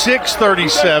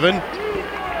 46-37.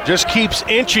 Just keeps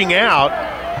inching out.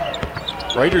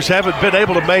 Raiders haven't been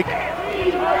able to make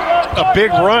a big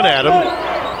run at him.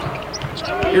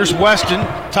 Here's Weston,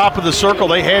 top of the circle.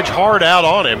 They hedge hard out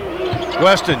on him.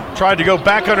 Weston tried to go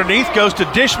back underneath, goes to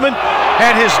Dishman.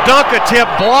 Had his dunk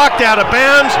attempt blocked out of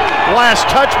bounds. Last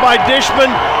touch by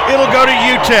Dishman. It'll go to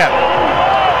UTEP.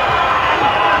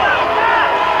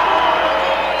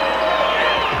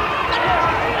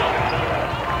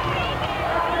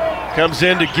 Comes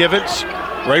into Givens.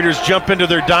 Raiders jump into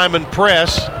their diamond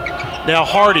press. Now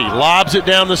Hardy lobs it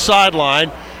down the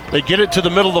sideline. They get it to the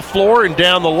middle of the floor and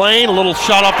down the lane. A little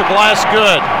shot off the glass,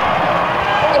 good.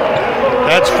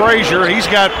 That's Frazier. He's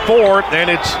got 4, and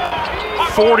it's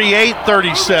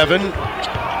 48-37.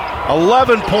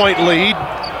 11-point lead.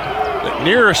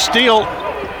 Near a steal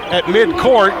at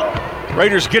midcourt.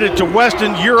 Raiders get it to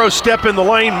Weston. Euro step in the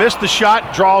lane, missed the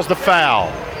shot, draws the foul.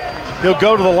 He'll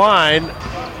go to the line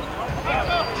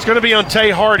It's going to be on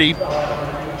Tay Hardy,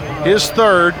 his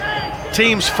third,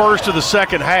 team's first of the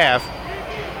second half.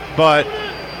 But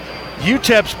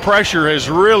UTEP's pressure has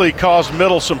really caused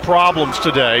Middle some problems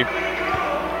today.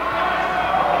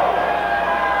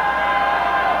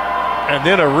 And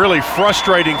then a really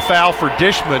frustrating foul for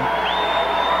Dishman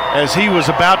as he was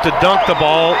about to dunk the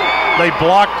ball. They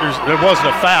blocked. It wasn't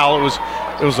a foul.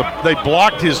 They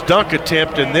blocked his dunk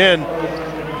attempt and then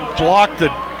blocked the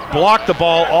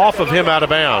ball off of him out of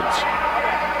bounds.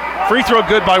 Free throw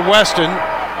good by Weston.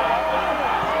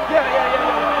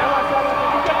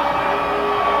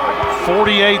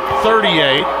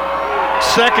 48-38.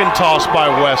 Second toss by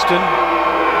Weston.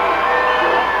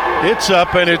 It's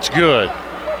up and it's good.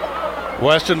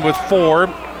 Weston with 4.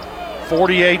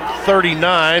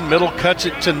 48-39. Middle cuts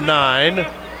it to 9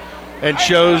 and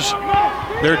shows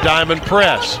their diamond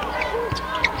press.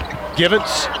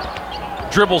 Givens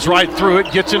dribbles right through it,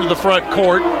 gets into the front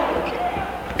court,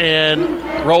 and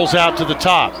rolls out to the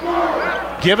top.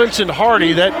 Givens and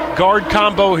Hardy, that guard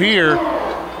combo here,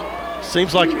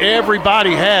 seems like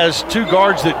everybody has two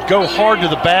guards that go hard to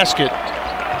the basket.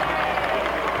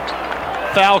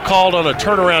 Foul called on a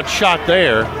turnaround shot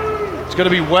there. It's going to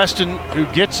be Weston who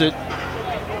gets it.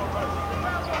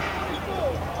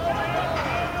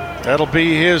 That'll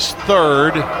be his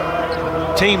third,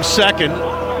 team second.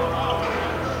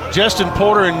 Justin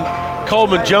Porter and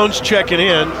Coleman Jones checking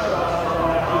in,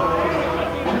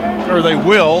 or they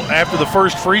will after the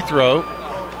first free throw.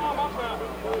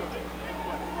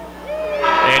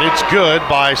 And it's good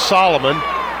by Solomon.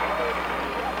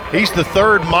 He's the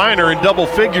third minor in double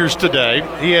figures today.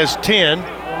 He has 10.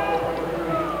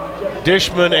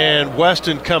 Dishman and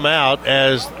Weston come out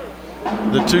as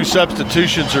the two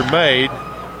substitutions are made.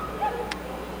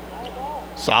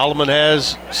 Solomon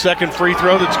has second free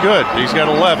throw that's good. He's got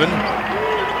 11.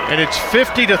 And it's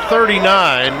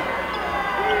 50-39.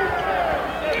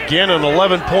 Again, an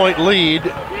 11-point lead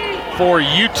for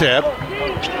UTEP.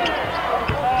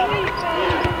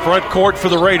 Front court for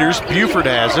the Raiders. Buford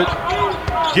has it.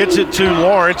 Gets it to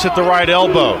Lawrence at the right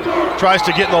elbow. Tries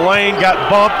to get in the lane, got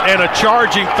bumped, and a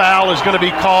charging foul is going to be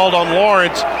called on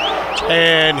Lawrence.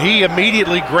 And he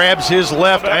immediately grabs his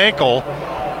left ankle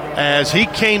as he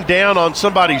came down on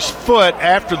somebody's foot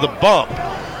after the bump.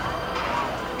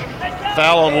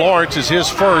 Foul on Lawrence is his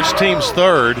first, team's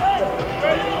third.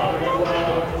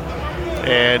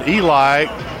 And Eli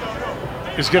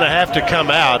is going to have to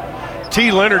come out.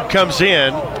 T. Leonard comes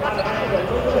in.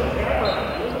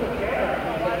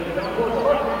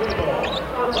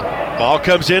 Ball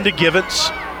comes into Givens.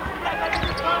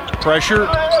 Pressure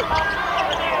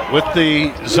with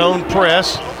the zone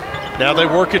press. Now they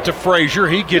work it to Frazier.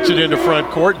 He gets it into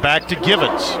front court, back to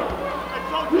Givens.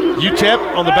 UTEP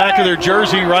on the back of their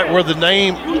jersey, right where the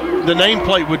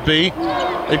nameplate would be.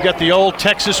 They've got the old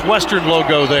Texas Western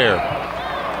logo there.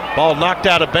 Ball knocked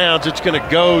out of bounds. It's going to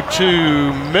go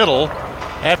to Middle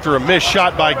after a missed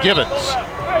shot by Givens.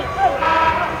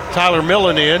 Tyler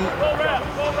Millen in.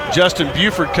 Justin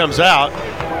Buford comes out.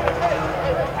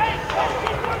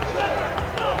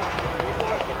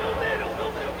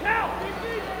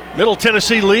 Middle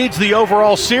Tennessee leads the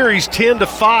overall series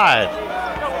 10-5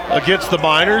 against the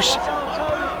Miners.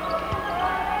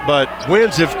 But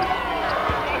wins have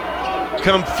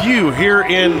come few here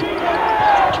in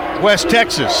West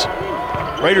Texas.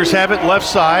 Raiders have it left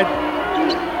side.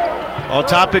 On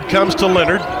top it comes to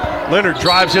Leonard. Leonard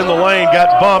drives in the lane,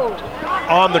 got bumped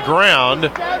on the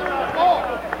ground.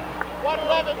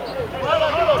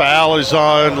 Foul is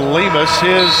on Lemus,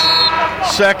 his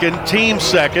second, team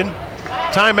second.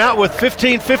 Timeout with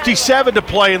 15:57 to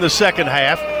play in the second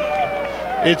half.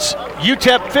 It's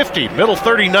UTEP 50, Middle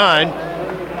 39.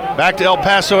 Back to El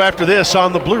Paso after this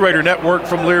on the Blue Raider Network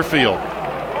from Learfield.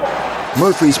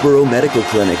 Murfreesboro Medical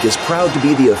Clinic is proud to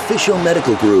be the official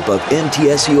medical group of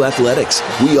MTSU Athletics.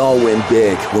 We all win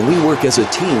big when we work as a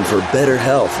team for better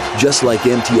health. Just like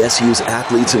MTSU's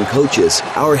athletes and coaches,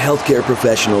 our healthcare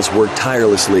professionals work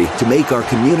tirelessly to make our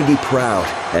community proud.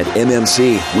 At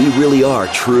MMC, we really are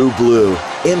true blue.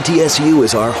 MTSU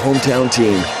is our hometown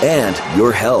team, and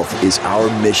your health is our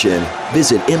mission.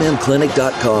 Visit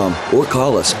mmclinic.com or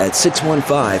call us at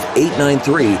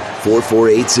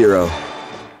 615-893-4480.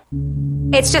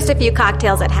 It's just a few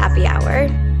cocktails at happy hour.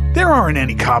 There aren't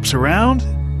any cops around.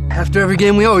 After every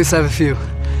game, we always have a few.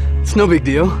 It's no big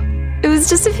deal. It was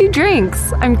just a few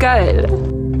drinks. I'm good.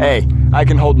 Hey, I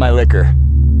can hold my liquor.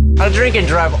 I drink and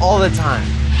drive all the time.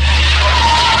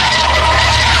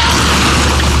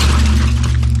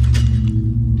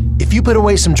 If you put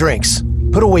away some drinks,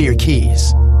 put away your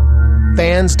keys.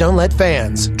 Fans don't let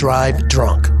fans drive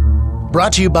drunk.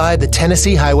 Brought to you by the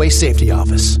Tennessee Highway Safety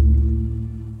Office.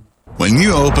 When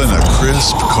you open a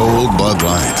crisp, cold Bud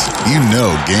Light, you know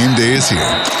game day is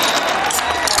here.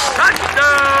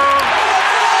 Touchdown!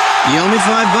 You owe me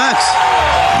 $5.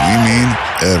 We mean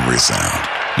every sound.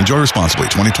 Enjoy responsibly.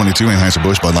 2022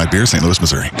 Anheuser-Busch Bud Light Beer, St. Louis,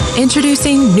 Missouri.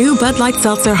 Introducing new Bud Light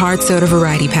Seltzer Hard Soda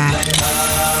Variety Pack.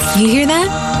 You hear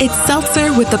that? It's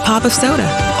seltzer with the pop of soda,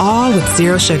 all with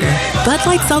zero sugar. Bud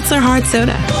Light Seltzer Hard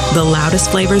Soda, the loudest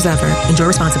flavors ever. Enjoy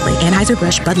responsibly.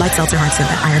 Anheuser-Busch Bud Light Seltzer Hard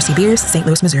Soda, IRC Beers, St.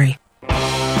 Louis, Missouri.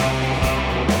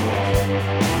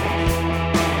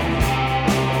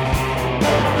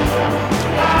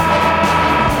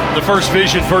 The First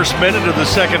Vision first minute of the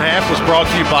second half was brought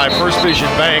to you by First Vision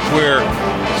Bank, where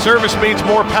service means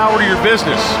more power to your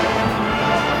business.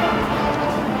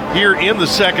 Here in the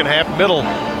second half, Middle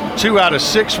 2 out of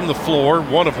 6 from the floor,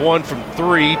 1 of 1 from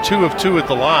 3, 2 of 2 at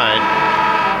the line.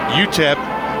 UTEP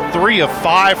 3 of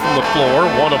 5 from the floor,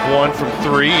 1 of 1 from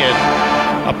 3, and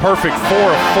a perfect 4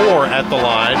 of 4 at the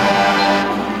line.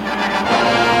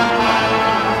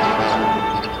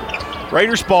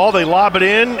 Raiders ball, they lob it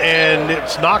in, and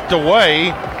it's knocked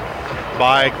away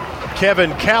by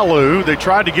Kevin Kalu. They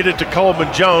tried to get it to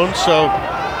Coleman Jones, so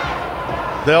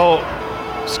they'll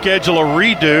schedule a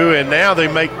redo, and now they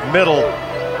make Middle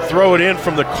throw it in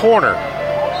from the corner.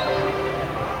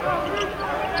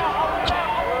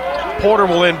 Porter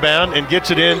will inbound and gets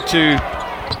it into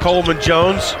Coleman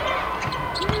Jones.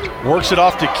 Works it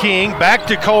off to King, back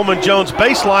to Coleman Jones,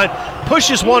 baseline,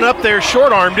 pushes one up there,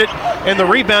 short-armed it, and the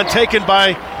rebound taken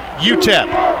by UTEP.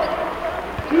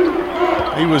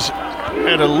 He was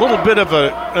at a little bit of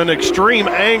an extreme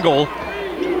angle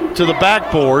to the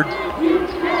backboard.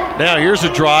 Now here's a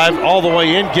drive all the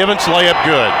way in, Givens layup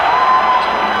good.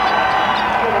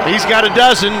 He's got a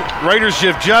dozen. Raiders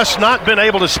have just not been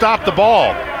able to stop the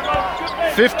ball.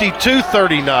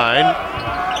 52-39.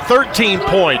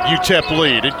 13-point UTEP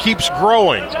lead. It keeps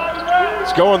growing.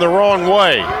 It's going the wrong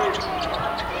way.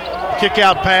 Kick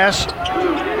out pass.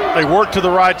 They work to the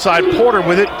right side. Porter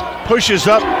with it. Pushes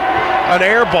up an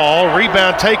air ball.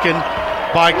 Rebound taken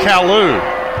by Kalu.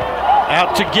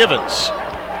 Out to Givens.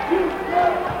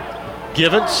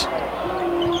 Givens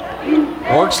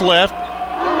works left.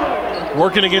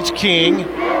 Working against King.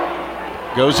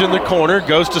 Goes in the corner.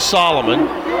 Goes to Solomon.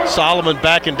 Solomon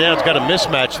backing down. He's got a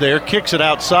mismatch there. Kicks it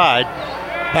outside.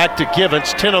 Back to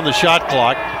Givens. 10 on the shot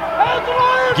clock.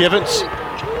 Givens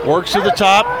works to the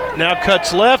top. Now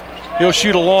cuts left. He'll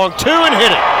shoot a long 2 and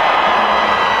hit it.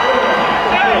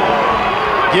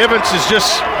 Givens has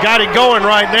just got it going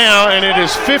right now, and it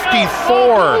is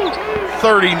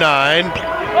 54-39.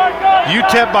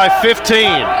 UTEP by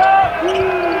 15.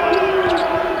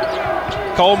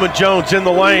 Coleman Jones in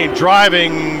the lane,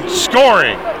 driving,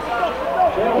 scoring.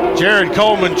 Jared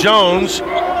Coleman Jones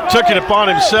took it upon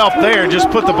himself there and just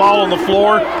put the ball on the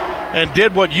floor and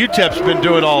did what UTEP's been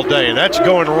doing all day, and that's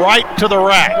going right to the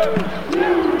rack.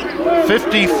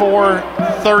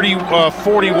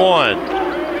 54-41.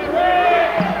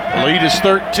 The lead is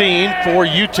 13 for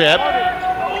UTEP.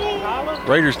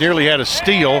 Raiders nearly had a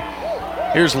steal.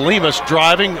 Here's Lemus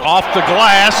driving off the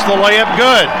glass, the layup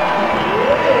good.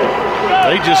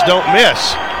 They just don't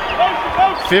miss.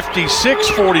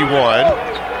 56-41.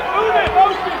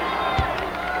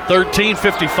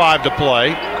 13:55 to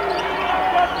play.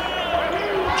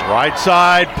 Right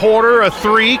side, Porter, a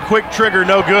 3, quick trigger,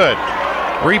 no good.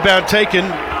 Rebound taken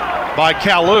by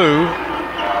Kalu.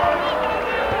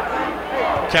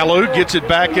 Kalu gets it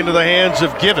back into the hands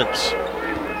of Givens.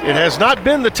 It has not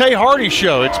been the Tay Hardy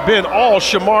show. It's been all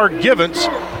Shamar Givens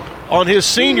on his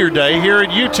senior day here at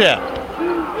UTEP.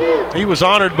 He was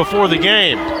honored before the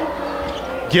game.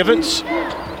 Givens,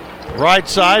 right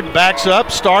side, backs up,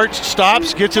 starts,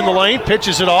 stops, gets in the lane,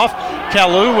 pitches it off.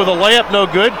 Kalu with a layup, no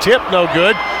good. Tip, no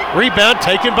good. Rebound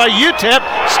taken by UTEP.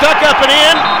 Stuck up and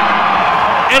in.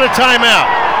 And a timeout.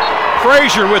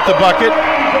 Frazier with the bucket.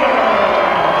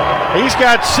 He's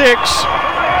got 6.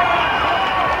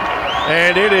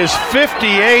 And it is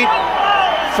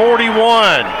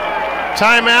 58-41.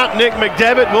 Timeout. Nick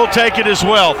McDevitt will take it as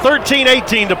well.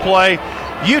 13:18 to play.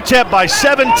 UTEP by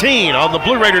 17 on the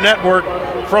Blue Raider Network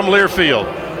from Learfield.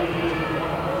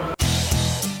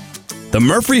 The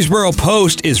Murfreesboro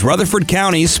Post is Rutherford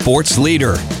County's sports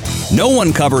leader. No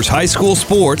one covers high school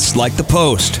sports like the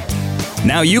Post.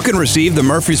 Now you can receive the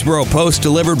Murfreesboro Post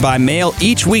delivered by mail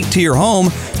each week to your home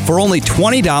for only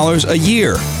 $20 a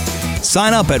year.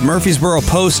 Sign up at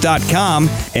murfreesboropost.com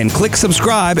and click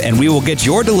subscribe, and we will get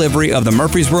your delivery of the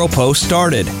Murfreesboro Post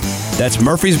started. That's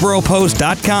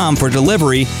murfreesboropost.com for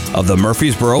delivery of the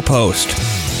Murfreesboro Post.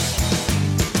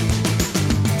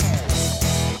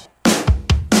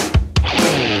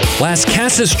 Las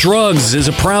Casas Drugs is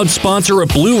a proud sponsor of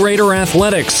Blue Raider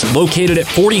Athletics, located at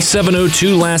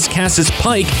 4702 Las Casas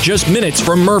Pike, just minutes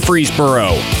from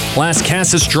Murfreesboro. Las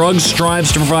Casas Drugs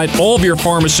strives to provide all of your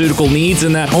pharmaceutical needs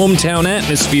in that hometown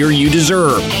atmosphere you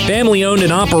deserve. Family-owned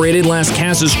and operated, Las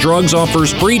Casas Drugs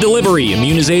offers free delivery,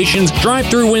 immunizations,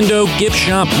 drive-through window, gift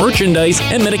shop, merchandise,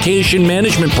 and medication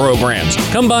management programs.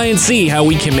 Come by and see how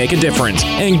we can make a difference.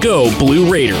 And go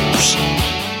Blue Raiders.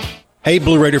 Hey,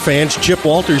 Blue Raider fans, Chip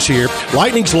Walters here.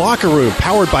 Lightning's Locker Room,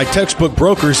 powered by Textbook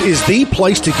Brokers, is the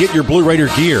place to get your Blue Raider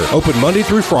gear. Open Monday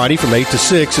through Friday from 8 to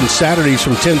 6 and Saturdays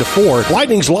from 10 to 4.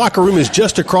 Lightning's Locker Room is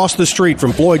just across the street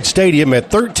from Floyd Stadium at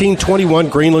 1321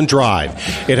 Greenland Drive.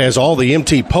 It has all the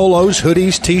MT polos,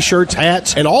 hoodies, t-shirts,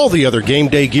 hats, and all the other game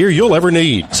day gear you'll ever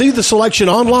need. See the selection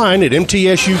online at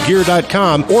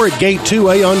mtsugear.com or at Gate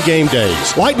 2A on game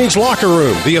days. Lightning's Locker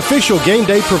Room, the official game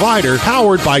day provider,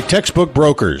 powered by Textbook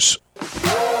Brokers.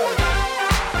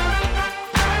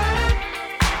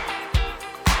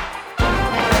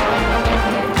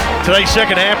 Today's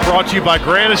second half brought to you by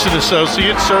Grannis &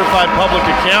 Associates, certified public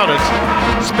accountants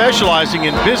specializing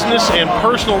in business and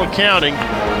personal accounting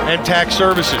and tax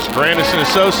services. Grannis &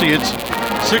 Associates,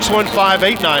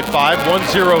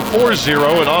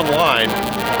 615-895-1040 and online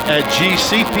at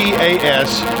gcpas.com.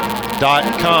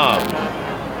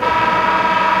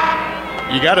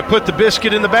 You got to put the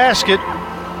biscuit in the basket.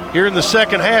 Here in the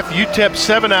second half, UTEP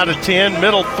 7 out of 10,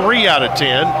 Middle 3 out of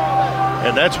 10.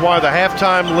 And that's why the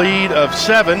halftime lead of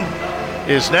 7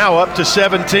 is now up to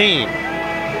 17.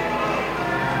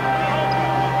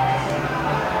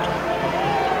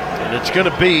 And it's going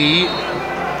to be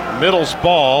Middle's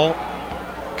ball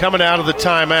coming out of the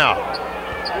timeout.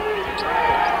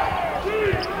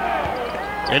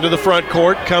 Into the front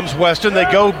court comes Weston. They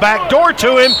go back door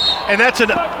to him, and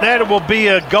that will be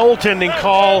a goaltending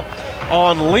call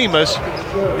on Lemus.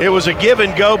 It was a give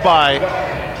and go by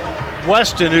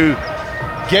Weston, who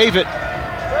gave it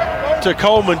to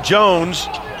Coleman Jones,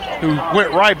 who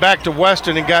went right back to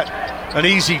Weston and got an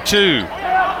easy 2.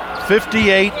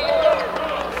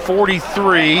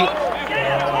 58-43.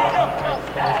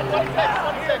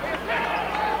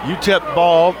 UTEP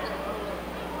ball.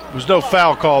 There was no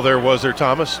foul call there, was there,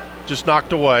 Thomas? Just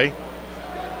knocked away.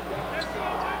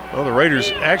 Well, the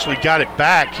Raiders actually got it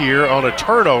back here on a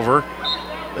turnover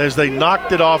as they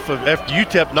knocked it off of after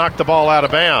UTEP knocked the ball out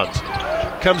of bounds.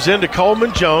 Comes into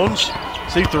Coleman Jones.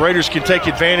 See if the Raiders can take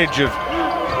advantage of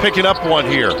picking up one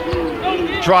here.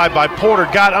 Drive by Porter,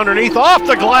 got underneath, off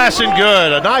the glass and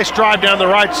good. A nice drive down the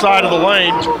right side of the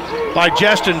lane by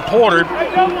Justin Porter.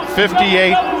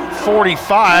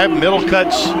 58-45. Middle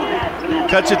cuts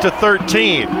it to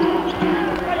 13.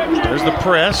 There's the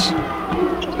press.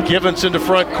 Givens into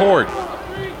front court.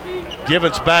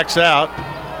 Givens backs out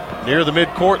near the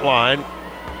midcourt line.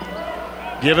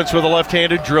 Givens with a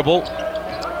left-handed dribble.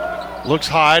 Looks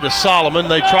high to Solomon.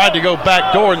 They tried to go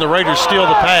back door, and the Raiders steal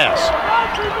the pass.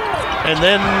 And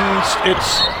then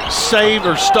it's saved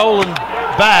or stolen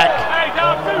back.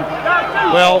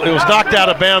 Well, it was knocked out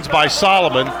of bounds by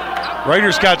Solomon.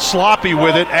 Raiders got sloppy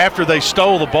with it after they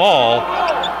stole the ball,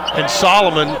 and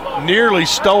Solomon nearly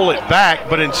stole it back,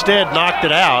 but instead knocked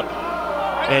it out.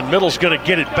 And Middle's going to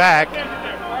get it back.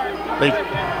 They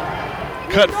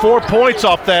cut 4 points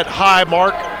off that high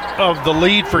mark of the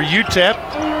lead for UTEP.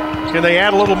 Can they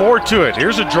add a little more to it?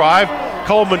 Here's a drive.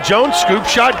 Coleman Jones scoop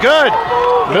shot, good.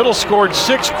 Middle scored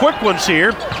 6 quick ones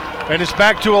here, and it's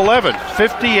back to 11.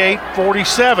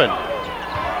 58-47.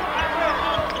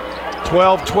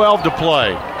 12-12 to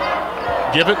play.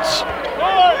 Givens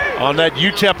on that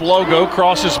UTEP logo,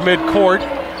 crosses midcourt,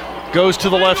 goes to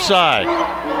the left side.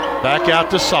 Back out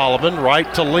to Solomon,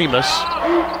 right to Lemus.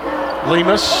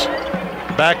 Lemus,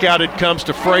 back out it comes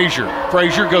to Frazier.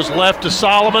 Frazier goes left to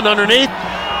Solomon underneath.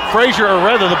 Frazier, or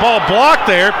rather the ball blocked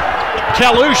there.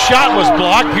 Kalu's shot was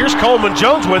blocked. Here's Coleman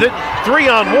Jones with it.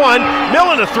 3-on-1.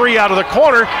 Millen a 3 out of the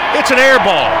corner. It's an air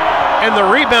ball. And the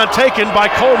rebound taken by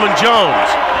Coleman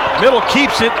Jones. Middle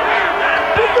keeps it.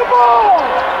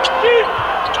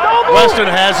 Weston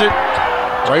has it.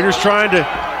 Raiders trying to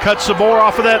cut some more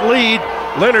off of that lead.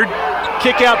 Leonard,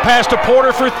 kick out pass to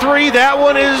Porter for 3. That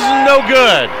one is no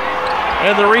good.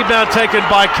 And the rebound taken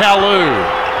by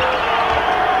Kalu.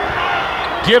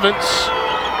 Givens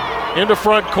into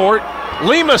front court.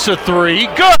 Lemus a 3.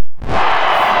 Good.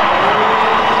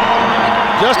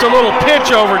 Just a little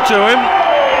pitch over to him.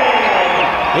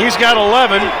 He's got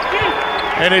 11.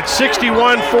 And it's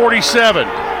 61-47.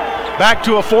 Back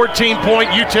to a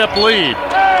 14-point UTEP lead.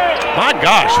 My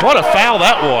gosh, what a foul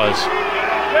that was.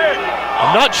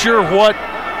 I'm not sure what.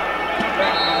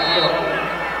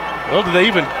 Well, did they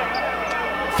even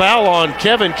foul on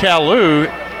Kevin Kalu?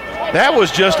 That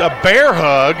was just a bear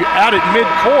hug out at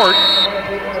midcourt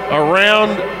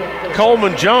around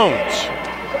Coleman Jones.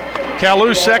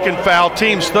 Kalu's second foul,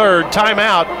 team's third.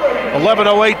 Timeout,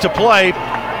 11:08 to play.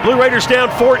 Blue Raiders down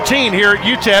 14 here at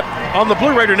UTEP on the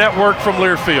Blue Raider Network from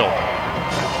Learfield.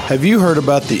 Have you heard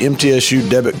about the MTSU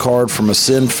debit card from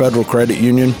Ascend Federal Credit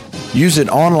Union? Use it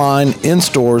online, in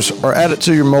stores, or add it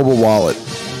to your mobile wallet.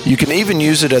 You can even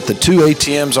use it at the 2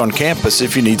 ATMs on campus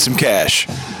if you need some cash.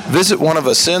 Visit one of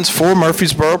Ascend's 4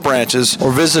 Murfreesboro branches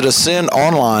or visit Ascend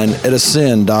online at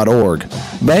ascend.org.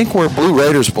 Bank where Blue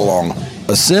Raiders belong.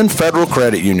 Ascend Federal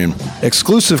Credit Union,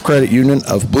 exclusive credit union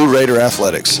of Blue Raider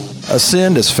Athletics.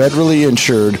 Ascend is federally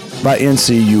insured by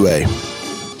NCUA.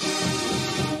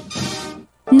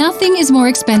 Nothing is more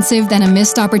expensive than a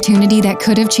missed opportunity that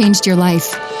could have changed your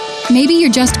life. Maybe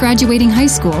you're just graduating high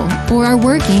school, or are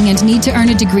working and need to earn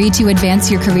a degree to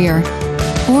advance your career.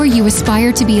 Or you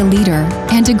aspire to be a leader,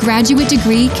 and a graduate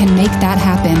degree can make that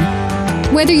happen.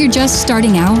 Whether you're just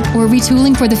starting out or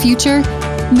retooling for the future,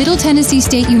 Middle Tennessee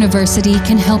State University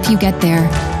can help you get there.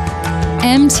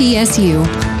 MTSU,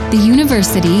 the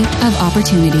University of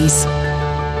Opportunities.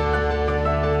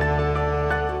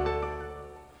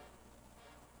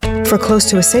 For close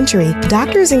to a century,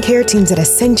 doctors and care teams at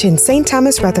Ascension St.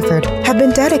 Thomas Rutherford have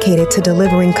been dedicated to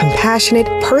delivering compassionate,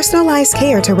 personalized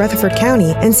care to Rutherford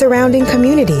County and surrounding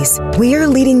communities. We are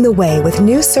leading the way with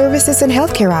new services and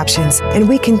healthcare options, and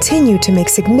we continue to make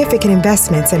significant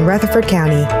investments in Rutherford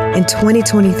County. In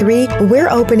 2023, we're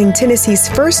opening Tennessee's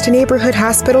first neighborhood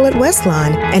hospital at West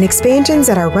Lawn, and expansions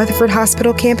at our Rutherford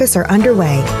Hospital campus are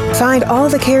underway. Find all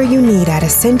the care you need at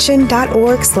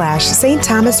ascension.org/St.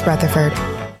 Thomas Rutherford.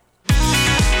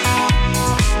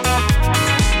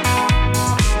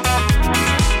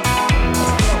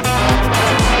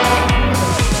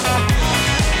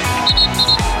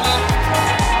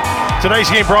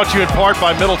 Today's game brought to you in part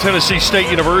by Middle Tennessee State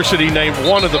University, named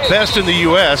one of the best in the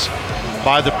U.S.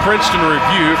 by the Princeton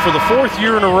Review for the 4th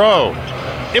year in a row.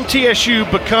 MTSU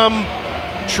become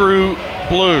true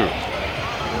blue.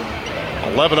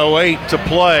 11:08 to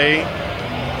play.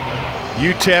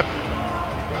 UTEP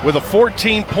with a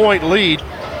 14-point lead.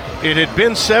 It had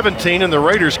been 17, and the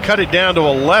Raiders cut it down to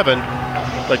 11.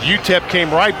 But UTEP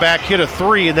came right back, hit a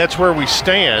 3, and that's where we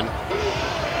stand.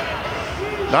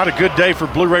 Not a good day for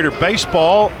Blue Raider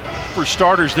baseball. For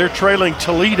starters, they're trailing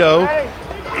Toledo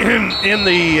in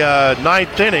the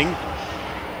 9th inning.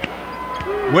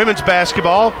 Women's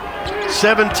basketball,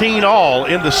 17-all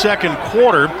in the second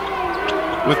quarter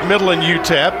with Middle and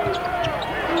UTEP.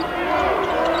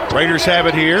 Raiders have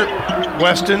it here.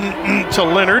 Weston to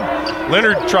Leonard.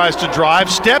 Leonard tries to drive,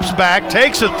 steps back,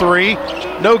 takes a 3.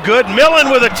 No good. Millen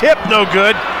with a tip, no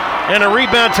good. And a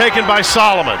rebound taken by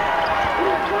Solomon.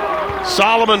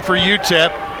 Solomon for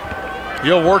UTEP.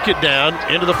 He'll work it down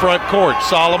into the front court.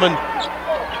 Solomon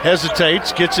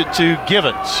hesitates, gets it to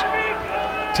Givens.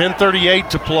 10:38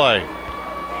 to play.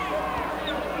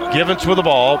 Givens with the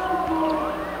ball.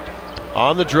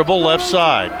 On the dribble, left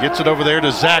side. Gets it over there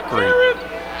to Zachary.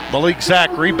 Malik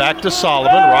Zachary back to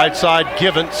Solomon. Right side,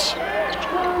 Givens.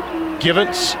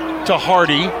 Givens to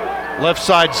Hardy. Left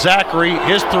side, Zachary.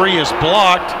 His 3 is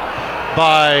blocked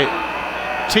by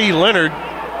T. Leonard.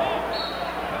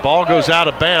 Ball goes out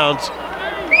of bounds.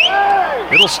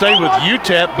 It'll stay with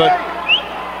UTEP, but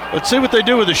let's see what they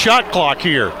do with the shot clock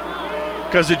here,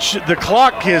 because the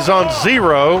clock is on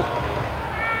 0.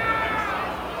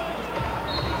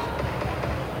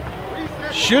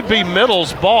 Should be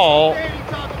Middle's ball.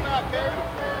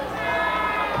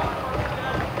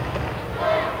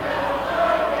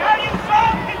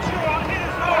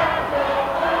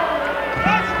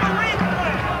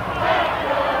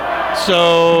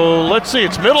 So let's see,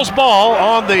 it's Middle's ball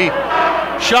on the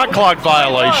shot clock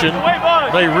violation.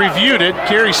 They reviewed it.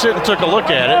 Kerry Sitton took a look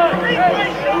at it.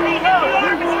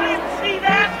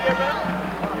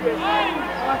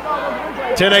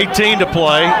 10:18 to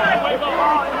play.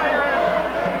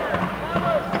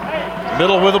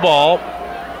 Middle with the ball.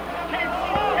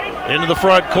 Into the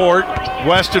front court.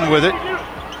 Weston with it.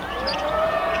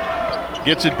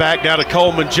 Gets it back down to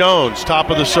Coleman Jones. Top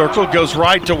of the circle. Goes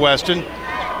right to Weston.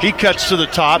 He cuts to the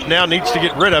top. Now needs to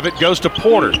get rid of it. Goes to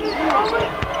Porter.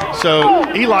 So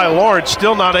Eli Lawrence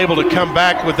still not able to come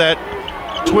back with that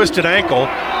twisted ankle.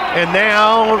 And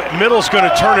now Middle's going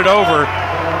to turn it over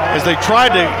as they tried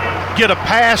to get a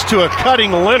pass to a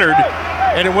cutting Leonard,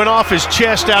 and it went off his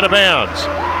chest out of bounds.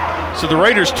 So the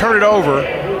Raiders turn it over.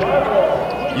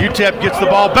 UTEP gets the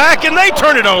ball back, and they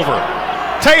turn it over.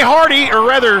 Tay Hardy, or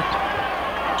rather,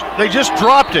 they just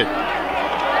dropped it.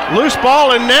 Loose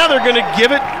ball, and now they're going to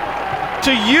give it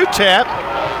to UTEP.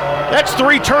 That's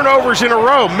 3 turnovers in a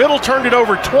row. Middle turned it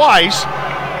over twice,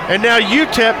 and now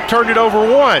UTEP turned it over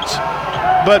once.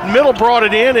 But Middle brought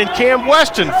it in, and Cam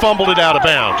Weston fumbled it out of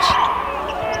bounds.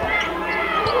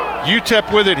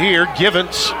 UTEP with it here.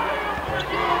 Givens,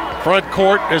 front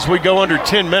court as we go under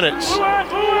 10 minutes.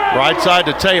 Right side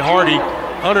to Tay Hardy.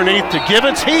 Underneath to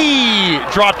Givens. He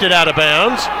dropped it out of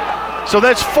bounds. So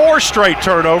that's 4 straight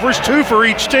turnovers, 2 for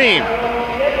each team.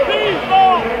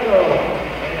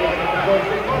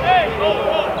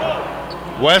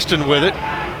 Weston with it.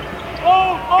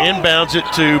 Inbounds it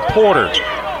to Porter.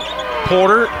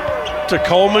 Porter to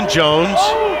Coleman Jones.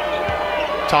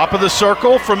 Top of the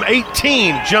circle from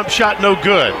 18. Jump shot no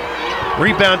good.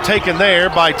 Rebound taken there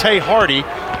by Tay Hardy.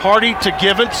 Hardy to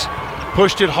Givens.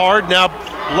 Pushed it hard, now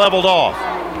leveled off.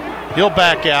 He'll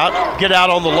back out, get out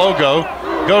on the logo,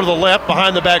 go to the left,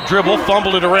 behind the back dribble,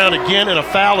 fumble it around again, and a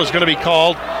foul is going to be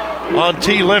called on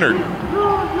T. Leonard.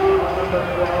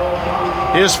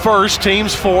 His first,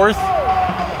 team's fourth.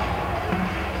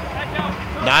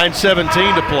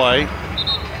 9:17 to play.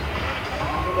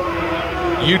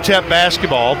 UTEP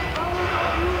basketball.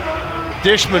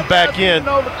 Dishman back in.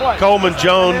 Coleman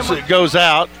Jones goes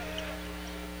out.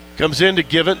 Comes into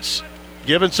Givens.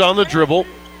 Givens on the dribble.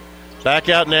 Back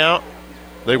out now.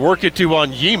 They work it to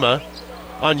Onyema.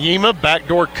 Onyema,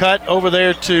 backdoor cut over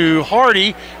there to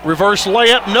Hardy. Reverse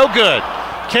layup, no good.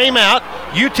 Came out.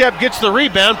 UTEP gets the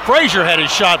rebound. Frazier had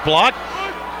his shot blocked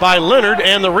by Leonard,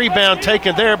 and the rebound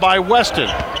taken there by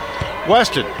Weston.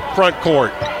 Weston, front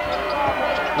court.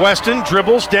 Weston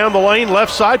dribbles down the lane,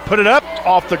 left side, put it up,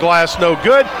 off the glass, no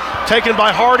good. Taken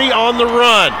by Hardy on the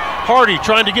run. Hardy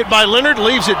trying to get by Leonard,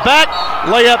 leaves it back,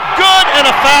 layup good, and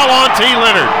a foul on T.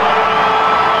 Leonard.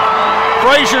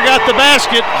 Frazier got the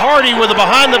basket, Hardy with a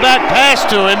behind-the-back pass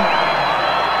to him.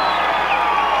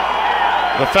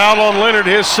 The foul on Leonard,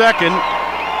 his second.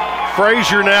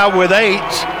 Frazier now with 8.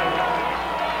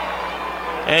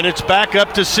 And it's back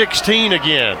up to 16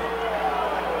 again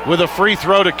with a free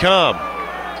throw to come.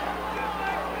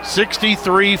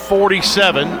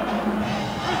 63-47.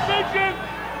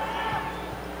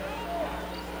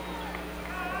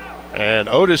 And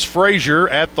Otis Frazier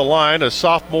at the line, a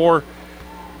sophomore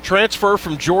transfer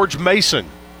from George Mason.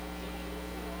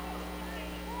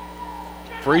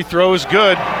 Free throw is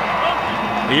good.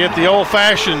 He hit the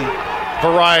old-fashioned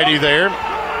variety there.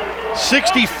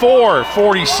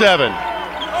 64-47.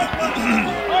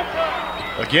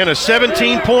 Again, a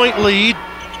 17-point lead,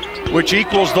 which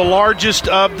equals the largest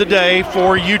of the day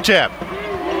for UTEP.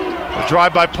 A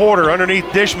drive by Porter underneath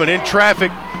Dishman in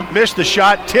traffic. Missed the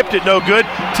shot, tipped it no good.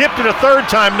 Tipped it a third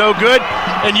time, no good.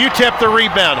 And UTEP the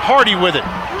rebound. Hardy with it.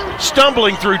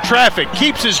 Stumbling through traffic,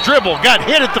 keeps his dribble. Got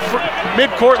hit at the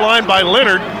midcourt line by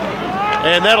Leonard.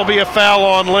 And that'll be a foul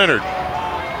on Leonard.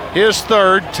 His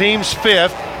third, team's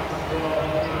fifth.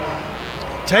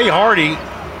 Tay Hardy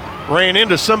ran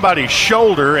into somebody's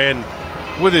shoulder and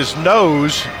with his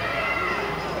nose.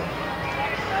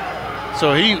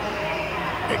 So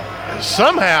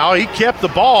somehow he kept the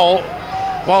ball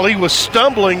while he was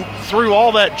stumbling through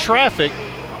all that traffic.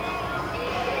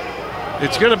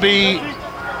 It's going to be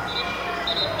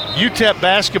UTEP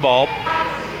basketball.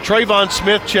 Trayvon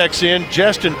Smith checks in.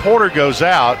 Justin Porter goes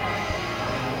out.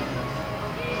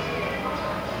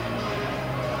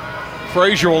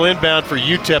 Frazier will inbound for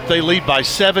UTEP. They lead by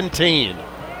 17.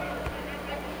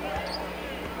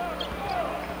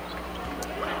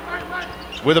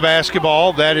 With a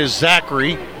basketball, that is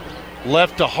Zachary.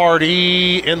 Left to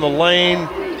Hardy in the lane.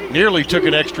 Nearly took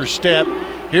an extra step.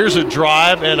 Here's a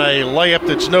drive and a layup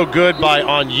that's no good by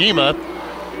Onyema.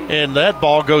 And that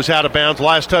ball goes out of bounds.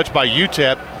 Last touch by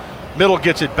UTEP. Middle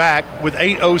gets it back with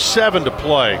 8:07 to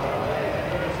play.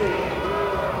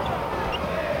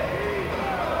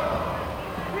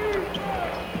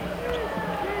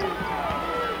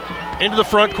 Into the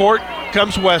front court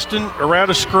comes Weston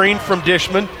around a screen from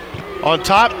Dishman. On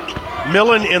top,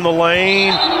 Millen in the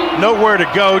lane, nowhere to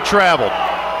go, traveled.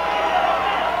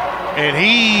 And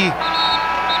he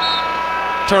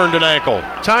turned an ankle.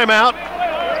 Timeout,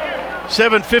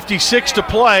 7:56 to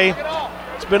play.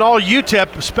 It's been all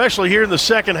UTEP, especially here in the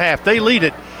second half. They lead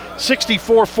it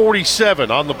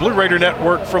 64-47 on the Blue Raider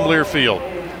Network from Learfield.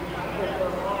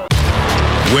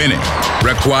 Winning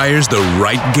requires the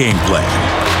right game plan.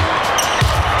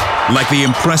 Like the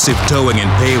impressive towing and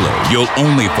payload you'll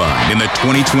only find in the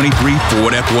 2023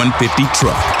 Ford F-150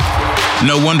 truck.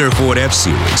 No wonder Ford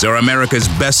F-Series are America's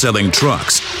best-selling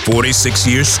trucks 46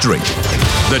 years straight.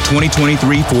 The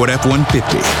 2023 Ford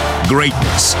F-150.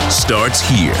 Greatness starts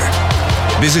here.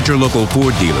 Visit your local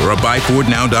Ford dealer or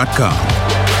buyfordnow.com.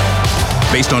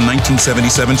 Based on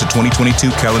 1977 to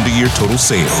 2022 calendar year total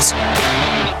sales.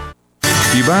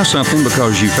 You buy something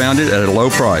because you found it at a low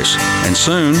price, and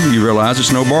soon you realize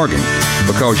it's no bargain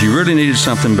because you really needed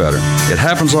something better. It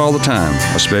happens all the time,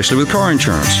 especially with car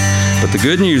insurance. But the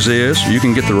good news is you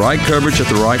can get the right coverage at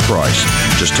the right price.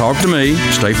 Just talk to me,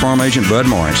 State Farm Agent Bud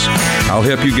Morris. I'll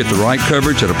help you get the right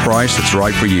coverage at a price that's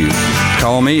right for you.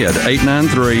 Call me at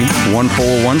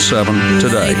 893-1417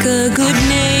 today. Like a good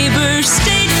neighbor,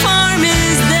 State Farm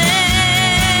is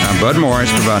there. I'm Bud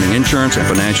Morris, providing insurance and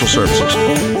financial services.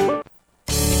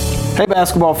 Hey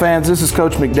basketball fans, this is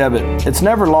Coach McDevitt. It's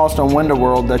never lost on Window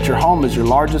World that your home is your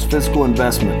largest physical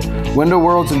investment. Window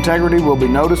World's integrity will be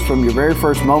noticed from your very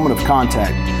first moment of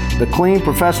contact. The clean,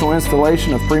 professional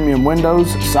installation of premium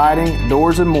windows, siding,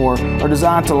 doors, and more are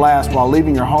designed to last while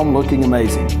leaving your home looking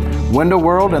amazing. Window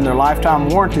World and their lifetime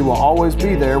warranty will always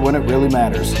be there when it really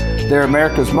matters. They're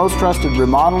America's most trusted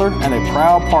remodeler and a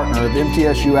proud partner of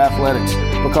MTSU Athletics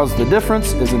because the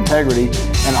difference is integrity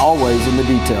and always in the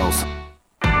details.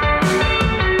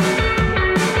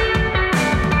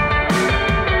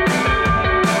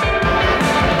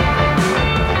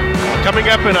 Coming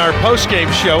up in our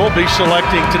post-game show, we'll be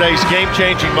selecting today's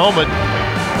game-changing moment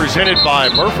presented by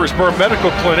Murfreesboro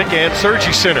Medical Clinic and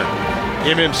Surgery Center.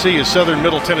 MMC is Southern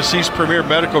Middle Tennessee's premier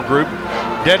medical group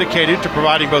dedicated to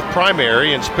providing both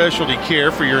primary and specialty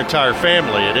care for your entire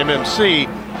family. At MMC,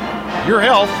 your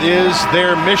health is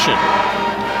their mission.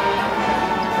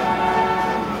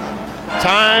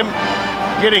 Time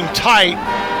getting tight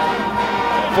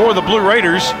for the Blue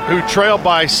Raiders, who trail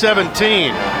by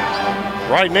 17.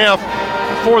 Right now,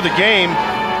 for the game,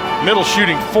 Middle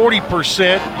shooting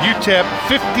 40%, UTEP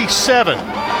 57%.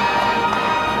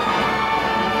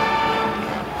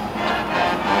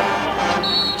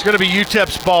 It's going to be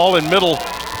UTEP's ball, and Middle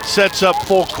sets up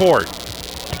full court.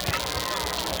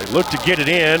 They look to get it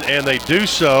in, and they do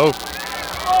so.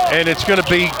 And it's going to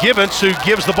be Givens who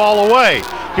gives the ball away.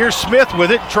 Here's Smith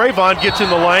with it. Trayvon gets in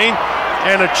the lane,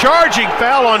 and a charging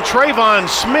foul on Trayvon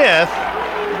Smith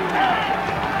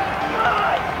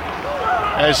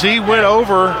as he went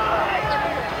over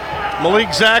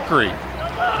Malik Zachary.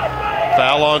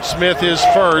 Foul on Smith, his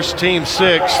first, team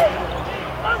sixth.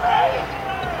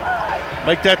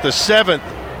 Make that the seventh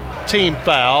team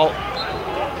foul.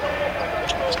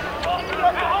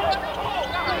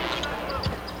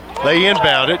 They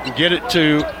inbound it and get it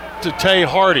to Tay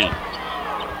Hardy.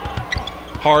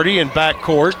 Hardy in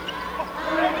backcourt.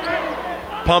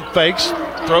 Pump fakes,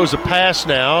 throws a pass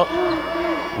now.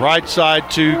 Right side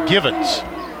to Givens.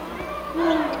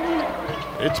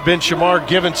 It's been Shamar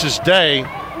Givens' day.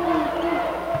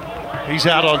 He's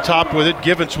out on top with it.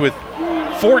 Givens with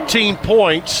 14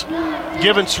 points.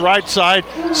 Givens right side.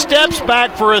 Steps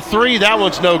back for a three. That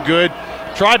one's no good.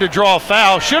 Tried to draw a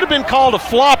foul. Should have been called a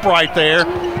flop right there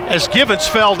as Givens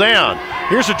fell down.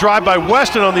 Here's a drive by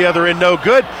Weston on the other end. No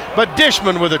good. But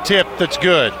Dishman with a tip that's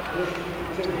good.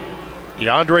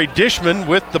 DeAndre Dishman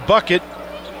with the bucket.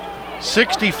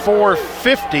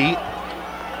 64-50.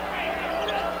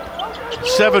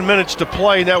 7 minutes to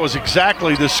play, and that was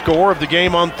exactly the score of the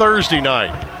game on Thursday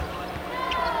night.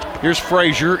 Here's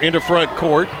Frazier into front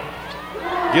court.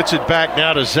 Gets it back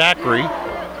now to Zachary.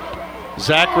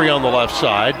 Zachary on the left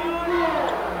side.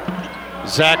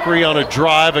 Zachary on a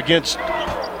drive against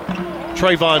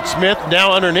Trayvon Smith.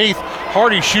 Now underneath,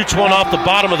 Hardy shoots one off the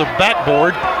bottom of the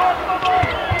backboard.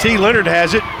 T. Leonard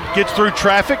has it. Gets through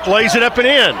traffic, lays it up and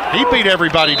in. He beat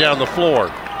everybody down the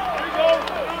floor.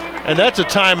 And that's a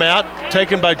timeout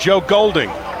taken by Joe Golding.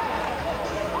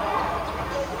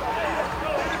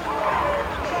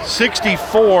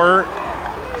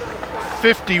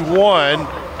 64-51.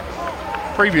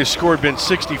 Previous score had been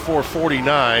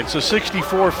 64-49. So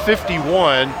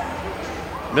 64-51.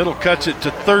 Middle cuts it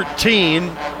to 13.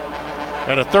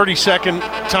 And a 30-second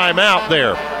timeout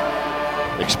there.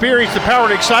 Experience the power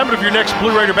and excitement of your next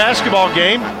Blue Raider basketball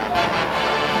game.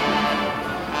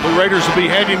 Blue Raiders will be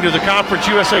heading to the Conference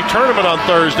USA Tournament on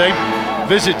Thursday.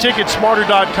 Visit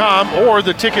TicketSmarter.com or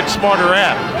the TicketSmarter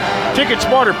app.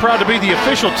 TicketSmarter, proud to be the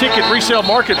official ticket resale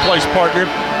marketplace partner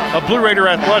of Blue Raider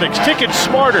Athletics.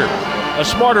 TicketSmarter, a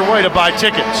smarter way to buy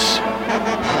tickets.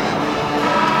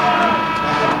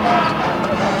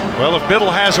 Well, if Middle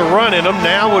has a run in them,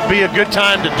 now would be a good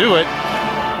time to do it.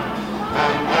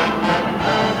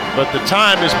 But the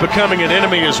time is becoming an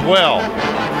enemy as well.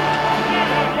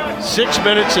 6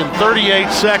 minutes and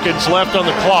 38 seconds left on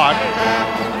the clock.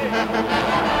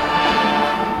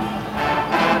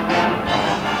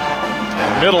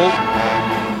 Middle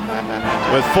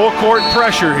with full court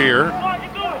pressure here.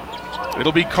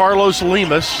 It'll be Carlos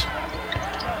Lemus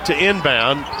to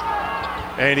inbound,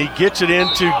 and he gets it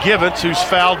into Givens, who's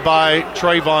fouled by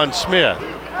Trayvon Smith.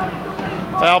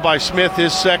 Foul by Smith,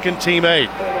 his second, team 8.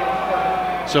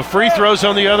 So free throws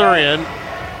on the other end.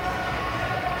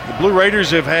 The Blue Raiders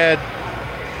have had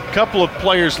a couple of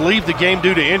players leave the game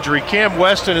due to injury. Cam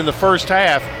Weston in the first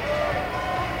half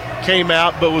came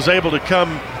out but was able to come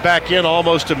back in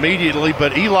almost immediately.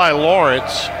 But Eli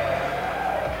Lawrence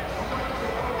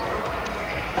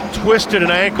twisted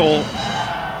an ankle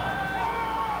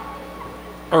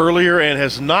earlier and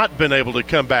has not been able to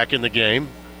come back in the game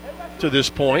to this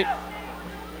point.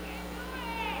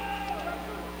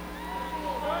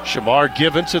 Shamar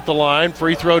Givens at the line.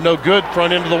 Free throw no good.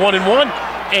 Front end of the 1-and-1.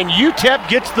 And UTEP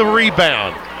gets the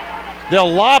rebound.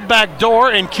 They'll lob back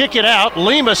door and kick it out.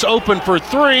 Lemus open for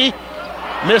 3.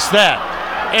 Missed that.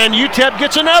 And UTEP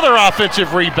gets another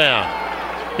offensive rebound.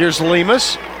 Here's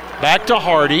Lemus. Back to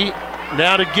Hardy.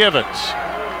 Now to Givens.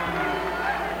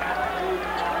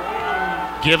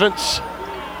 Givens.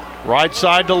 Right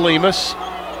side to Lemus.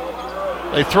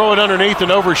 They throw it underneath and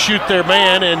overshoot their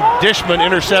man, and Dishman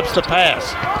intercepts the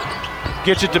pass.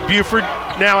 Gets it to Buford.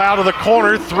 Now out of the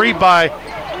corner. 3 by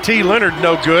T. Leonard,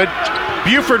 no good.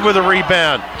 Buford with a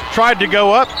rebound. Tried to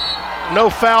go up. No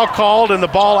foul called, and the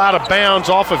ball out of bounds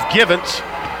off of Givens.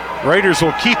 Raiders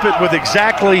will keep it with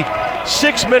exactly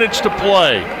 6 minutes to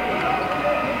play.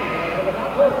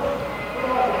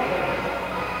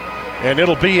 And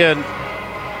it'll be an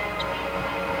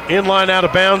inline out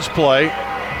of bounds play.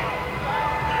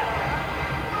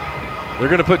 They're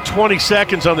going to put 20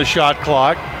 seconds on the shot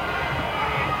clock.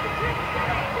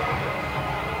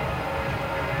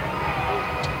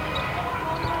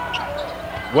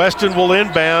 Weston will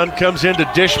inbound, comes into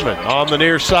Dishman on the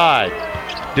near side.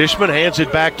 Dishman hands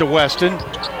it back to Weston.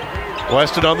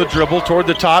 Weston on the dribble toward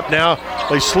the top. Now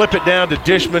they slip it down to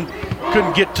Dishman.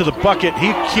 Couldn't get to the bucket.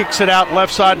 He kicks it out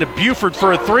left side to Buford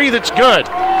for a 3 that's good.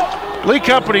 Lee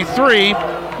Company 3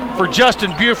 for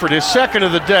Justin Buford, his second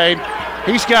of the day.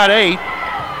 He's got 8.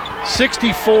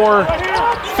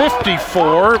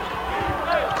 64-54.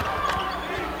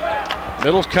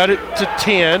 Middle's cut it to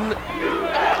 10.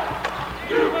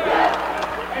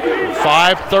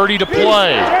 5:30 to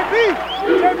play.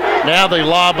 Now they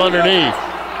lob underneath.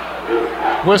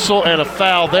 Whistle and a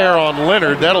foul there on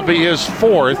Leonard. That'll be his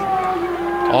 4th.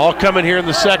 All coming here in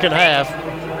the second half.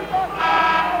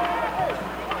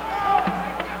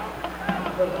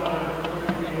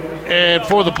 And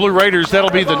for the Blue Raiders, that'll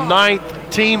be the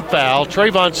 9th team foul.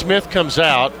 Trayvon Smith comes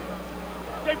out.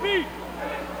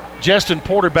 Justin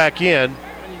Porter back in.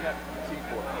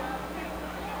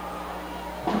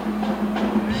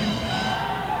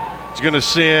 He's going to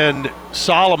send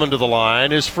Solomon to the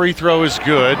line. His free throw is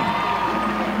good.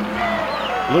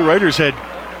 Blue Raiders had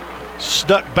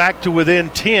snuck back to within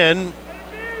 10.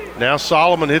 Now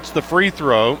Solomon hits the free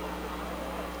throw.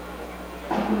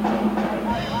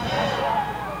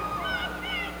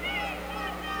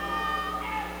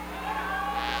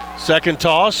 Second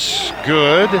toss,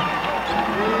 good.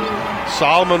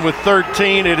 Solomon with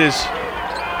 13. It is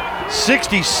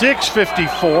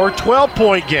 66-54,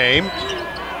 12-point game.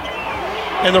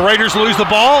 And the Raiders lose the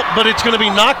ball, but it's going to be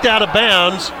knocked out of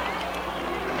bounds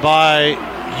by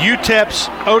UTEP's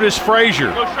Otis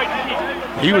Frazier.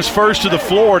 He was first to the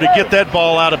floor to get that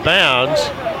ball out of bounds.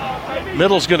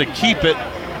 Middle's going to keep it.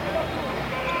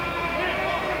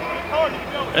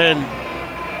 And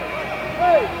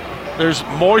there's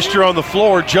moisture on the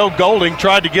floor. Joe Golding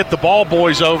tried to get the ball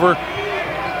boys over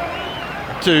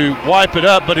to wipe it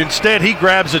up, but instead he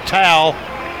grabs a towel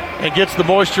and gets the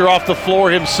moisture off the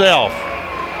floor himself.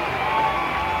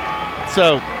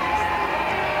 So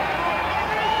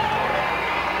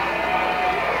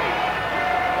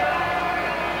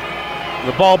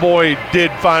the ball boy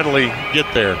did finally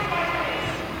get there.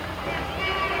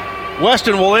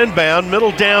 Weston will inbound.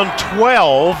 Middle down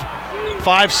 12.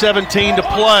 5:17 to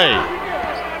play.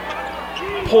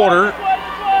 Porter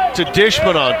to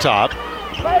Dishman on top.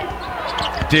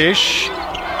 Dish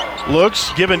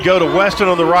looks, give and go to Weston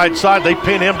on the right side. They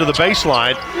pin him to the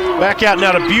baseline. Back out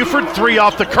now to Buford. 3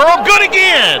 off the curl. Good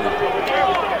again.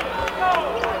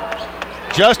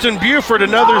 Justin Buford,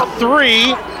 another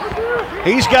 3.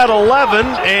 He's got 11,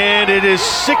 and it is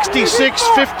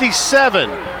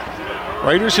 66-57.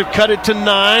 Raiders have cut it to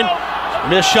 9.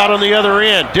 Missed shot on the other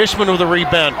end. Dishman with a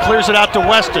rebound. Clears it out to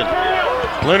Weston.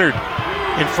 Leonard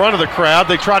in front of the crowd.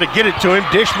 They try to get it to him.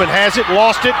 Dishman has it.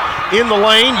 Lost it in the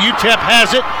lane. UTEP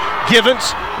has it.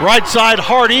 Givens. Right side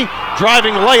Hardy.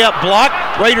 Driving layup block.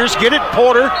 Raiders get it.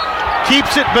 Porter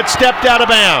keeps it but stepped out of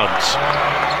bounds.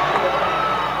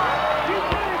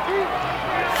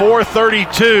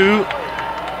 4:32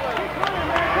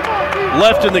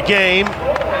 left in the game.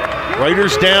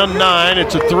 Raiders down 9.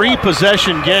 It's a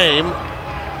 3-possession game.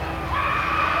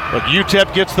 But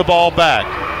UTEP gets the ball back.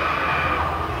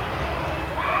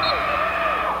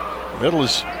 Middle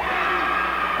has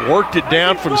worked it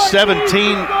down from 17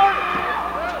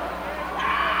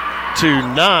 to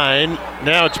 9.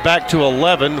 Now it's back to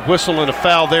 11. Whistle and a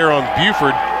foul there on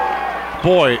Buford.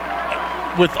 Boy,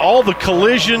 with all the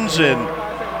collisions and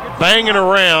banging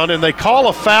around, and they call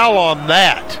a foul on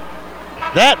that.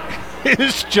 That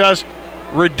is just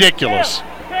ridiculous.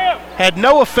 Had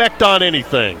no effect on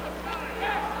anything.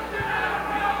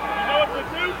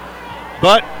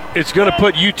 But it's going to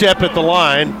put UTEP at the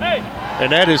line,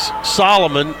 and that is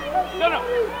Solomon.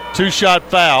 Two-shot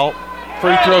foul.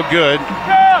 Free throw good.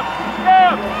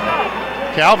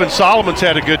 Calvin Solomon's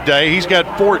had a good day. He's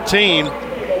got 14,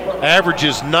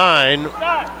 averages 9.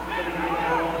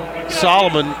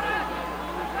 Solomon,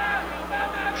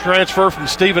 transfer from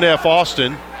Stephen F.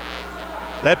 Austin.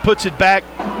 That puts it back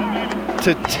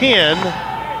to 10.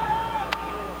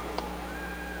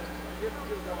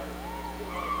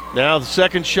 Now the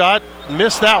second shot,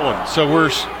 missed that one. So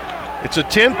it's a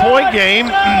 10-point game,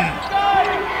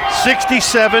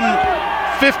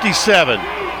 67-57.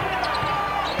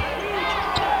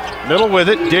 Middle with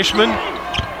it, Dishman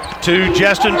to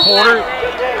Justin Porter.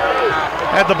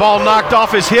 Had the ball knocked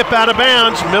off his hip out of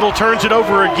bounds. Middle turns it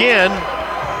over again.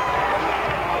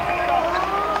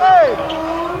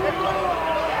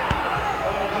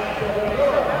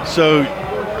 So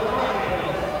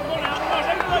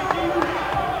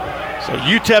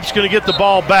UTEP's going to get the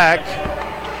ball back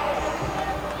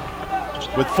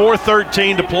with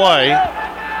 4:13 to play.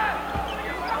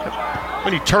 How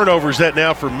many turnovers is that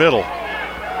now for Middle?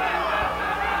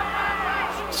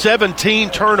 17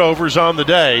 turnovers on the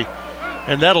day,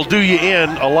 and that'll do you in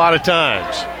a lot of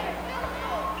times.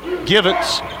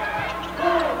 Givens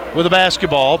with a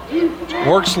basketball,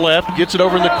 works left, gets it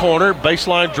over in the corner,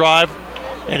 baseline drive,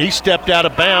 and he stepped out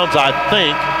of bounds, I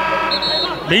think.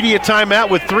 Media timeout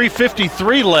with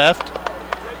 3:53 left.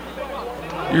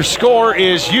 Your score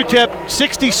is UTEP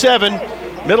 67,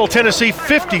 Middle Tennessee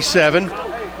 57.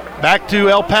 Back to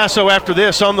El Paso after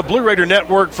this on the Blue Raider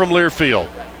Network from Learfield.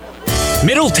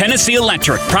 Middle Tennessee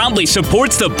Electric proudly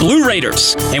supports the Blue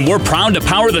Raiders, and we're proud to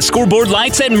power the scoreboard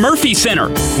lights at Murphy Center.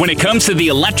 When it comes to the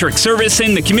electric service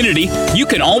in the community, you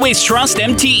can always trust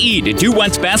MTE to do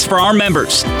what's best for our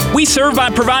members. We serve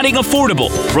by providing affordable,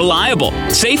 reliable,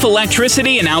 safe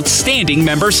electricity and outstanding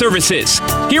member services.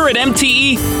 Here at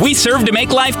MTE, we serve to make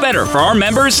life better for our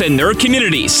members and their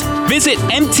communities. Visit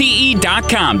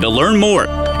MTE.com to learn more.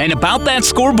 And about that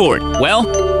scoreboard, well,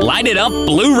 light it up,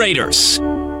 Blue Raiders.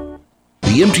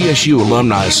 The MTSU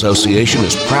Alumni Association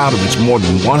is proud of its more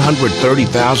than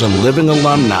 130,000 living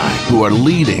alumni who are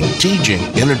leading, teaching,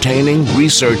 entertaining,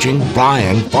 researching,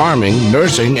 flying, farming,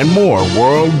 nursing, and more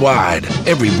worldwide.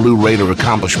 Every Blue Raider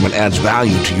accomplishment adds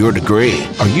value to your degree.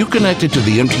 Are you connected to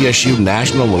the MTSU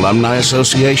National Alumni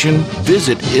Association?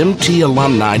 Visit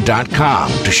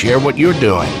mtalumni.com to share what you're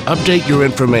doing, update your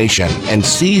information, and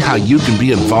see how you can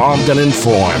be involved and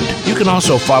informed. You can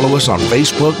also follow us on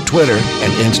Facebook, Twitter,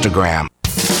 and Instagram.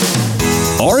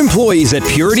 Our employees at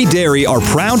Purity Dairy are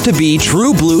proud to be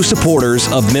true blue supporters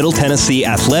of Middle Tennessee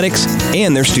athletics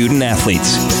and their student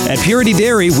athletes. At Purity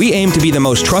Dairy, we aim to be the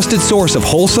most trusted source of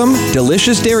wholesome,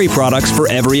 delicious dairy products for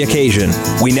every occasion.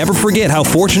 We never forget how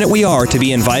fortunate we are to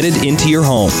be invited into your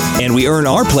home, and we earn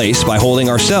our place by holding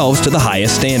ourselves to the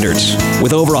highest standards.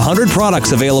 With over 100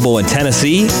 products available in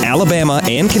Tennessee, Alabama,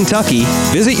 and Kentucky,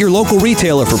 visit your local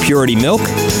retailer for Purity milk,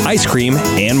 ice cream,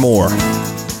 and more.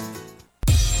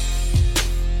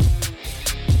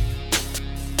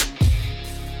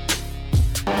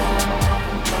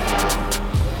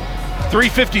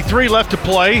 3:53 left to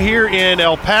play here in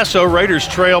El Paso. Raiders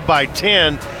trail by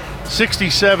 10,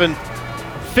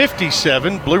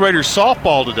 67-57. Blue Raiders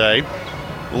softball today.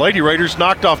 Lady Raiders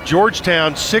knocked off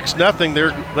Georgetown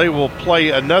 6-0. They will play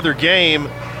another game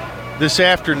this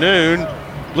afternoon.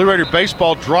 Blue Raider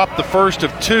baseball dropped the first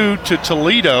of two to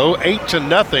Toledo,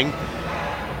 8-0.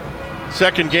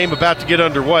 Second game about to get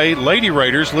underway. Lady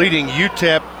Raiders leading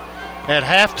UTEP at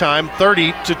halftime,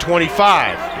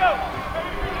 30-25.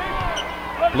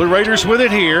 Blue Raiders with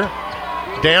it here,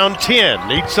 down 10.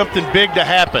 Need something big to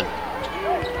happen.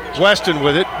 Weston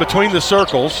with it between the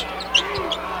circles.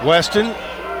 Weston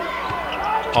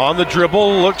on the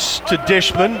dribble, looks to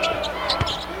Dishman.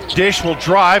 Dish will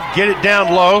drive, get it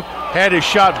down low. Had his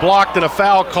shot blocked and a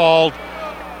foul called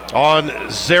on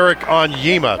Zarek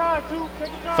Onyema.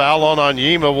 Foul on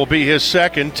Onyema will be his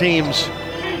second, team's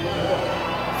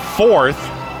fourth.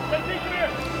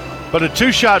 But a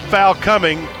two-shot foul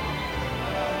coming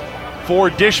for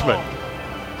Dishman.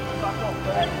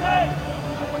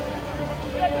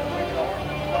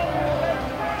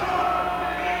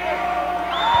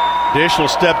 Dish will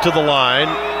step to the line.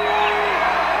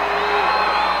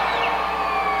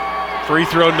 Free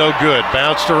throw no good.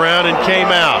 Bounced around and came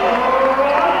out.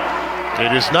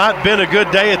 It has not been a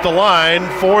good day at the line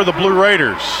for the Blue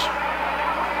Raiders.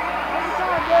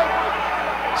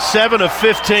 7 of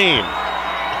 15.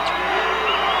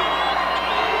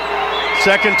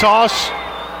 Second toss.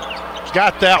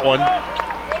 Got that one.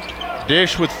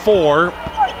 Dish with 4.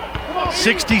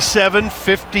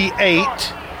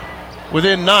 67-58.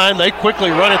 Within 9, they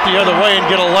quickly run it the other way and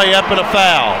get a layup and a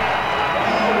foul.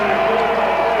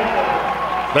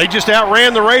 They just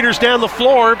outran the Raiders down the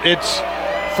floor. It's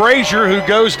Frazier who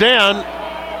goes down.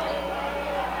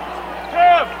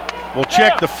 We'll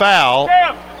check the foul,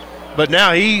 but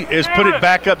now he has put it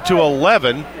back up to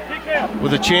 11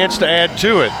 with a chance to add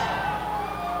to it.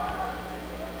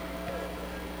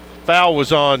 Foul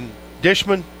was on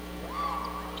Dishman,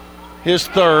 his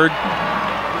third.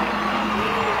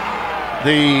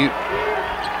 The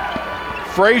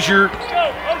Frazier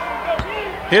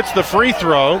hits the free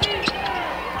throw,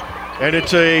 and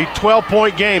it's a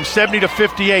 12-point game,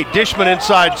 70-58. Dishman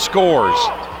inside scores.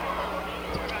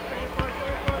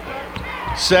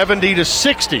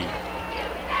 70-60.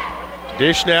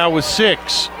 Dish now with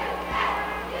 6.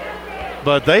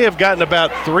 But they have gotten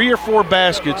about 3 or 4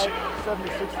 baskets.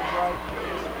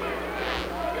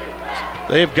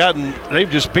 They've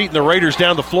just beaten the Raiders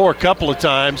down the floor a couple of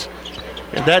times.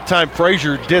 And that time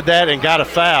Frazier did that and got a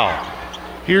foul.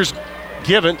 Here's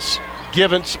Givens.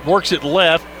 Givens works it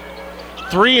left.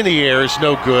 3 in the air is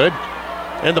no good.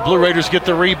 And the Blue Raiders get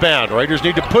the rebound. Raiders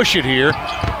need to push it here.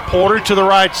 Porter to the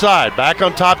right side. Back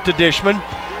on top to Dishman.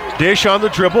 Dish on the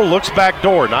dribble. Looks back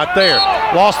door. Not there.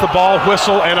 Lost the ball.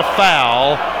 Whistle and a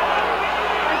foul.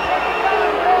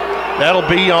 That'll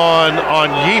be on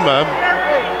Yima,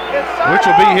 which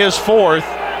will be his 4th.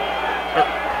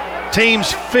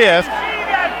 Team's 5th.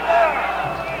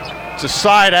 It's a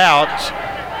side out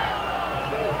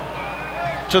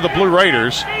to the Blue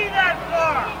Raiders.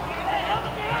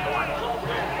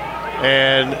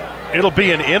 And it'll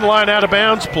be an inline out of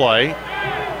bounds play.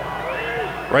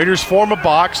 Raiders form a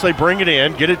box. They bring it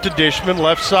in, get it to Dishman,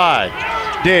 left side.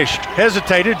 Dish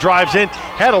hesitated, drives in,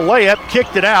 had a layup,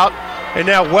 kicked it out, and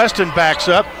now Weston backs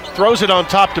up, throws it on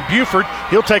top to Buford.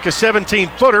 He'll take a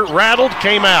 17-footer, rattled,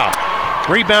 came out.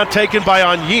 Rebound taken by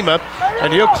Onyema,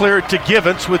 and he'll clear it to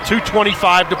Givens with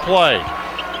 2:25 to play.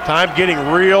 Time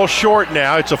getting real short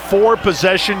now. It's a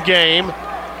 4-possession game.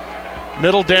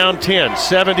 Middle down 10,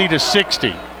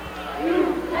 70-60.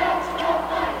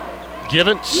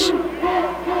 Givens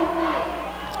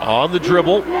on the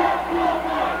dribble.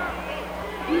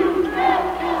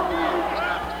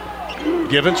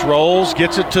 Givens rolls,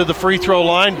 gets it to the free throw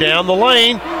line, down the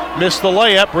lane, missed the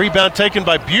layup. Rebound taken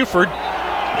by Buford,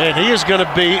 and he is going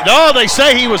to be. No, they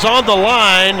say he was on the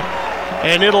line,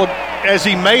 and it'll as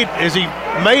he made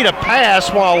a pass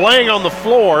while laying on the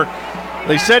floor.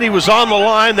 They said he was on the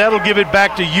line. That'll give it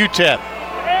back to UTEP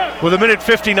with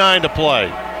 1:59 to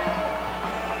play.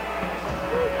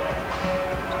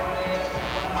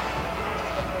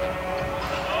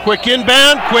 Quick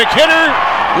inbound, quick hitter,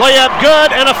 layup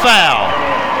good, and a foul.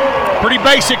 Pretty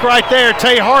basic right there.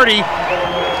 Tay Hardy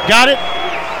got it,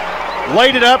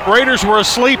 laid it up. Raiders were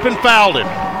asleep and fouled him.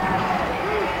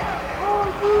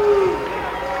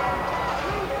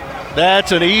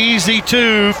 That's an easy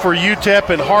 2 for UTEP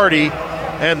and Hardy.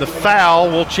 And the foul,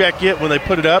 we'll check it when they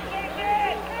put it up.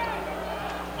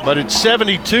 But it's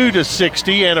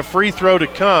 72-60 and a free throw to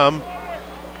come.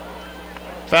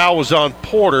 Foul was on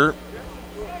Porter.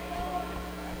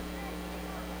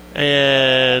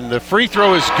 And the free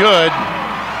throw is good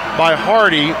by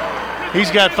Hardy.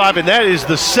 He's got 5, and that is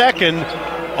the second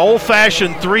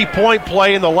old-fashioned three-point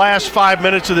play in the last 5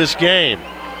 minutes of this game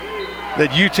that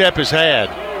UTEP has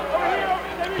had.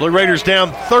 Blue Raiders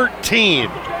down 13.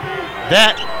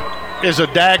 That is a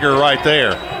dagger right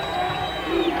there.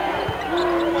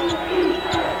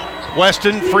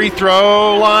 Weston, free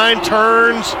throw line,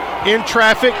 turns in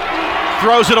traffic,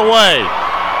 throws it away.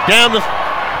 Down the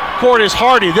court is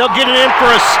Hardy. They'll get it in for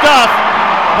a stuff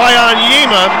by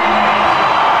Onyema.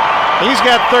 He's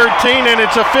got 13, and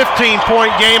it's a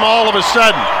 15-point game all of a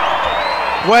sudden.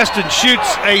 Weston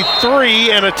shoots a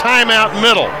 3 and a timeout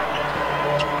middle.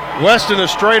 Weston a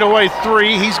straightaway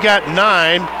 3. He's got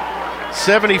 9.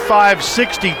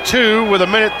 75-62 with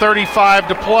 1:35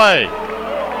 to play.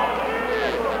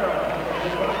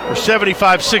 Or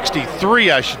 75-63,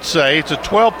 I should say. It's a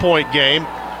 12-point game.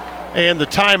 And the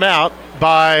timeout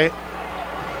by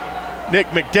Nick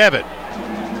McDevitt.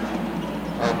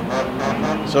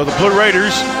 So the Blue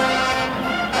Raiders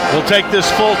will take this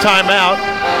full timeout.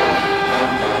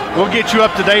 We'll get you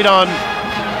up to date on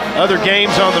Other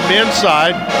games on the men's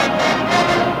side.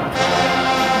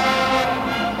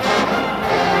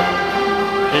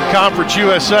 In Conference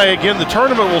USA, again, the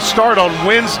tournament will start on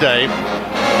Wednesday.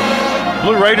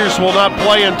 Blue Raiders will not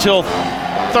play until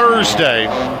Thursday.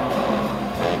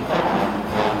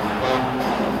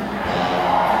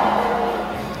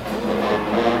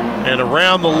 And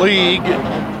around the league,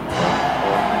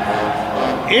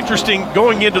 interesting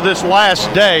going into this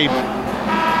last day,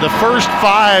 the first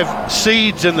 5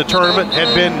 seeds in the tournament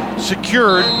had been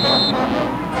secured.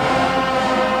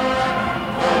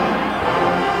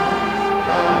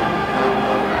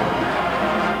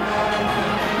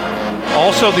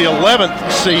 Also, the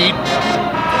 11th seed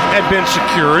had been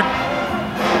secured.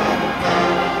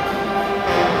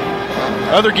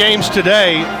 Other games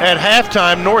today, at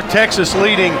halftime, North Texas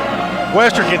leading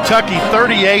Western Kentucky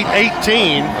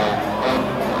 38-18.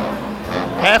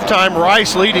 Halftime,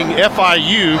 Rice leading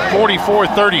FIU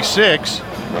 44-36.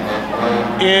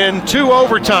 In 2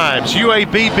 overtimes,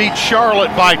 UAB beat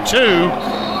Charlotte by 2,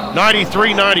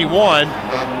 93-91.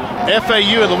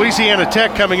 FAU and Louisiana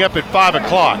Tech coming up at 5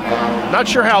 o'clock. Not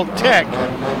sure how Tech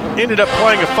ended up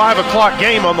playing a 5 o'clock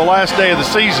game on the last day of the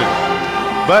season,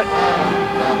 but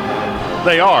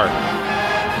they are.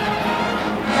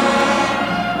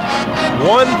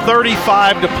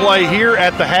 1:35 to play here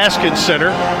at the Haskins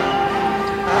Center.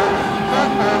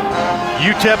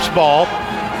 UTEP's ball.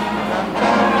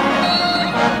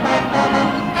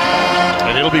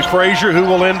 And it'll be Frazier who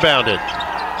will inbound it.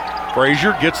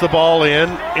 Frazier gets the ball in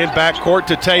backcourt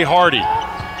to Tay Hardy.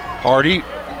 Hardy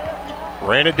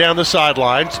ran it down the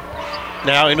sidelines,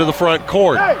 now into the front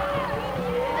court. I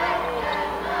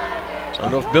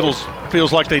don't know if Middles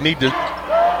feels like they need to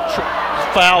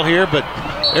foul here, but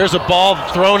there's a ball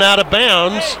thrown out of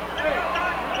bounds.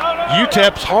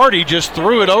 UTEP's Hardy just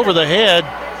threw it over the head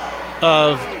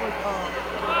of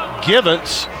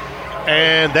Givens,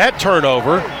 and that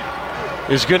turnover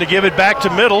is going to give it back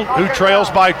to Middle, who trails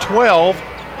by 12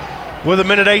 with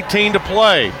 1:18 to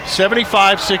play.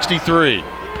 75-63.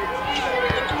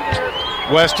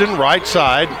 Weston, right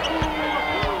side,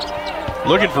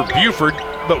 looking for Buford,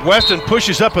 but Weston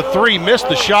pushes up a 3, missed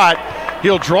the shot.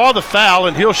 He'll draw the foul,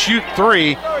 and he'll shoot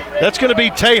 3. That's going to be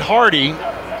Tay Hardy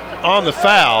on the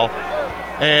foul,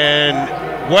 and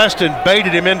Weston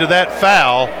baited him into that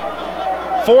foul.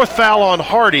 4th foul on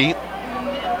Hardy.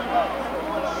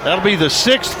 That'll be the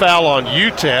 6th foul on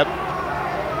UTEP,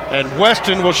 and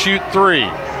Weston will shoot 3.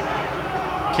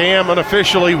 Cam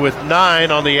unofficially with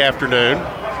 9 on the afternoon.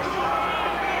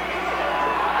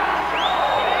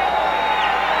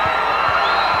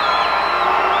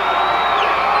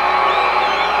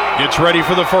 Gets ready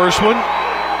for the first one.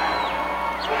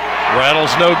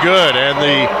 Rattle's no good, and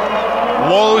the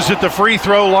woes at the free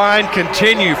throw line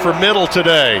continue for Middle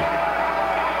today.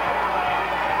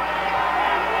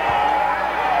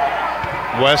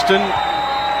 Weston,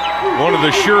 one of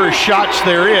the surest shots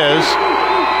there is,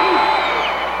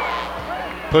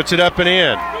 puts it up and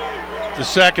in. The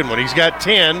second one, he's got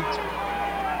 10.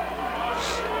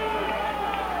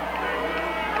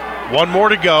 One more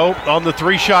to go on the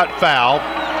 3-shot foul.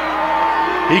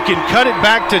 He can cut it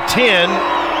back to 10.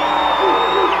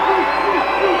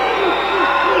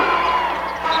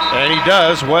 And he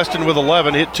does. Weston with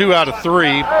 11, hit 2 out of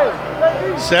 3.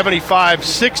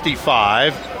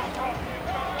 75-65.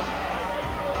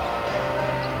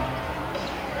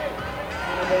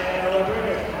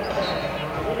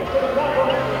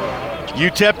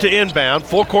 UTEP to inbound,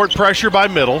 full court pressure by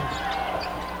Middle.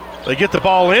 They get the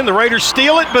ball in, the Raiders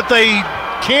steal it, but they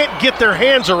can't get their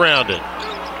hands around it.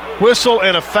 Whistle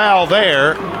and a foul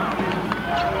there.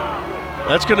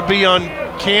 That's going to be on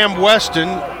Cam Weston.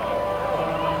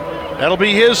 That'll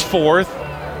be his 4th.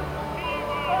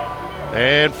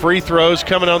 And free throws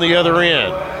coming on the other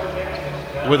end.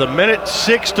 With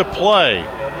 1:06 to play.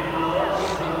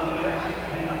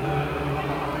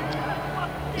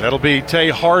 That'll be Tay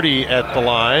Hardy at the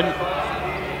line.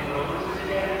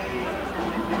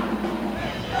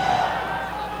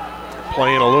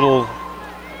 Playing a little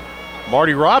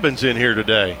Marty Robbins in here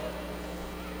today.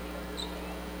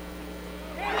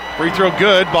 Free throw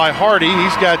good by Hardy.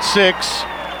 He's got 6.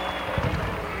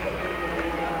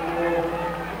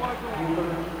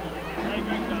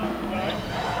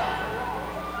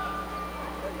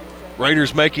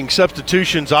 Raiders making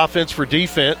substitutions, offense for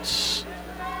defense,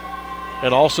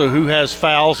 and also who has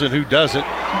fouls and who doesn't.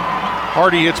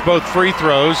 Hardy hits both free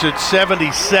throws. It's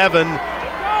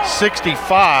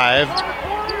 77-65.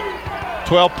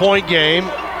 12-point game.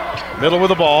 Middle with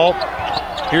the ball.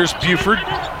 Here's Buford,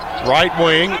 right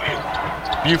wing.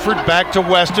 Buford back to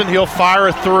Weston. He'll fire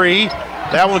a 3.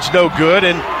 That one's no good,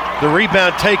 and The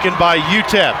rebound taken by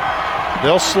UTEP.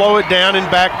 They'll slow it down in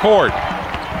backcourt.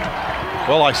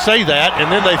 Well, I say that,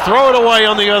 and then they throw it away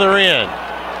on the other end.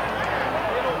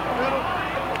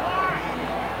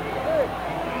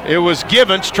 It was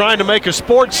Givens trying to make a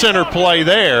Sports Center play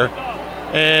there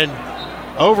and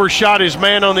overshot his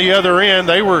man on the other end.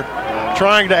 They were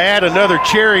trying to add another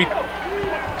cherry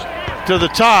to the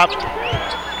top,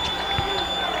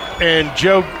 and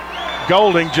Joe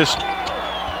Golding just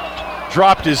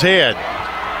dropped his head.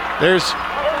 There's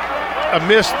a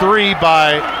missed three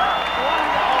by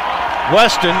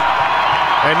Weston,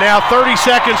 and now 30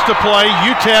 seconds to play.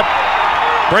 UTEP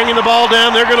bringing the ball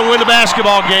down. They're going to win the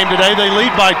basketball game today. They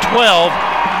lead by 12.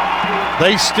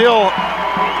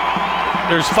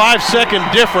 There's 5-second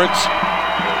difference.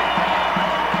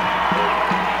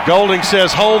 Golding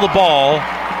says hold the ball,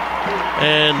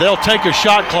 and they'll take a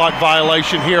shot clock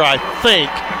violation here, I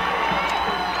think.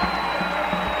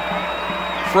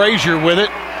 Frazier with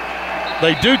it.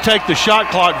 They do take the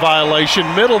shot clock violation.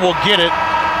 Middle will get it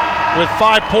with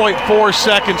 5.4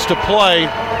 seconds to play.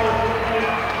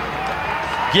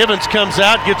 Givens comes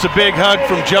out, gets a big hug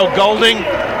from Joe Golding.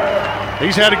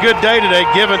 He's had a good day today.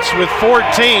 Givens with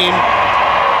 14,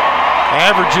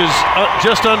 averages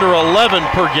just under 11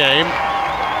 per game.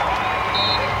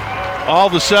 All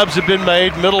the subs have been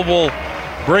made. Middle will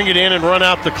bring it in and run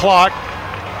out the clock,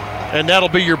 and that'll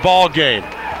be your ball game.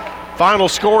 Final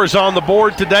score is on the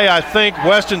board today. I think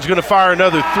Weston's going to fire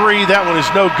another three. That one is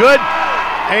no good.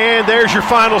 And there's your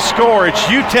final score. It's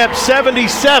UTEP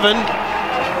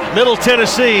 77, Middle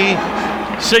Tennessee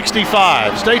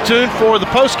 65. Stay tuned for the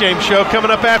postgame show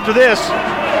coming up after this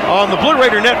on the Blue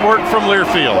Raider Network from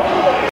Learfield.